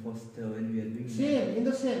in the first when we are doing Same, in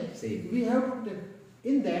the same. same We have to take,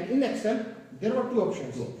 in that, in Excel, there are two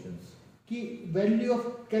options. two options. Key value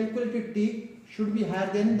of calculated T should be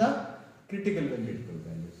higher than the critical value. Critical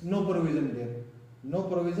values. No provision there. No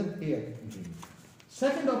provision here.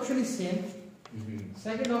 Second option is same.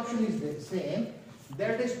 Second option is the same.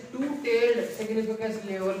 That is two-tailed significance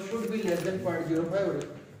level should be less than 0.05.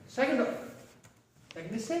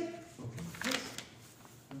 Second is same. Yes.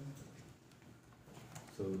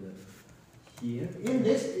 So the here In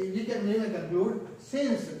this, we can conclude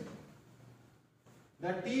since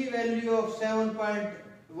the t value of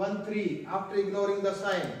 7.13 after ignoring the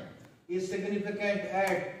sign is significant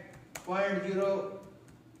at 0.0,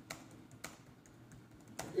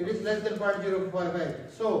 it is less than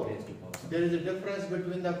 0.055. So raised to power. there is a difference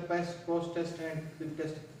between the post test and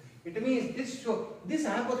pre-test. It means this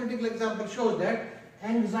hypothetical example shows that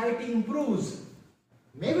anxiety improves,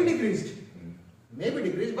 maybe decreased,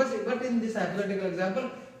 but in this hypothetical example,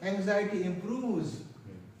 anxiety improves.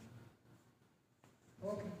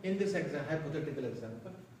 Okay. In this hypothetical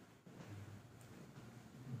example.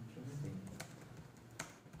 Interesting.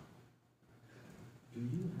 Do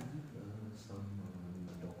you have some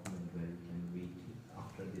document where you can read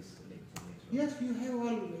after this lecture? Yes, you have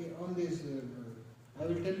all on this. I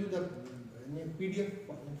will tell you the in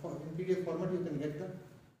PDF format you can get them.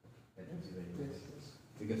 That is very Yes, nice. yes.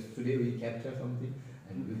 Because today we capture something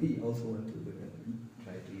and we also want to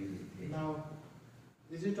try to use it. Now,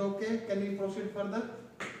 is it okay? Can we proceed further?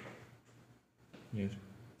 Yes.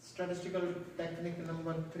 Statistical technique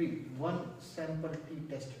number 3. One sample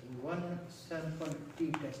t-test. One sample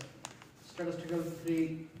t-test. Statistical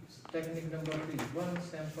 3 technique number 3. One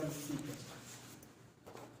sample t-test.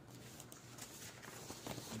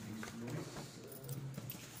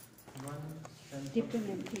 One sample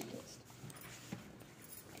Dependency test.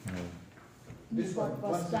 No. This What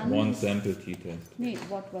one. was One done One is- sample t-test. No,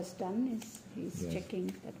 what was done is he's Yes. checking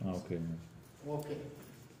that. Ah, okay. Okay.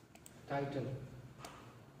 Title.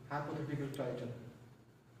 Hypothetical title.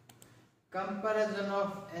 Comparison of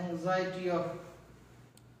anxiety of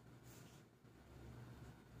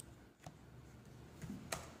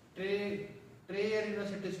Trayer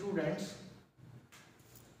University students.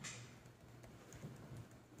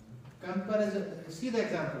 Comparison. See the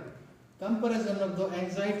example. Comparison of the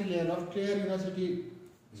anxiety layer of Trayer University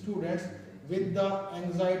students with the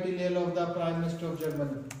anxiety level of the Prime Minister of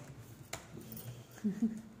Germany.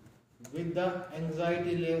 with the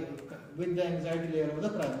anxiety level of the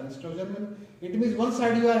Prime Minister of Germany. It means one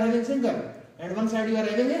side you are having single and one side you are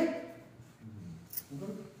having a.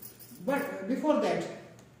 But before that,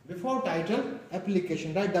 before title,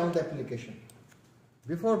 application, write down the application.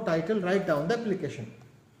 Before title, write down the application.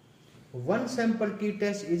 One sample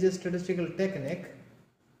t-test is a statistical technique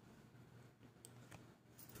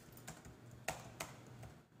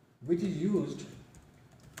which is used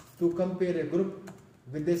to compare a group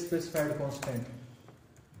with a specified constant,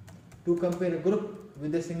 to compare a group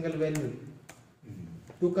with a single value,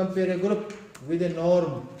 to compare a group with a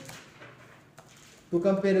norm, to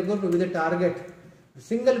compare a group with a target. The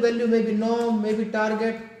single value may be norm, maybe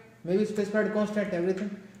target, maybe specified constant,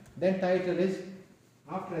 everything. Then title is,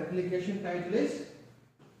 after application, title is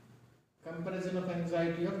comparison of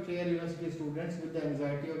anxiety of tier university students with the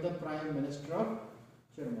anxiety of the Prime Minister of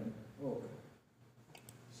Germany. Okay.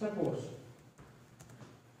 Suppose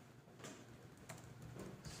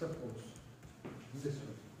this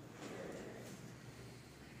one.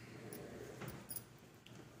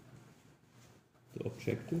 The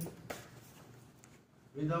objective.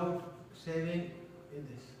 Without saving in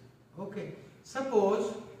this. Okay.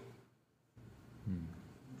 Suppose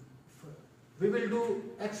we will do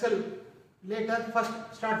Excel later. First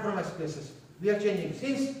start from SPSS. We are changing.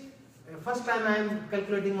 Since first time I am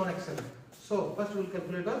calculating on Excel. So first we will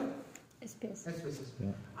calculate on SPSS.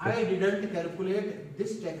 Yeah. I didn't calculate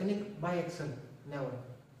this technique by Excel. Never.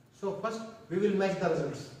 So first we will match the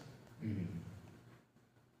results.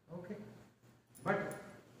 Okay. But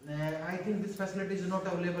I think this facility is not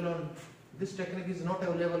available on, this technique is not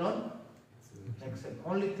available on Excel.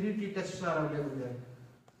 Only 3 t-tests are available there.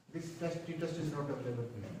 This t-test is not available.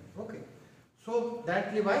 Okay. So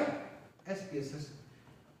directly by SPSS.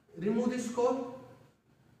 Remove this score.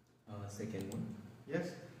 Second one.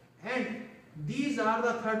 Yes. And these are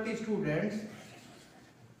the 30 students.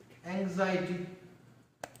 Anxiety.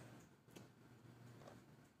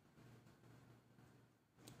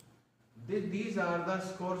 These are the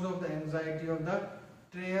scores of the anxiety of the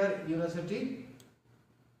Trier University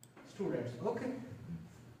students. Okay.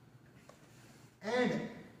 And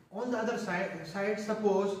on the other side,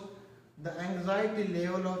 suppose the anxiety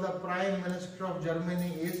level of the Prime Minister of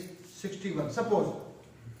Germany is 61. Suppose.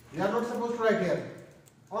 You are not supposed to write here.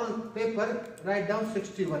 On paper, write down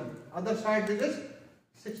 61. Other side this is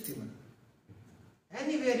 61.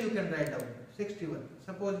 Anywhere you can write down 61.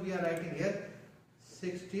 Suppose we are writing here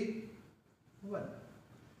 61.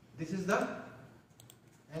 This is the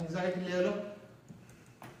anxiety level of.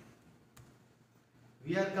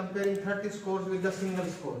 We are comparing 30 scores with the single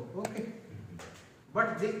score. Okay.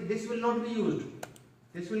 But this will not be used.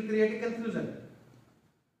 This will create a confusion.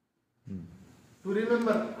 To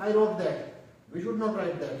remember, I wrote that. We should not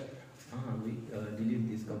write that. We delete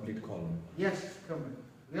this complete column. Yes, complete.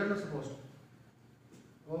 We are not supposed to.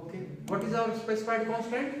 Okay. What is our specified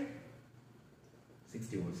constant?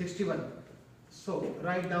 61. 61. So,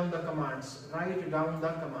 write down the commands. Write down the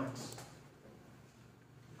commands.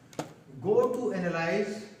 Go to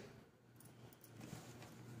analyze.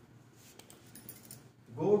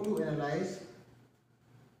 Go to analyze.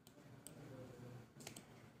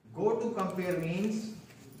 Go to compare means.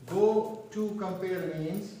 Go to compare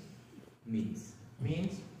means. Means.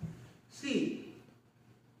 See,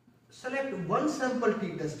 select one sample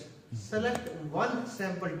t-test. Select one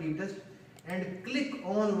sample t-test and click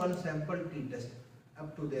on one sample t-test.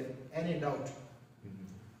 Up to there. Any doubt?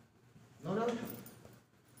 No doubt?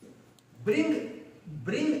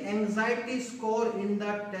 Bring anxiety score in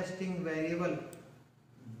the testing variable.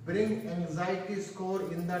 Bring anxiety score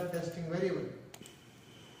in the testing variable.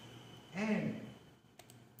 And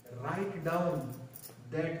write down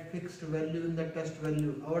that fixed value in the test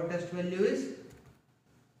value. Our test value is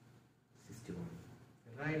 61.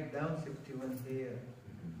 Write down 61 here.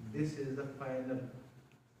 This is the final.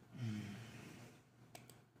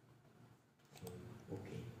 So,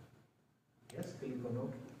 okay. Yes, click on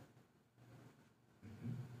OK.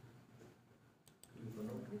 Click on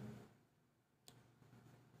OK.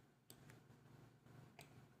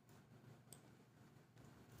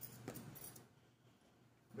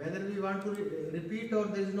 Whether we want to repeat or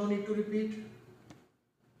there is no need to repeat.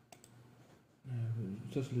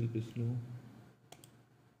 Just a little bit slow.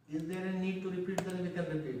 Is there a need to repeat? Then we can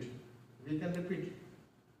repeat. We can repeat.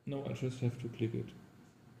 No, I just have to click it.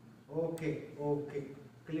 Okay, okay.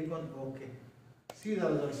 Click on OK. See the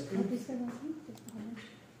results. 60.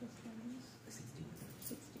 60.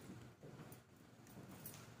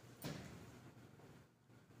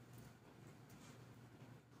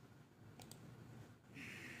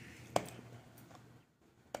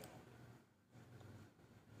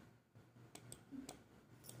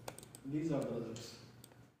 These are the results.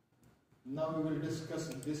 Now we will discuss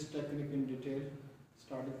this technique in detail,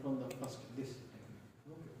 starting from the first, this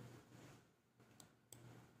technique. Okay.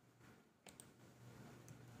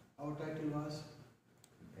 Our title was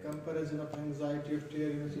Comparison of Anxiety of Tier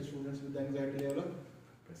University Students with the Anxiety Level of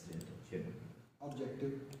President of Germany.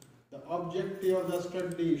 Objective. The objective of the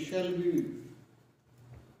study shall be,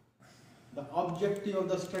 the objective of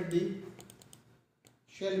the study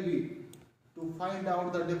shall be to find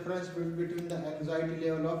out the difference between the anxiety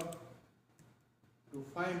level of, to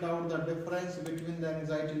find out the difference between the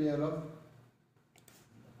anxiety level of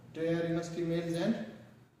Tier University males and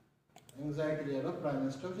anxiety level of Prime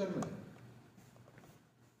Minister of Germany.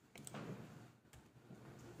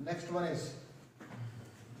 Next one is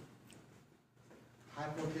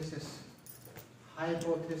hypothesis.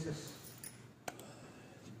 Hypothesis.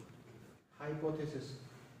 Hypothesis.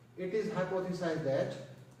 It is hypothesized that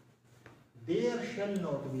there shall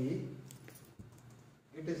not be,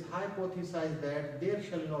 it is hypothesized that there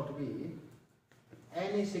shall not be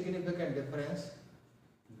any significant difference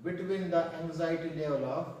between the anxiety level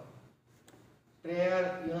of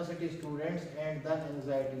Tier University students and the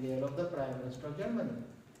anxiety level of the Prime Minister of Germany.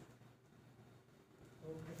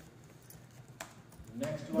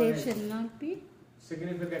 Next one There is shall not be.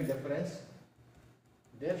 significant difference.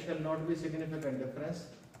 There shall not be significant difference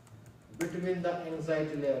between the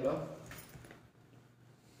anxiety level of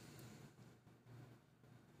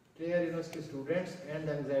Tier University students and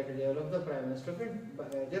the anxiety level of the Prime Minister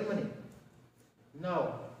of Germany.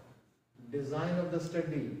 Now, design of the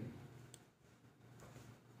study.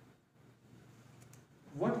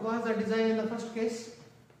 What was the design in the first case?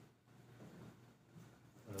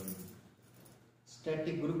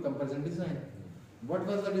 Static group comparison design. What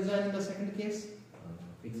was the design in the second case?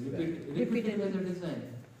 Repeated the design.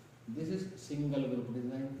 This is single group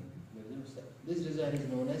design. This design is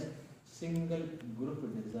known as single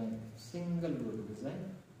group design. Single group design.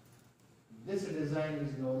 This design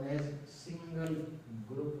is known as single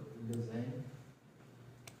group design.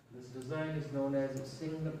 This design is known as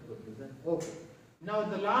single group design. Okay. Now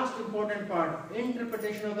the last important part,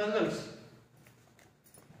 interpretation of the results.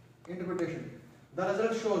 Interpretation. The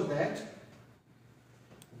result shows that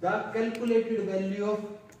the calculated value of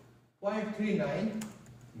 0.39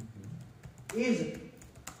 is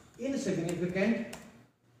insignificant.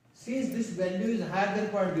 Since this value is higher than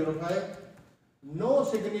 0.05, no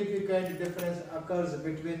significant difference occurs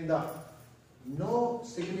between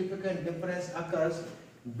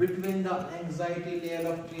the anxiety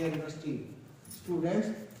level of Tier University students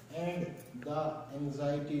and the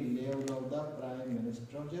anxiety level of the Prime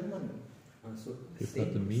Minister of Germany. So Is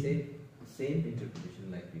that the mean? same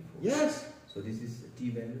interpretation like before. Yes. So this is T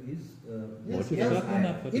value is Yes, What is yes.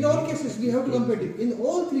 that one? In all cases, we have to compare it. In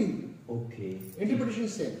all three, okay. interpretation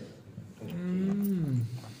is same. Okay.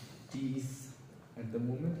 T is at the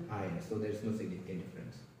moment high, so there is no significant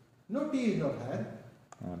difference. No, T is not higher.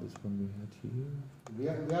 This one we had here.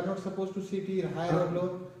 We are not supposed to see T higher or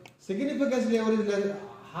low. Significance level is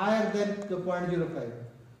higher than the 0.05.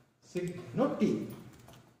 Not T.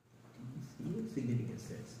 Significance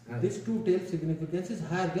sense. This two tail significance is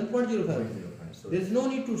higher than 0.05. So There is no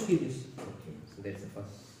need to see this. okay, so that's the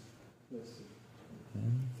first. Yes.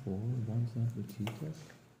 And 4, 1 sample teachers.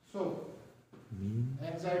 So, Mean.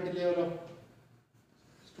 anxiety level of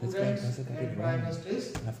That's students because I got it and Prime wrong. Minister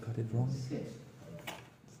is I've got it wrong. same.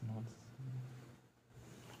 It's not.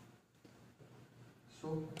 So,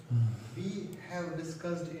 we have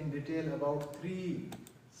discussed in detail about 3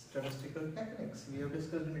 statistical techniques. We have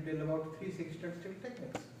discussed in detail about 3 statistical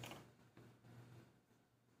techniques.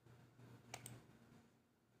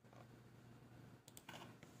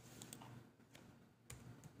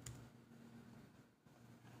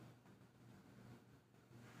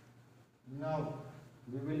 Now,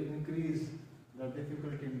 we will increase the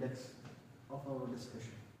difficulty index of our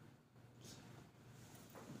discussion.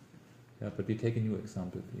 Yeah, but we take a new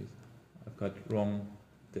example, please. I've got wrong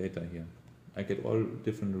data here. I get all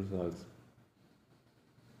different results.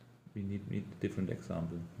 We need a different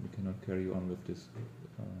example. We cannot carry on with this.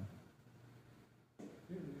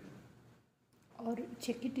 Or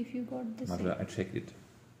check it if you got the Marla, I checked it.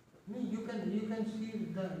 No, you can see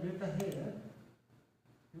the data here.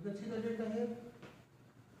 You can see the data here.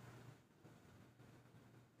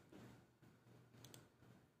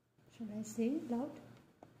 Should I say it loud?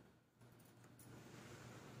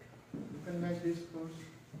 You can match these scores.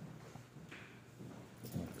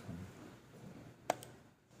 It's not coming.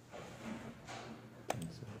 And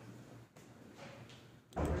so,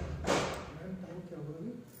 ma'am time क्या होगा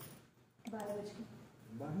अभी? 12 बज के।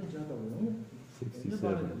 बाद में ज़्यादा होगा ना?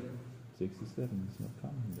 67. 67 is not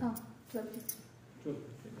coming. हाँ,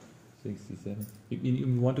 67.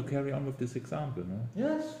 You want to carry on with this example, no?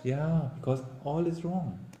 Yes. Yeah, because all is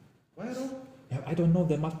wrong. Why wrong? Yeah, I don't know,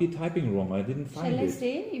 there must be typing wrong. I didn't find Shall I it.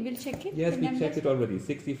 say? You will check it? Yes, the we numbers? checked it already.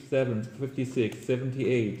 67, 56,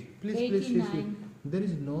 78. Please, 89. there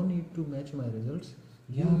is no need to match my results.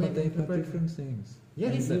 Yeah, You may but they have interpret- different things.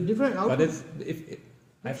 Yes, And different But outputs. if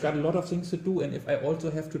I've got a lot of things to do, and if I also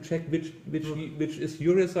have to check which is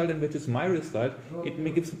your result and which is my result,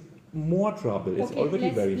 it gives more trouble. It's Okay, already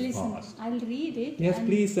let's very listen. fast. I'll read it. Yes, and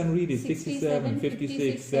please, then read it. 67, 67,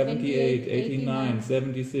 56, 78, 89,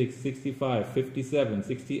 76, 65, 57,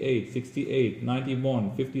 68, 68,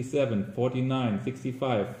 91, 57, 49,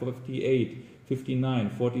 65, 58, 59,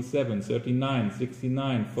 47, 39,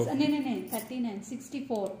 69, No, 39,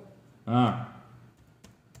 64.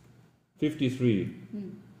 53,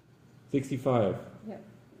 65. Yeah.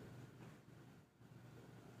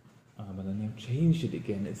 But then you changed it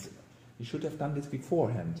again. You should have done this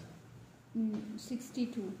beforehand.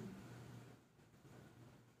 62.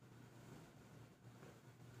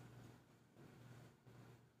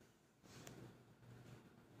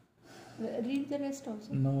 Read the rest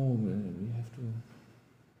also. No, we have to.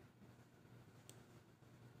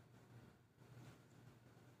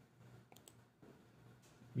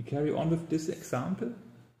 We carry on with this example?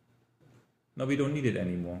 No, we don't need it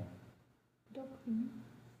anymore.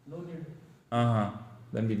 No need.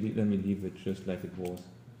 Then we leave it just like it was.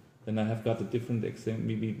 Then I have got a different example.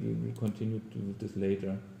 We will continue to do this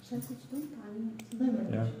later.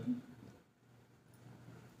 Yeah.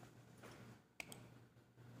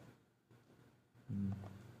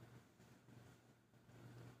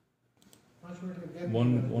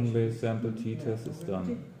 One way sample t-test is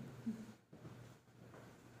done.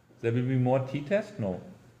 There will be more t-test? No.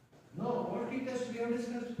 No, all t-tests we have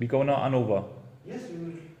discussed. We go now ANOVA. Yes, we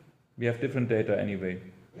will. We have different data anyway.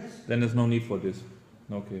 Yes. Then there's no need for this.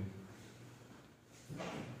 Okay.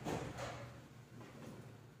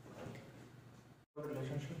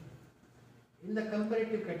 Relationship. In the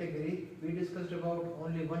comparative category, we discussed about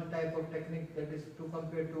only one type of technique, that is to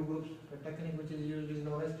compare two groups. The technique which is used is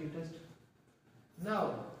known as t-test.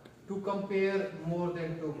 Now, to compare more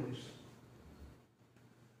than two groups.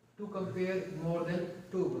 To compare more than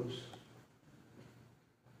two groups.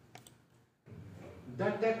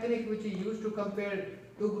 The technique which is used to compare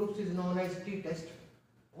two groups is known as t-test.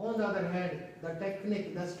 On the other hand,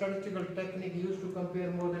 the statistical technique used to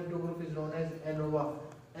compare more than two groups is known as ANOVA,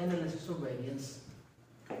 analysis of variance.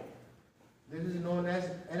 This is known as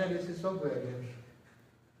analysis of variance.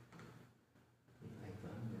 Like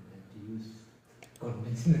that, you have to use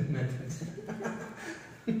conventional methods.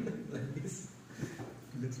 Like this.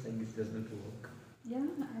 Looks like this does not work. Yeah, I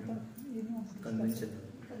thought, you know. Conventional.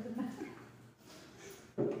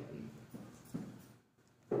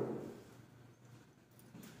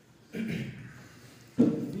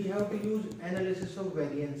 We have to use analysis of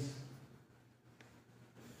variance.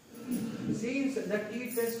 Since the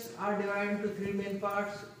t-tests are divided into three main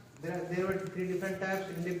parts, there were three different types: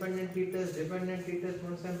 independent t-test, dependent t-test,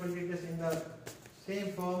 one-sample t-test. In the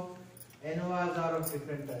same form, ANOVAs are of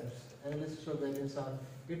different types. Analysis of variance are.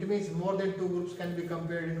 It means more than two groups can be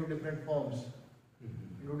compared into different forms,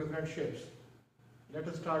 into different shapes. Let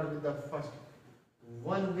us start with the first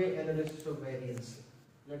one-way analysis of variance.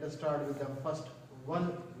 Let us start with the first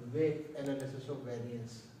one-way analysis of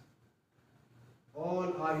variance.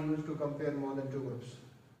 All are used to compare more than two groups.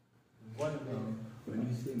 One way. When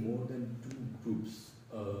you say more than two groups,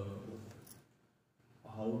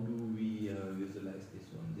 how do we visualize this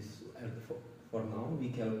one? For now, we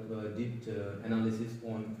did analysis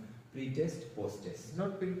on pre-test, post-test.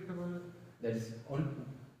 Not predictable. That is on.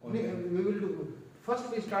 We will do. First,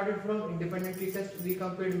 we started from independent t-test. We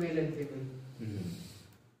compared male and female.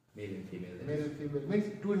 Male and female. Male and female means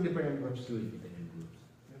two independent groups. Two independent groups.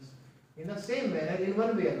 Yes. In the same manner, in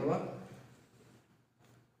one way ANOVA,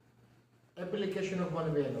 application of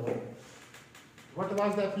one way ANOVA. What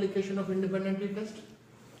was the application of independent t-test?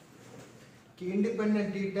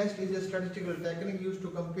 Independent t-test is a statistical technique used to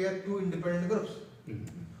compare two independent groups.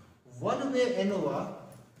 One way ANOVA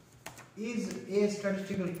is a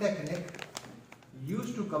statistical technique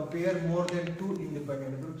used to compare more than two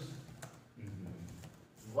independent groups.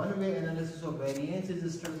 One way analysis of variance is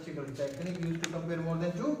a statistical technique used to compare more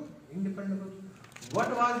than two independent groups.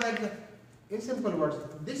 What was that? In simple words,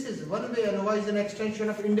 this is one way ANOVA is an extension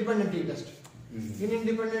of independent t-test. In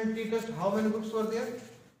independent t-test, how many groups were there?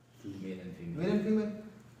 Two, male and female. Male and female.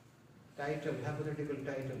 Title, hypothetical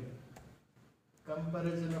title.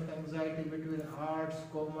 Comparison of anxiety between arts,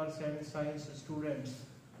 commerce and science students.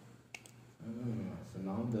 So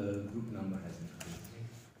now the group number has increased.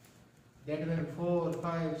 That means 4,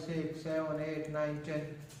 5, 6, 7, 8, 9,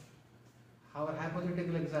 10. Our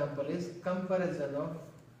hypothetical example is comparison of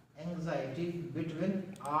anxiety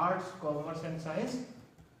between arts, commerce and science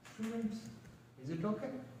students. Is it okay?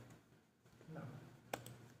 No.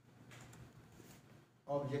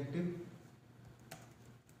 Objective.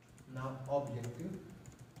 Now objective.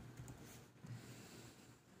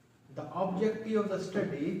 The objective of the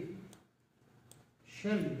study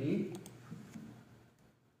shall be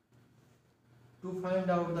to find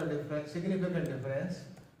out the difference, significant difference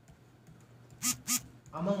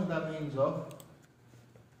among the means of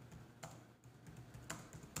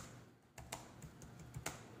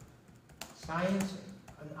science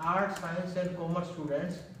and art, science and commerce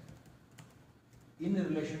students in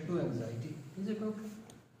relation to anxiety. Is it okay?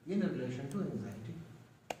 In relation to anxiety.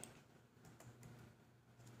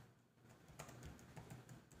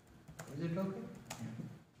 Is it okay?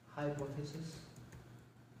 Hypothesis.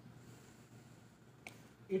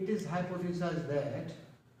 It is hypothesized that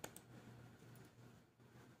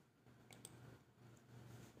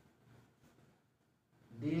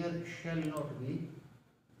there shall not be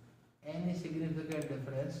any significant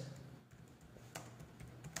difference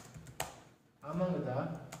among the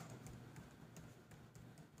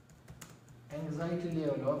anxiety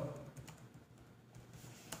level of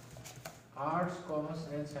arts, commerce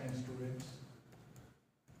and science students.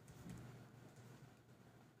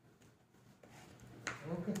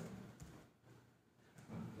 Okay.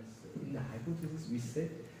 In the hypothesis, we said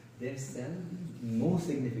there shall be no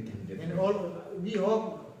significant difference. And all, we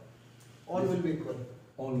hope all will be equal.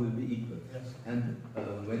 All will be equal. Yes. And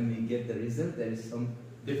when we get the result, there is some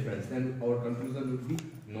difference. Then our conclusion would be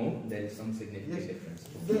no, there is some significant Yes.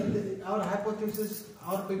 difference. Our hypothesis,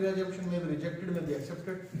 our pre-assumption may be rejected, may be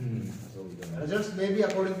accepted. So we don't know. Results may be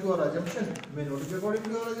according to our assumption, may not be according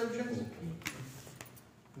to our assumptions.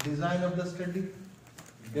 Okay. Design of the study.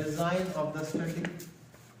 Design of the study.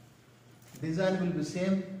 Design will be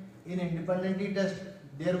same. In independent test,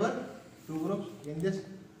 there were two groups. In this,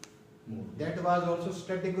 More. that was also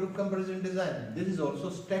static group comparison design. This is also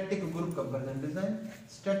static group comparison design.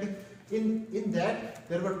 Static. In that,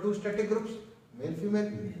 there were two static groups, male,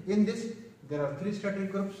 female. In this, there are three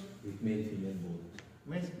static groups. With male, female, both.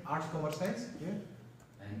 Means arts, commerce, science. Yeah.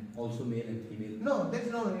 And also male and female. No, there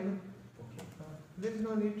is no need. Okay. There is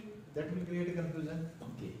no need. That will create a confusion.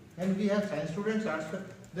 Okay. And we have science students, arts.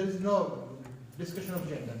 There is no discussion of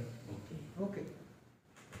gender. Okay.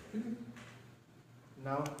 Okay.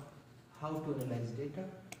 Now, how to analyze data?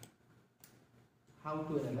 How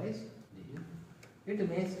to analyze data? It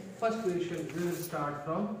means first we will start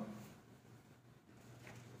from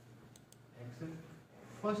Excel.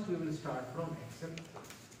 First we will start from Excel.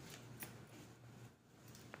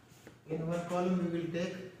 In one column we will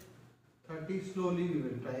take 30. Slowly we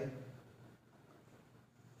will type.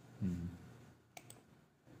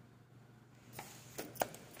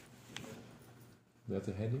 That's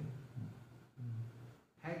a heading?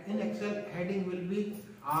 In Excel, heading will be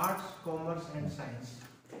arts, commerce and science.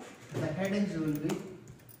 The headings will be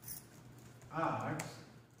arts,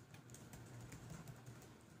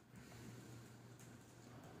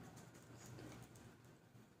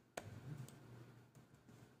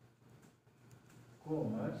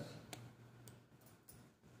 commerce,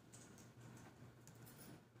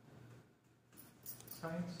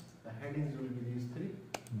 science. The headings will be these three.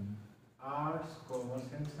 Arts, commerce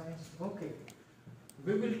and science. Okay.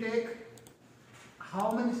 We will take,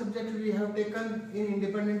 how many subjects we have taken in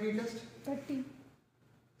independent test? 30.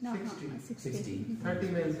 No, 60. no, 60. 60. 30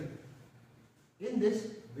 males. In this,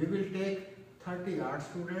 we will take 30 art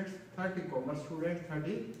students, 30 commerce students,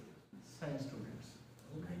 30 science students.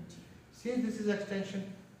 Okay. Since this is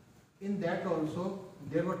extension, in that also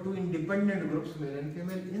there were two independent groups, male and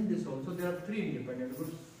female. In this also there are three independent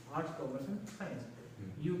groups, arts, commerce and science.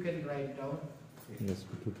 You can write down. Yes,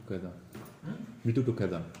 we do together. Hmm? We do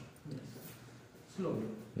together. Yes. Slowly.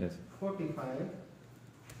 Yes. 45,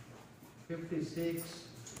 56,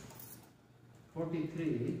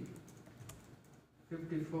 43,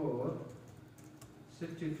 54,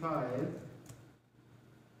 65,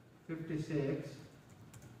 56,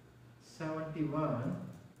 71,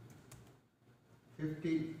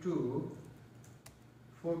 52,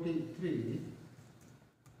 43,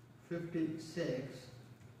 56,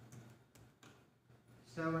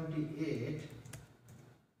 78,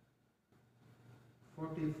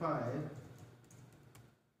 45,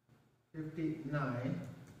 59,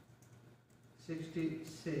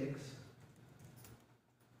 66,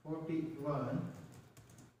 41,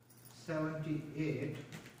 78,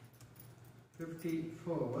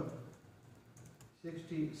 54,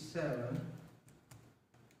 67,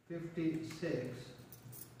 56,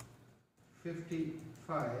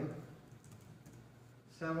 55,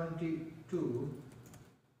 72,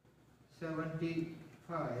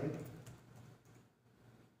 75,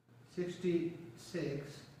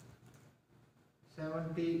 66,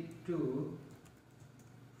 72,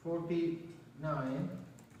 49,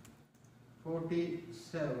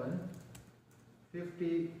 47,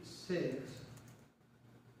 56,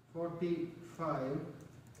 45,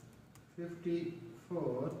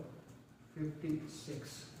 54,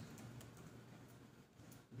 56.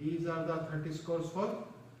 These are the 30 scores for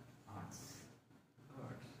Arts.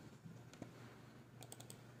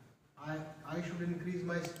 arts. I should increase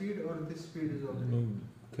my speed, or this speed is okay? No,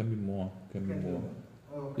 can be more. Can be more.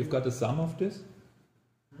 Okay. You've got a sum of this?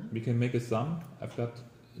 We can make a sum. I've got.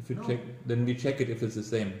 If you No. check, then we check it if it's the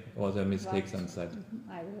same or there are mistakes Right. inside.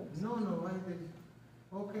 I will. No, why this?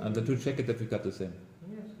 Okay. And then to check it that we got the same.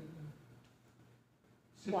 Yes.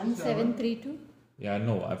 we can. 1732. Yeah,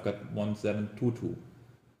 no, I've got 1722.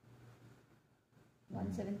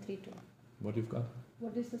 1732. What you've got?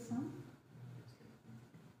 What is the sum?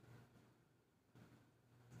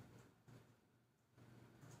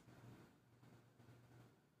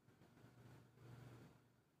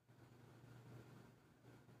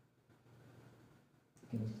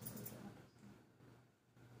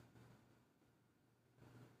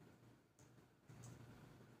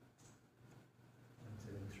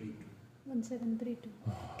 $1,732. 1732.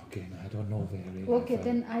 Okay, I don't know very. Okay,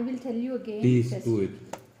 then I will tell you again. Please Just do it.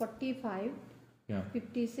 45, Yeah.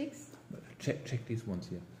 56. Check these ones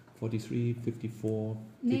here. 43, 54.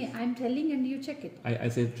 Nay, I'm telling and you check it. I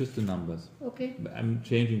said just the numbers. Okay. But I'm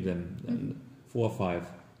changing them. Mhm. 4, 5,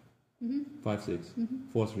 Mm-hmm. 5, 6, Mm-hmm.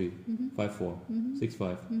 4, 3, Mm-hmm. 5, 4, Mm-hmm. 6,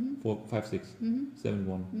 5, Mm-hmm. 4, 5, 6, Mm-hmm. 7,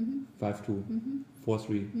 1, Mm-hmm. 5, 2, Mm-hmm. 4,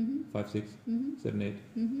 3, Mm-hmm. 5, 6, Mm-hmm. 7, 8,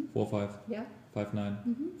 Mm-hmm. 4, 5, Yeah. 5, 9,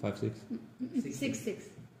 Mm-hmm. 5, 6, 6, 6.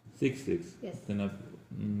 6, 6. Yes. Then I've.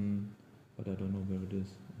 But I don't know where it is.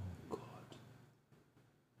 Oh God.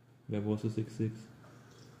 Where was the 6, 6?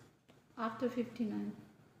 After 59.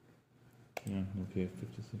 Yeah, okay,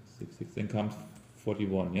 56, 6, 6. Then comes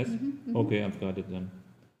 41, yes? Mm-hmm. Mm-hmm. Okay, I've got it then.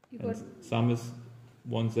 You And got. sum is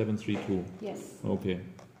 1732. Yes. Okay.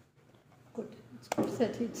 Good. It's good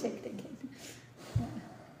that you checked again.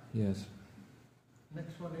 Yes.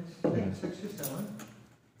 Next one is Yeah. 67,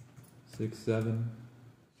 6, 7,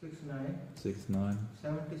 69, 6, 9,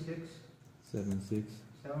 76, 7, 6,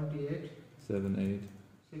 78, 7, 8,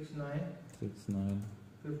 69, 6, 9,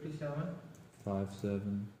 57, 5,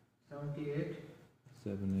 7, 78,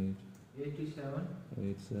 7, 87, 8,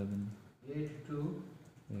 8, 7, 82,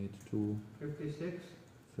 8, 2, 56,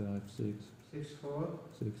 5, 6, 64,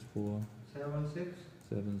 6, 4, 76,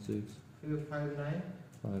 7, 6, 59,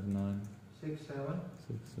 5, 9, 67,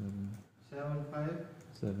 6, 7, 75,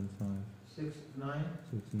 7, 5, 69,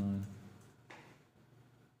 6, 9,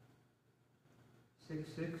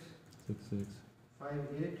 66, 6, 6,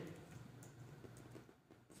 58,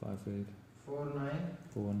 5, 8, 49,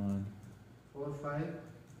 4, 9, 45,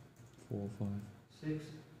 4, 5,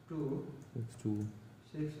 62, 6, 2,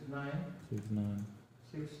 69, 6, 9,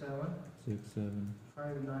 67, 6, 7,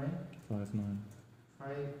 59, 5, 9,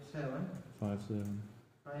 57, 5, 7,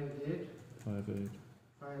 58, 5, 8,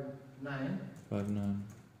 59, 5, 9,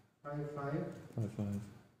 55, 5, 5,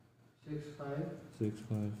 65, 6,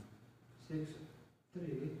 5,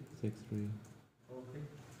 63. 6, 3, Okay.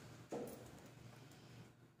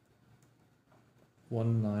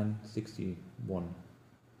 1, 9, 61.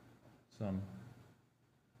 Sum.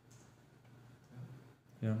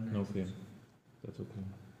 Yeah, okay. That's okay.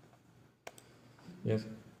 Yes.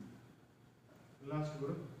 Last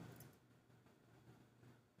group.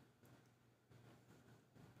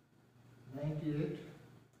 98,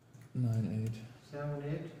 9, 8,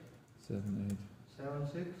 78, 7, 8,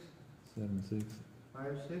 76, 7, 6,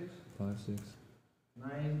 56, 5, 6,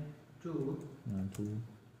 92, 9, 2,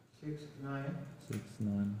 69, 6,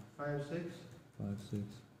 9, 56, 5, 6,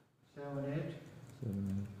 78,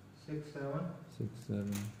 7, 67, 8, 6,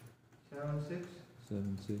 7, 76,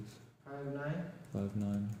 7, 6, 59, 5,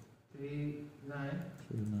 9, 39,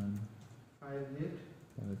 3, 9, 58,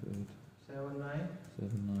 5, 8, 79,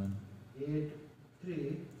 7, 9,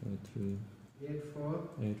 83, 8, 3, 84,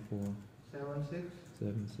 8, 4, 76,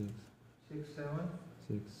 7, 6, 67,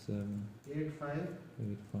 6, 7, 85,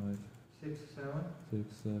 8, 5, 67,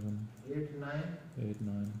 6, 7, 89, 8,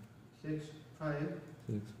 9, 65,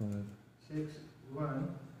 6, 5,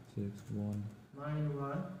 61, 6, 1,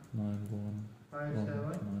 91, 9, 1, 57,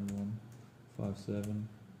 9, 1, 5, 7,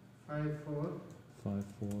 54, 5,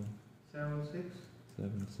 4, 76,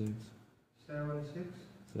 7, 6, 76,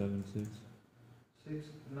 7, 6,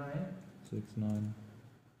 6949.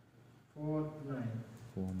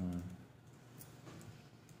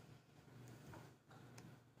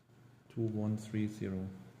 2130.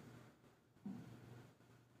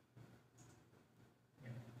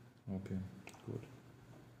 Okay, good.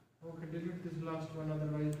 Okay, delete this last one,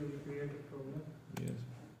 otherwise you will create a problem. Yes.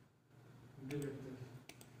 Delete this.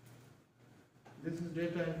 This is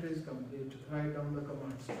data entry is complete. Write down the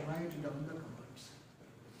commands. Write down the commands.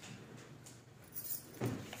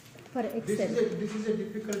 For Excel. This is a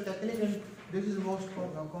difficult technique, and this is most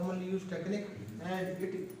commonly used technique, and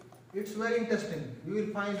it's very interesting. You will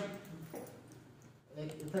find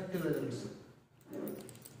effective results.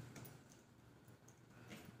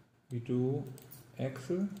 We do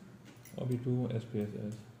Excel or we do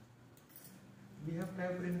SPSS? We have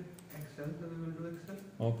typed in Excel, so we will do Excel.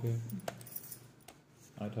 Okay.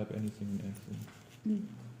 I type anything in Excel. Mm.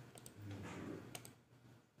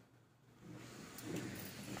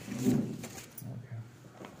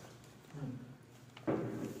 Okay.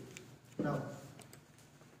 Now,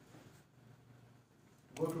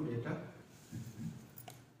 go to data.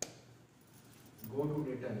 Go to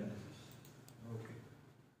data analysis. Okay.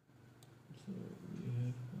 So we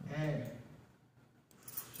have. And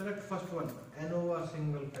select first one, ANOVA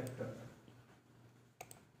single factor.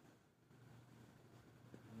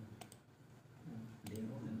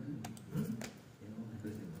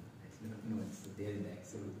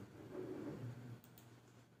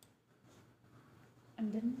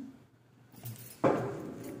 And then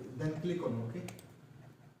Click on OK.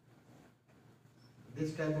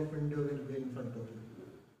 This type of window will be in front of you.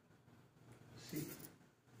 See.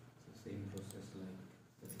 It's the same process like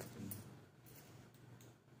selecting.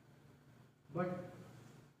 But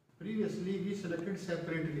previously we selected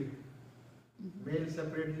separately. Male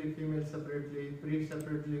separately, female separately, pre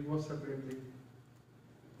separately, post separately.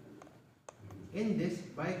 In this,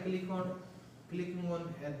 by clicking on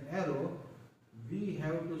an arrow, we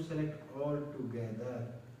have to select all together.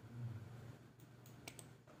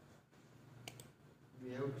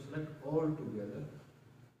 We have to select all together.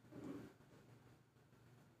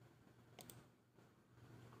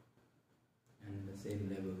 And the same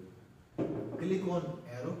level. Click on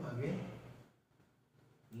arrow again.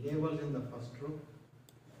 Labels in the first row.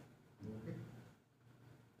 Okay.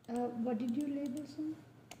 what did you label, sir?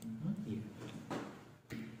 Here.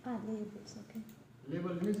 Labels, okay.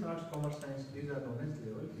 Label means arts, commerce, science. These are known as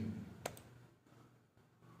labels.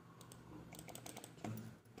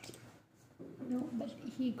 No, but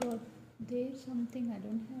he got there something I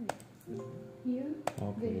don't have it. Here? Where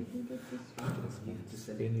Okay. did you get this? You have to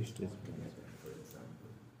select Finish this. for example.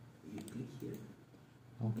 You click here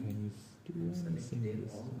How can you do and select anything their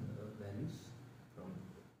this? all values from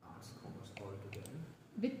arts, commerce all together.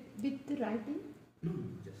 With the writing? No,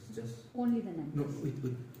 just Only the numbers? no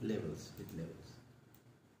with levels,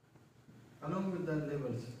 Along with the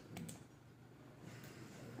labels.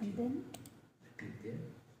 And then? click there.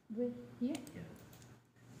 Where? Here? Yeah.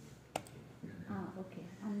 Okay.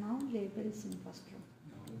 And now labels in first row.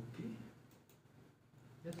 Okay.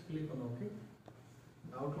 Just click on OK.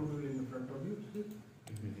 Output will be in front of you.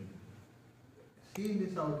 See in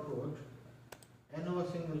this output,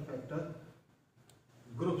 ANOVA single factor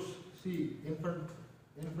groups. See in front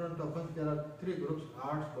of us there are three groups: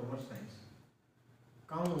 arts, commerce, science.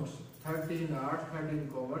 Counts 13 art, 13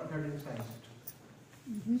 commerce, 13 science.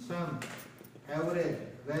 Sum, average,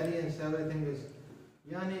 variance, everything is.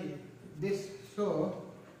 Yani this, so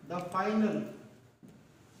the final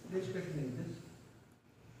description is this.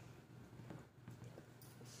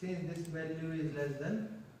 Since this value is less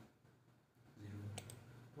than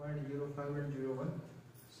 0.05 and 0.1,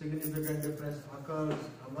 significant difference occurs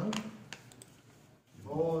among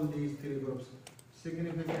all these three groups.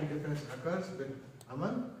 Significant difference occurs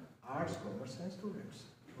among arts, commerce, and students.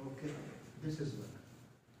 Okay, this is one.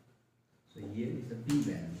 So here is a p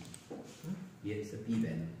value. Here is a p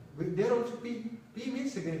value. There also P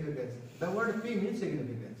means significance. The word P means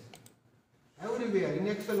significance. Everywhere, in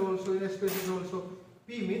Excel also, in SPSS also,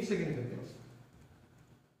 P means significance.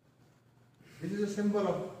 This is a symbol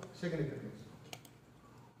of significance.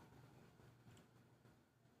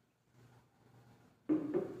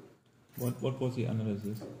 What was the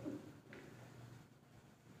analysis?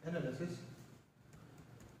 Analysis.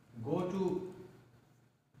 Go to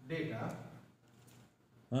data.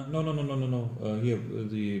 No. Here,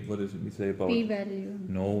 what is it we say about? P-value.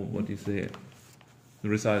 No, what do you say? The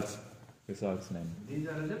results. Results name. These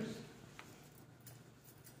are results.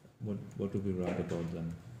 What do we write about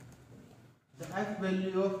them? The F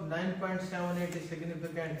value of 9.78 is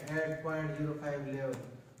significant at 0.05 level.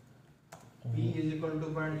 P is equal to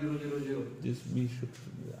 0.000. This we should.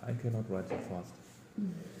 I cannot write so fast.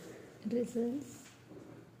 Results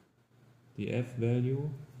The F value.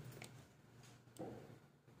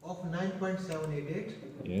 Of 9.788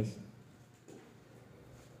 Yes.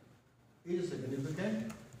 is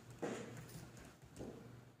significant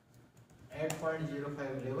at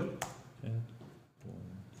 0.05 level. At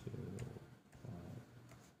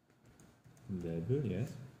 0.05 level. Yes.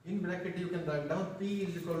 In bracket you can write down P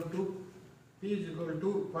is equal to 0.000. P is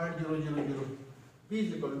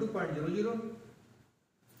equal to 0.00.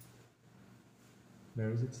 Where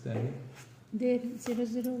is it standing? there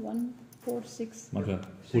 00146. Masha,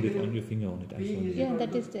 put it on your finger on it. I P saw is it. Yeah,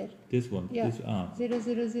 that is there. This one. Yeah. This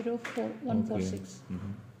 0004146.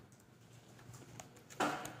 Mhm.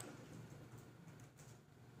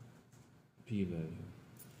 P value.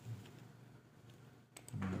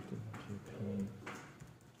 P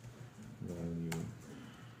value.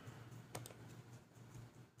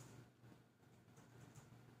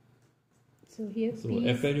 So here So P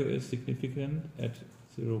F value is significant at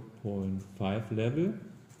 0.5 level.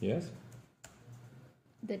 Yes.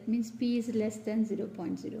 that means P is less than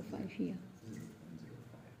 0.05 here. 0.05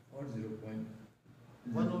 or 0.01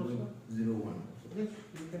 One also. also. Yes,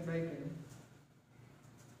 you can write it.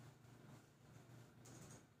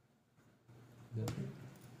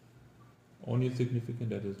 Only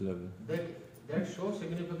significant at this level. That shows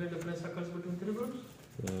significant difference occurs between three groups.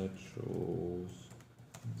 That shows.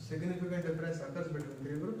 Significant difference occurs between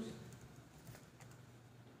three groups.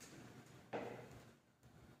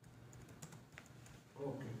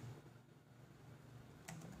 Okay.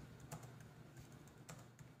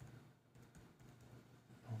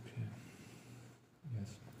 Okay. Yes.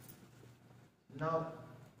 Now,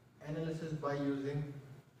 analysis by using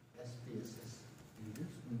SPSS.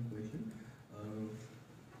 Just one question.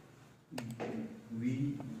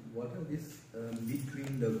 What are these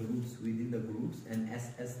between the groups, within the groups, and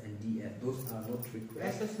SS and DF? Those are not required.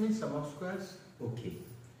 SS means sum of squares. Okay.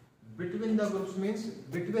 Between the groups means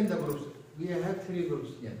between the groups. We have three groups.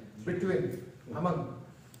 Yeah. Between, among.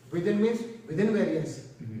 Within means within variance.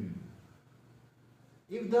 Mhm.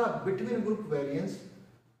 If the between group variance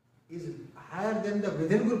is higher than the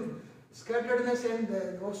within group, scatteredness and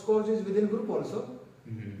of scores is within group also.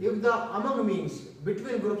 Mhm. If the among means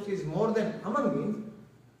between groups is more than among means,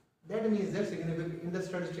 that means that significant in the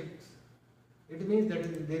statistics. It means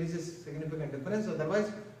that there is a significant difference.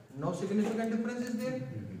 Otherwise, no significant difference is there.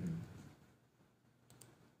 Mhm.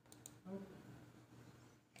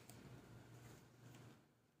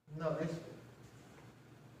 Now,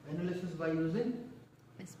 analysis by using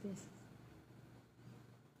SPSS.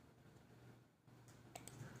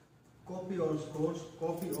 copy all scores,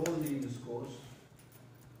 copy all these scores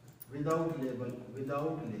without label,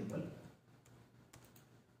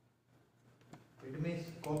 It means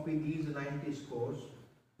copy these 90 scores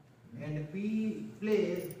and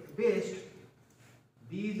paste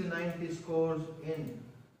these 90 scores in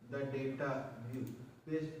the data view.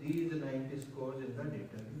 Paste these 90 scores in the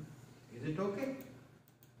data view. Is it okay?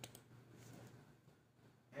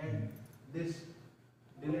 And this,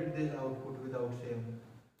 delete this output without saving.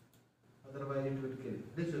 Otherwise it will kill.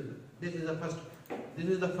 This is the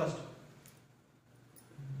first.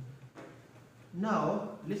 Now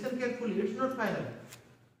listen carefully, it's not final.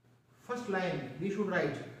 First line we should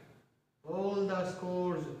write all the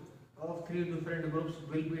scores of three different groups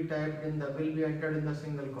will be entered in the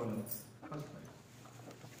single column. First line.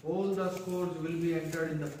 All the scores will be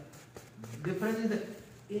entered in the difference is that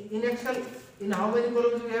in Excel, in how many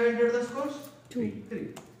columns we have entered the scores? Two. Three.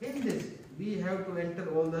 In this, we have to enter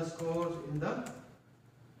all the scores in the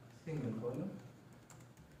single column.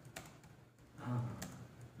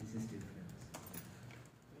 This is different.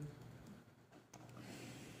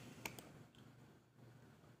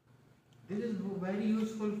 This is very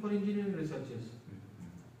useful for engineering researchers.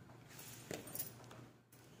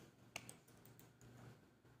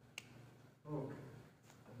 Okay.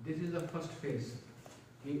 This is the first phase.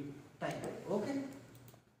 Type. Okay.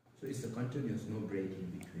 So it's a continuous, no break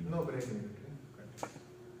in between. No break in between.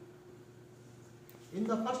 In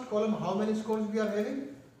the first column, how many scores we are having?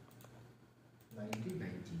 90. 90.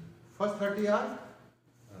 First 30 are?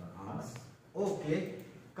 Arts. Okay.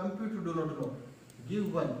 Computer do not know.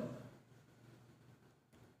 Give 1.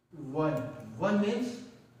 1 means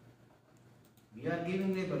we are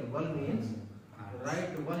giving label. 1 means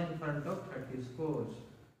write 1 in front of 30 scores.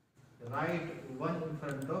 Write 1 in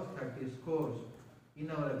front of 30 scores. In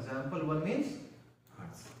our example, 1 means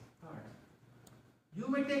Arts. arts. You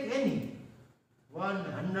may take any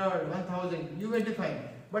 100, 1000, you may define,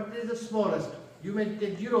 but this is the smallest. You may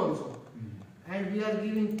take 0 also. And we are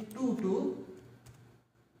giving 2 to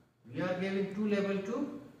We are giving 2 level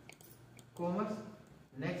to commerce.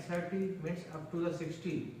 Next 30 means up to the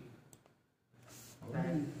 60.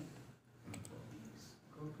 Time.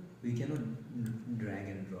 Okay. We cannot drag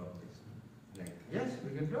and drop this. Like Yes,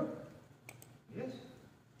 we can drop. Yes.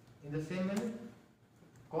 In the same manner.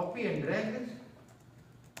 Copy and drag this.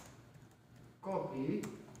 Copy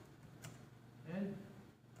and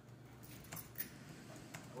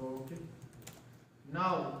okay.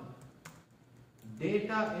 Now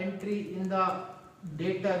data entry in the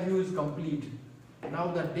data view is complete.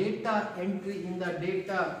 Now the data entry in the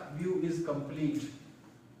data view is complete.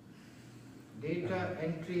 Data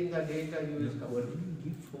entry in the data view is what complete. do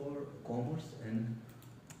you give for commerce? And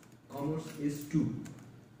commerce is 2.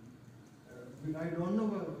 I don't know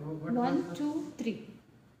what 1, was 2, 3.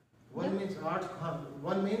 One Yeah. means arts,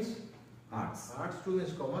 one means Arts. arts, 2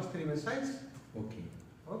 means commerce, 3 means science. Okay.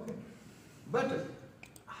 Okay. But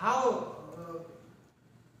how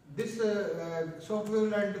this software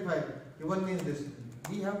will identify? One means this.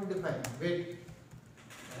 We have to define. Wait.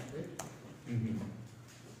 Wait.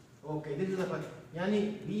 Okay, this is the first.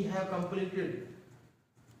 Yani, we have completed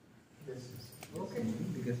this. Okay.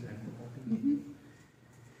 Because I'm copying.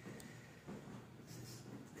 This is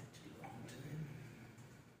actually wrong.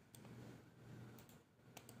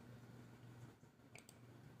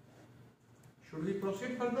 Should we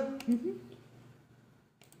proceed further? Yes,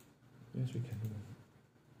 we can do that.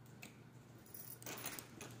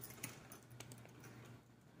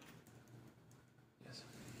 Yes.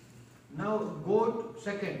 Now go to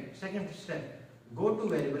second step. Go to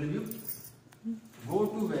variable view. Go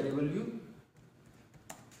to variable view.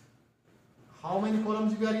 How many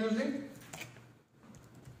columns we are using?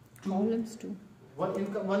 Columns 2.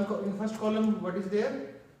 In first column, what is there?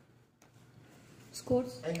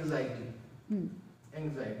 Scores. Anxiety. Hmm.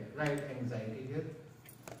 Anxiety. Write anxiety here.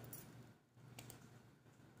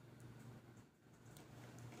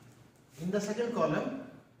 In the second column,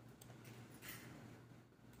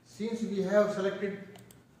 since we have selected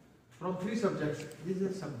from 3 subjects, these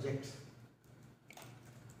are subjects.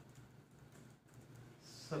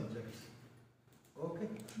 Subjects. Okay.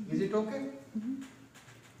 Is it okay?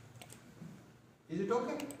 Is it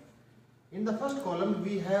okay? In the first column,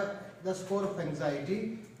 we have the score of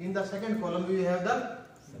anxiety. In the second column, we have the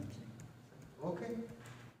Subject. okay.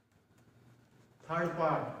 Third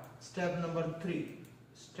part, step number 3.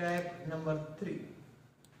 Step number 3.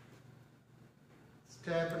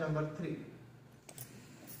 Step number 3.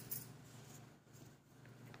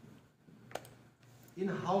 In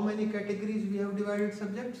how many categories we have divided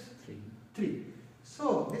subjects? 3. 3.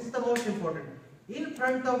 So this is the most important. In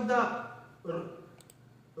front of the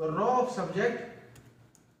row of subject,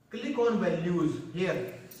 click on values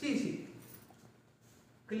here. See.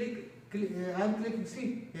 Click. I am clicking.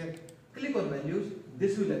 See here. Click on values.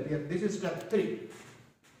 This will appear. This is step 3.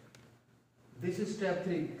 This is step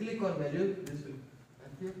 3. Click on values. This will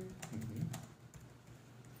appear.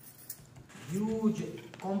 Huge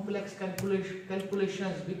complex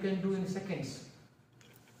calculations we can do in seconds.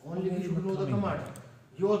 Only we should know the command.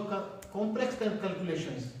 Your complex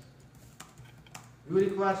calculations. You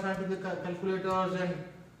require scientific calculators and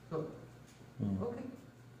so. Okay.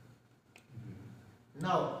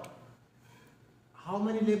 Now, how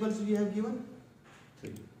many labels we have given?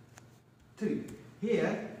 3. 3.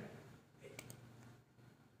 Here,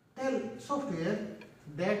 tell software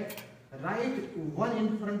that write 1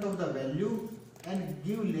 in front of the value and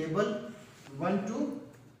give label 1 to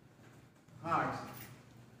arts.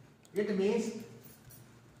 It means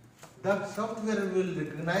the software will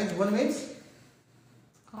recognize 1 means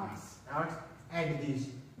Arts. arts, add these,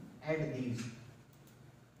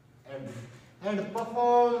 and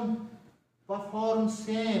perform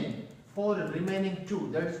same for remaining 2.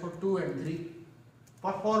 That is for 2 and 3.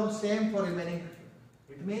 Perform same for remaining.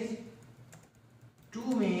 It means 2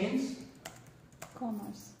 means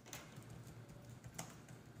Commerce.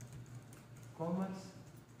 commerce.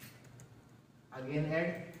 Again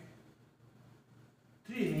add.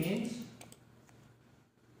 3 means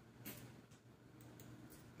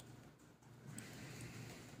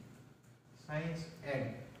science.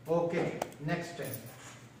 Add. Okay. Next step.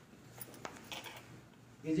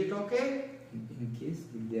 Is it okay? In case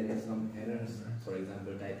if there are some errors, for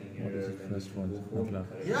example, typing What is errors, the then first we one? go for Not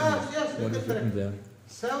correction. Yes, you What can is written correct. there?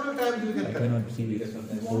 Several times you can I correct. cannot see Because it.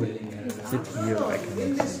 sometimes Oh, spelling errors. sit here, I in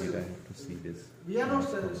cannot this- see it. I have to see this. We are not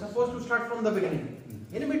supposed to start from the beginning.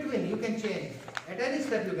 In between, you can change. At any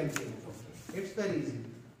step, you can change. It's very easy.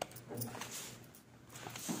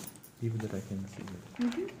 Even that I can see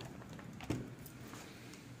it.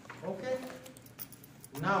 Okay.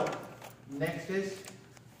 Now, next is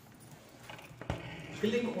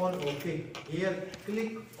Click on OK. Here,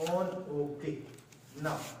 click on OK.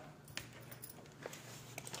 Now,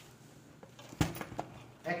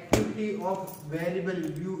 activity of variable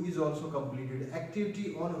view is also completed.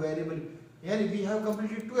 Activity on variable. Here we have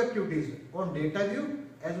completed two activities on data view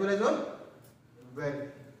as well as on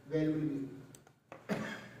variable view.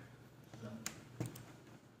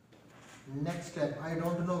 Next step, I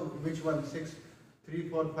don't know which one, 6, 3,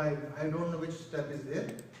 4, 5, I don't know which step is there.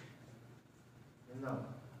 Now,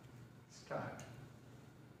 start.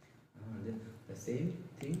 The same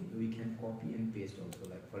thing we can copy and paste also,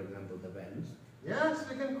 like for example the values. Yes,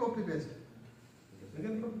 we can copy paste. We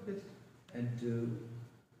can copy paste. And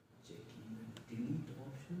checking the delete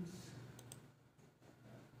options.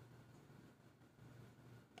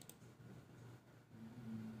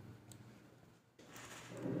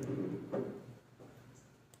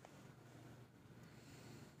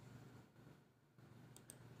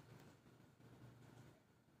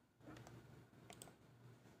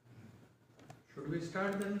 Should we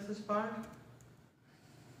start the analysis part?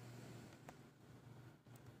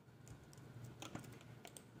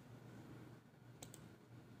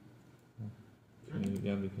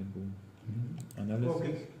 Yeah, we can do analysis.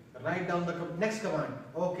 Okay. Write down the next command.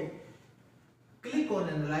 Okay. Click on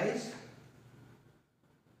analyze.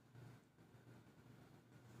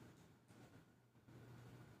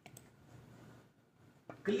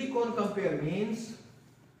 Click on compare means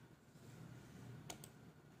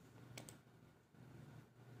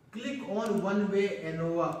click on one way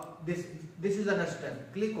ANOVA. This is a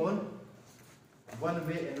step. Click on one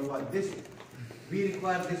way ANOVA. This we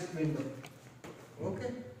require this window.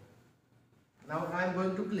 Okay. Now I am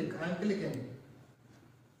going to click. I am clicking.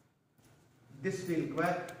 This will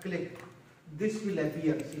require click. This will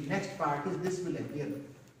appear. See, next part is this will appear.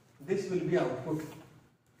 This will be output.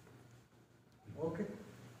 Okay.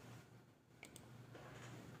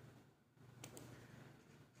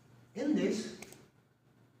 In this,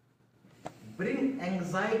 bring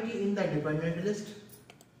anxiety in the dependent list.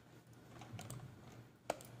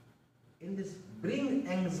 In this, bring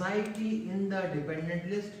anxiety in the dependent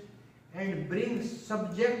list and bring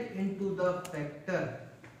subject into the factor.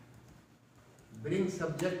 Bring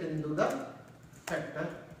subject into the factor.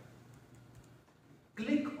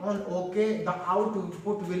 Click on OK, the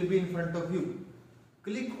output will be in front of you.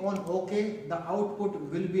 Click on OK, the output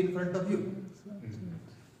will be in front of you.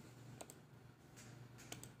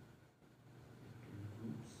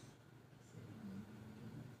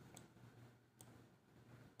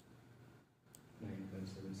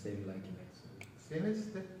 Same like in Excel. Same as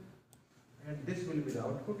that. And this will be the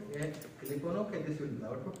output. And click on OK, this will be the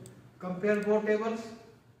output. Compare both tables.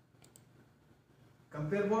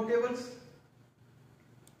 Compare both tables.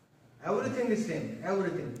 Everything is same.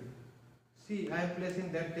 Everything. See, I am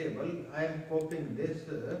placing that table. I am copying this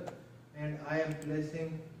and I am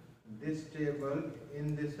placing this table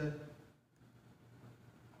in this.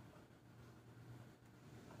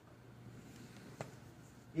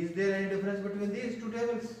 Is there any difference between these two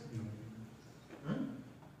tables? No.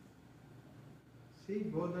 See,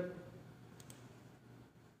 both that.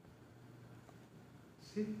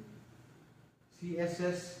 See,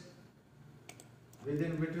 CSS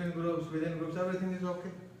between groups, everything is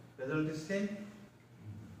okay. Result is same.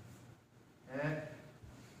 And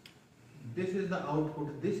this is the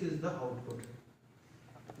output. This is the output.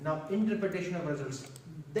 Now, interpretation of results.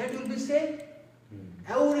 That will be same.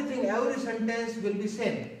 Everything, every sentence will be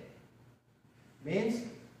same. Means,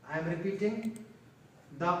 I am repeating,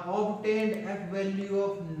 the obtained F value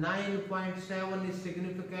of 9.7 is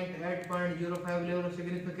significant at 0.05 level of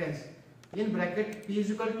significance. In bracket, P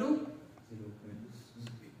is equal to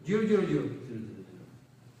 0, 0, 0.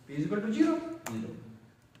 P is equal to 0. 0.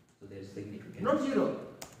 So there is significant. Not 0.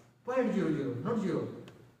 0.00. Not 0.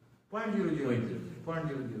 0.00.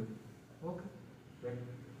 0.00. Okay. Right.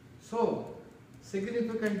 So,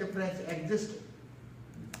 significant difference exists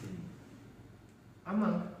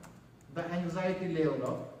among the anxiety level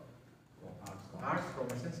of arts,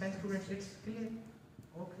 commerce and science students. It's clear.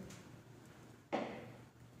 Okay.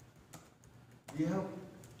 We have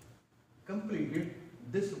completed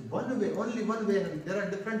this one way, only one way. There are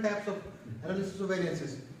different types of analysis of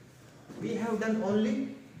variances. We have done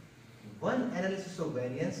only one analysis of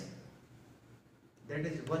variance. That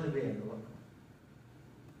is one way and one.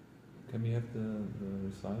 Can we have the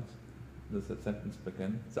results? The sentence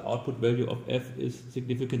again. The output value of f is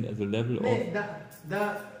significant as a level of.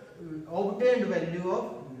 The obtained value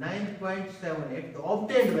of 9.78. The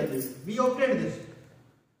obtained value. We obtained this.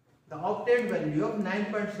 The obtained value of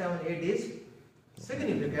 9.78 is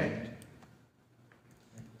significant.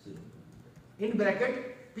 In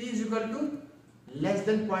bracket, P is equal to less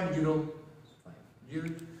than 0.0.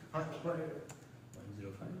 105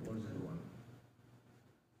 or 01.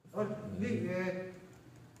 Or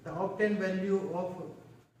the octane value of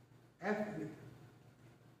F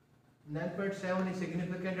 9.7 is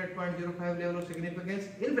significant at 0.05 level of significance.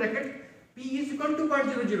 In bracket, P is equal to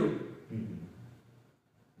 0.00.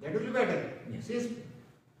 That will be better. Yes.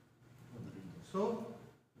 So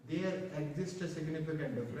there exists a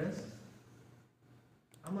significant difference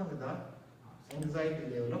among the anxiety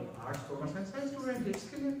level of arts, commerce and science students. It's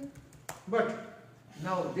clear. But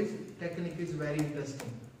now this technique is very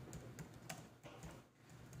interesting.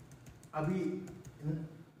 Abhi,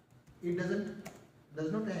 it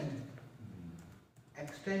does not end.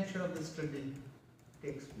 Extension of the study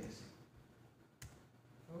takes place.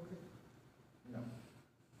 Okay. Now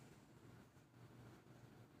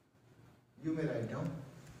you may write down.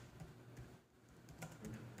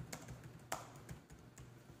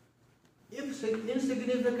 If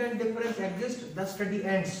insignificant difference exists, the study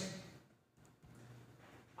ends.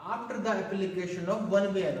 After the application of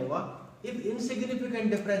one-way ANOVA, if insignificant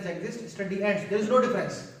difference exists, study ends. There is no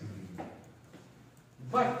difference.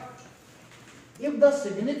 But if the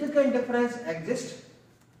significant difference exists,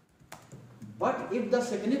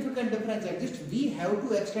 we have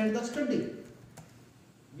to extend the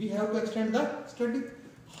study.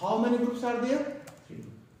 How many groups are there?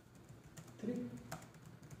 3.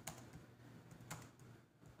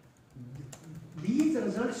 These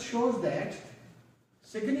results shows that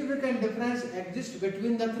significant difference exists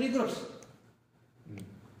between the 3 groups.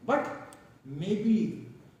 But maybe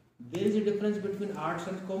there is a difference between arts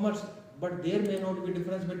and commerce, but there may not be a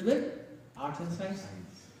difference between arts and science.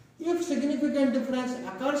 If significant difference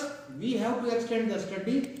occurs, we have to extend the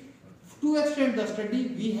study. To extend the study,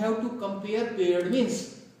 we have to compare paired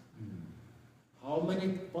means. How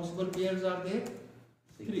many possible pairs are there?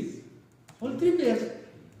 3. Only 3 pairs.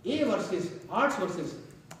 A versus arts versus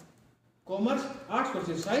commerce, arts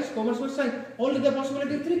versus science, commerce versus science. Only the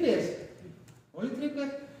possibility of 3 pairs. Only 3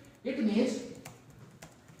 pairs. It means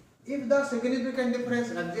if the significant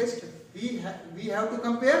difference exists, we have to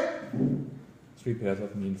compare 3 pairs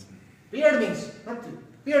of means. Paired means, not 3.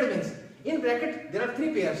 Paired means. In bracket, there are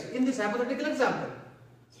 3 pairs in this hypothetical example.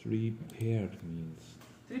 3 paired means.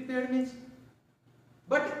 3 paired means.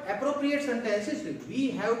 But appropriate sentences,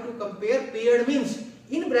 we have to compare paired means.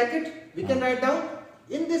 In bracket, we can write down,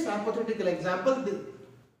 in this hypothetical example,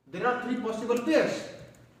 there are 3 possible pairs.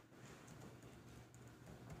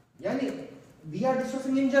 Yani, we are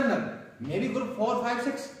discussing in general. Maybe group 4, 5,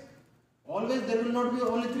 6. Always there will not be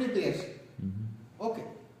only 3 pairs. Okay.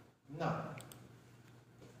 Now,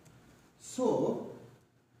 so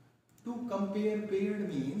to compare paired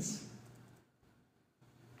means,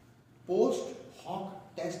 post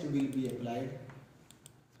hoc test will be applied.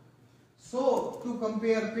 So to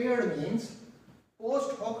compare paired means,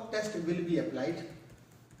 post hoc test will be applied.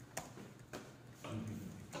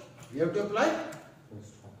 We have to apply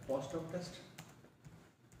post hoc test.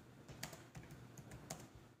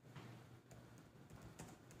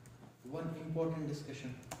 One important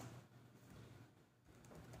discussion.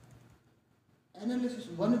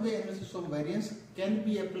 One-way analysis of variance can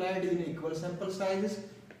be applied in equal sample sizes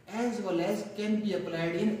as well as can be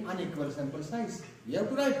applied in unequal sample size. We have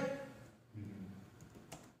to write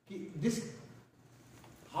this.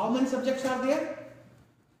 How many subjects are there?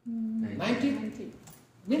 90.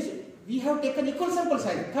 Means we have taken equal sample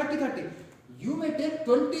size, 30. You may take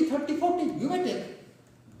 20, 30, 40. You may take.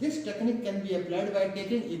 This technique can be applied by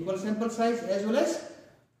taking equal sample size as well as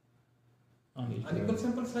unequal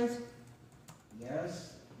sample size.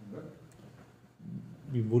 Yes. Good.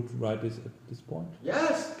 We would write this at this point?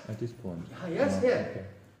 Yes. At this point? Yes, Oh, here. okay.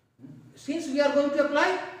 Since we are going to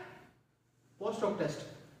apply post hoc test.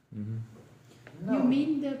 You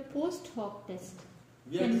mean the post hoc test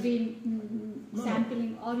can be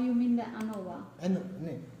sampling, or you mean the ANOVA? No,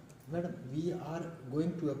 madam, we are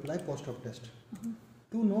going to apply post hoc test.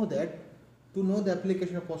 To know the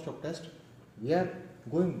application of post hoc test, we are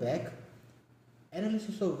going back.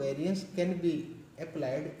 Analysis of variance can be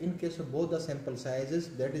applied in case of both the sample sizes,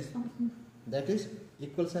 that is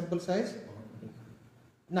equal sample size.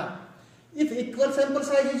 Now, if equal sample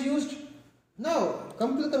size is used, now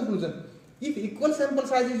come to the conclusion. If equal sample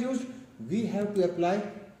size is used, we have to apply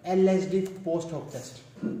LSD post hoc test.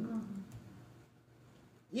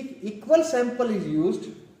 If equal sample is used,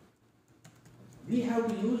 we have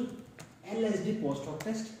to use LSD post hoc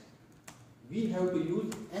test. We have to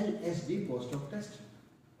use LSD post hoc test.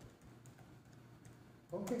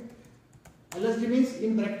 Okay. LSD means,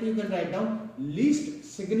 in bracket you can write down least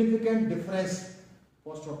significant difference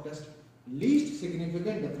post hoc test. Least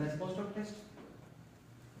significant difference post hoc test.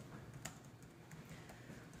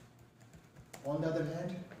 On the other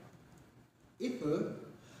hand, if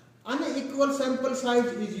unequal sample size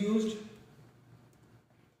is used,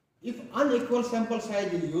 we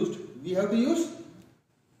have to use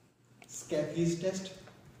Scafe's test.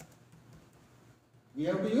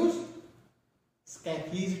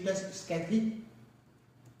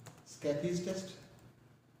 Scafe's test.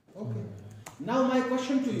 Okay. Now my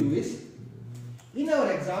question to you is, in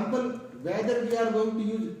our example, whether we are going to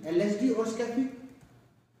use LSD or Scafe?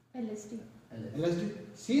 LSD. LSD.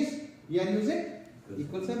 Since we are using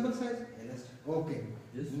equal sample size. LSD. Okay.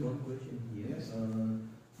 Just one question here. Yes.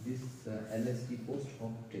 This LSD post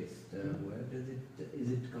hoc test, where does it, is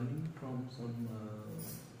it coming from some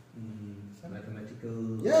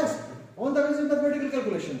mathematical? Yes, on the basis of mathematical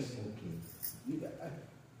calculations.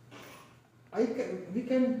 Okay. We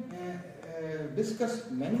can discuss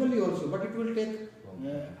manually also, but it will take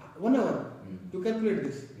 1 hour to calculate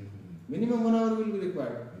this. Minimum 1 hour will be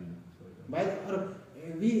required.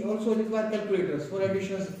 We also require calculators for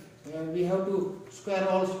additions. We have to square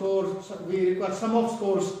all scores. So we require sum of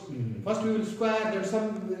scores. First we will square, then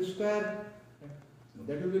sum will square.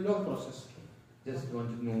 That will be a long process. Just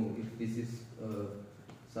want to know if this is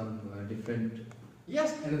some different.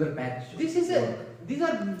 Yes, Another patch. these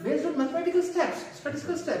are based on mathematical steps,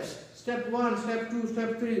 statistical steps. Step 1, step 2,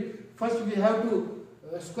 step 3. First we have to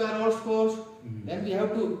square all scores. Then we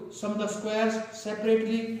have to sum the squares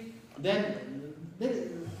separately. Then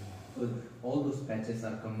So all those patches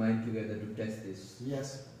are combined together to test this.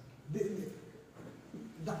 yes,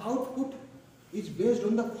 the output is based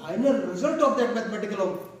on the final result of that mathematical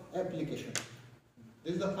application.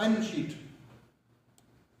 This is the final sheet.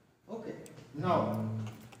 Okay. Now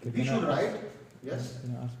we should write. Yes.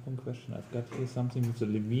 Can I ask one question? I've got here something with the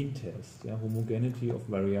Levene test, homogeneity of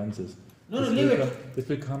variances. No, leave it. This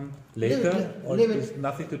will come later, or leave it it. has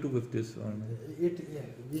nothing to do with this? Or no?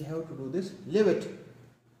 We have to do this. Leave it.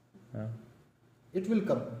 Yeah. It will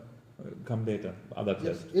come. Come later, other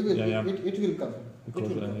Yes, test. it will. Yeah. It will come. Because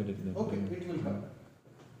it will I come. had it in the Okay, it will come.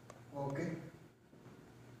 Okay.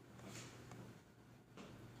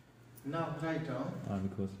 Now write down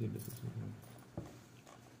because here this is.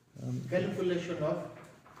 calculation of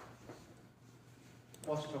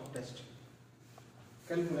post hoc test.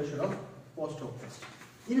 Calculation of post hoc test.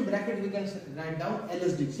 In bracket we can write down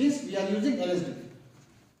LSD. Since we are using LSD.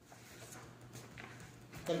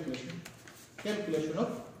 Calculation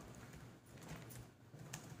of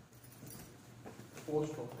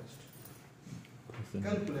post hoc test.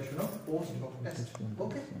 Calculation of post hoc test.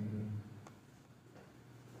 Okay.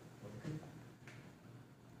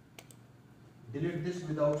 Delete this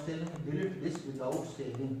without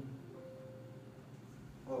saving.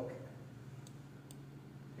 Okay.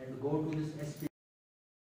 And go to this SP.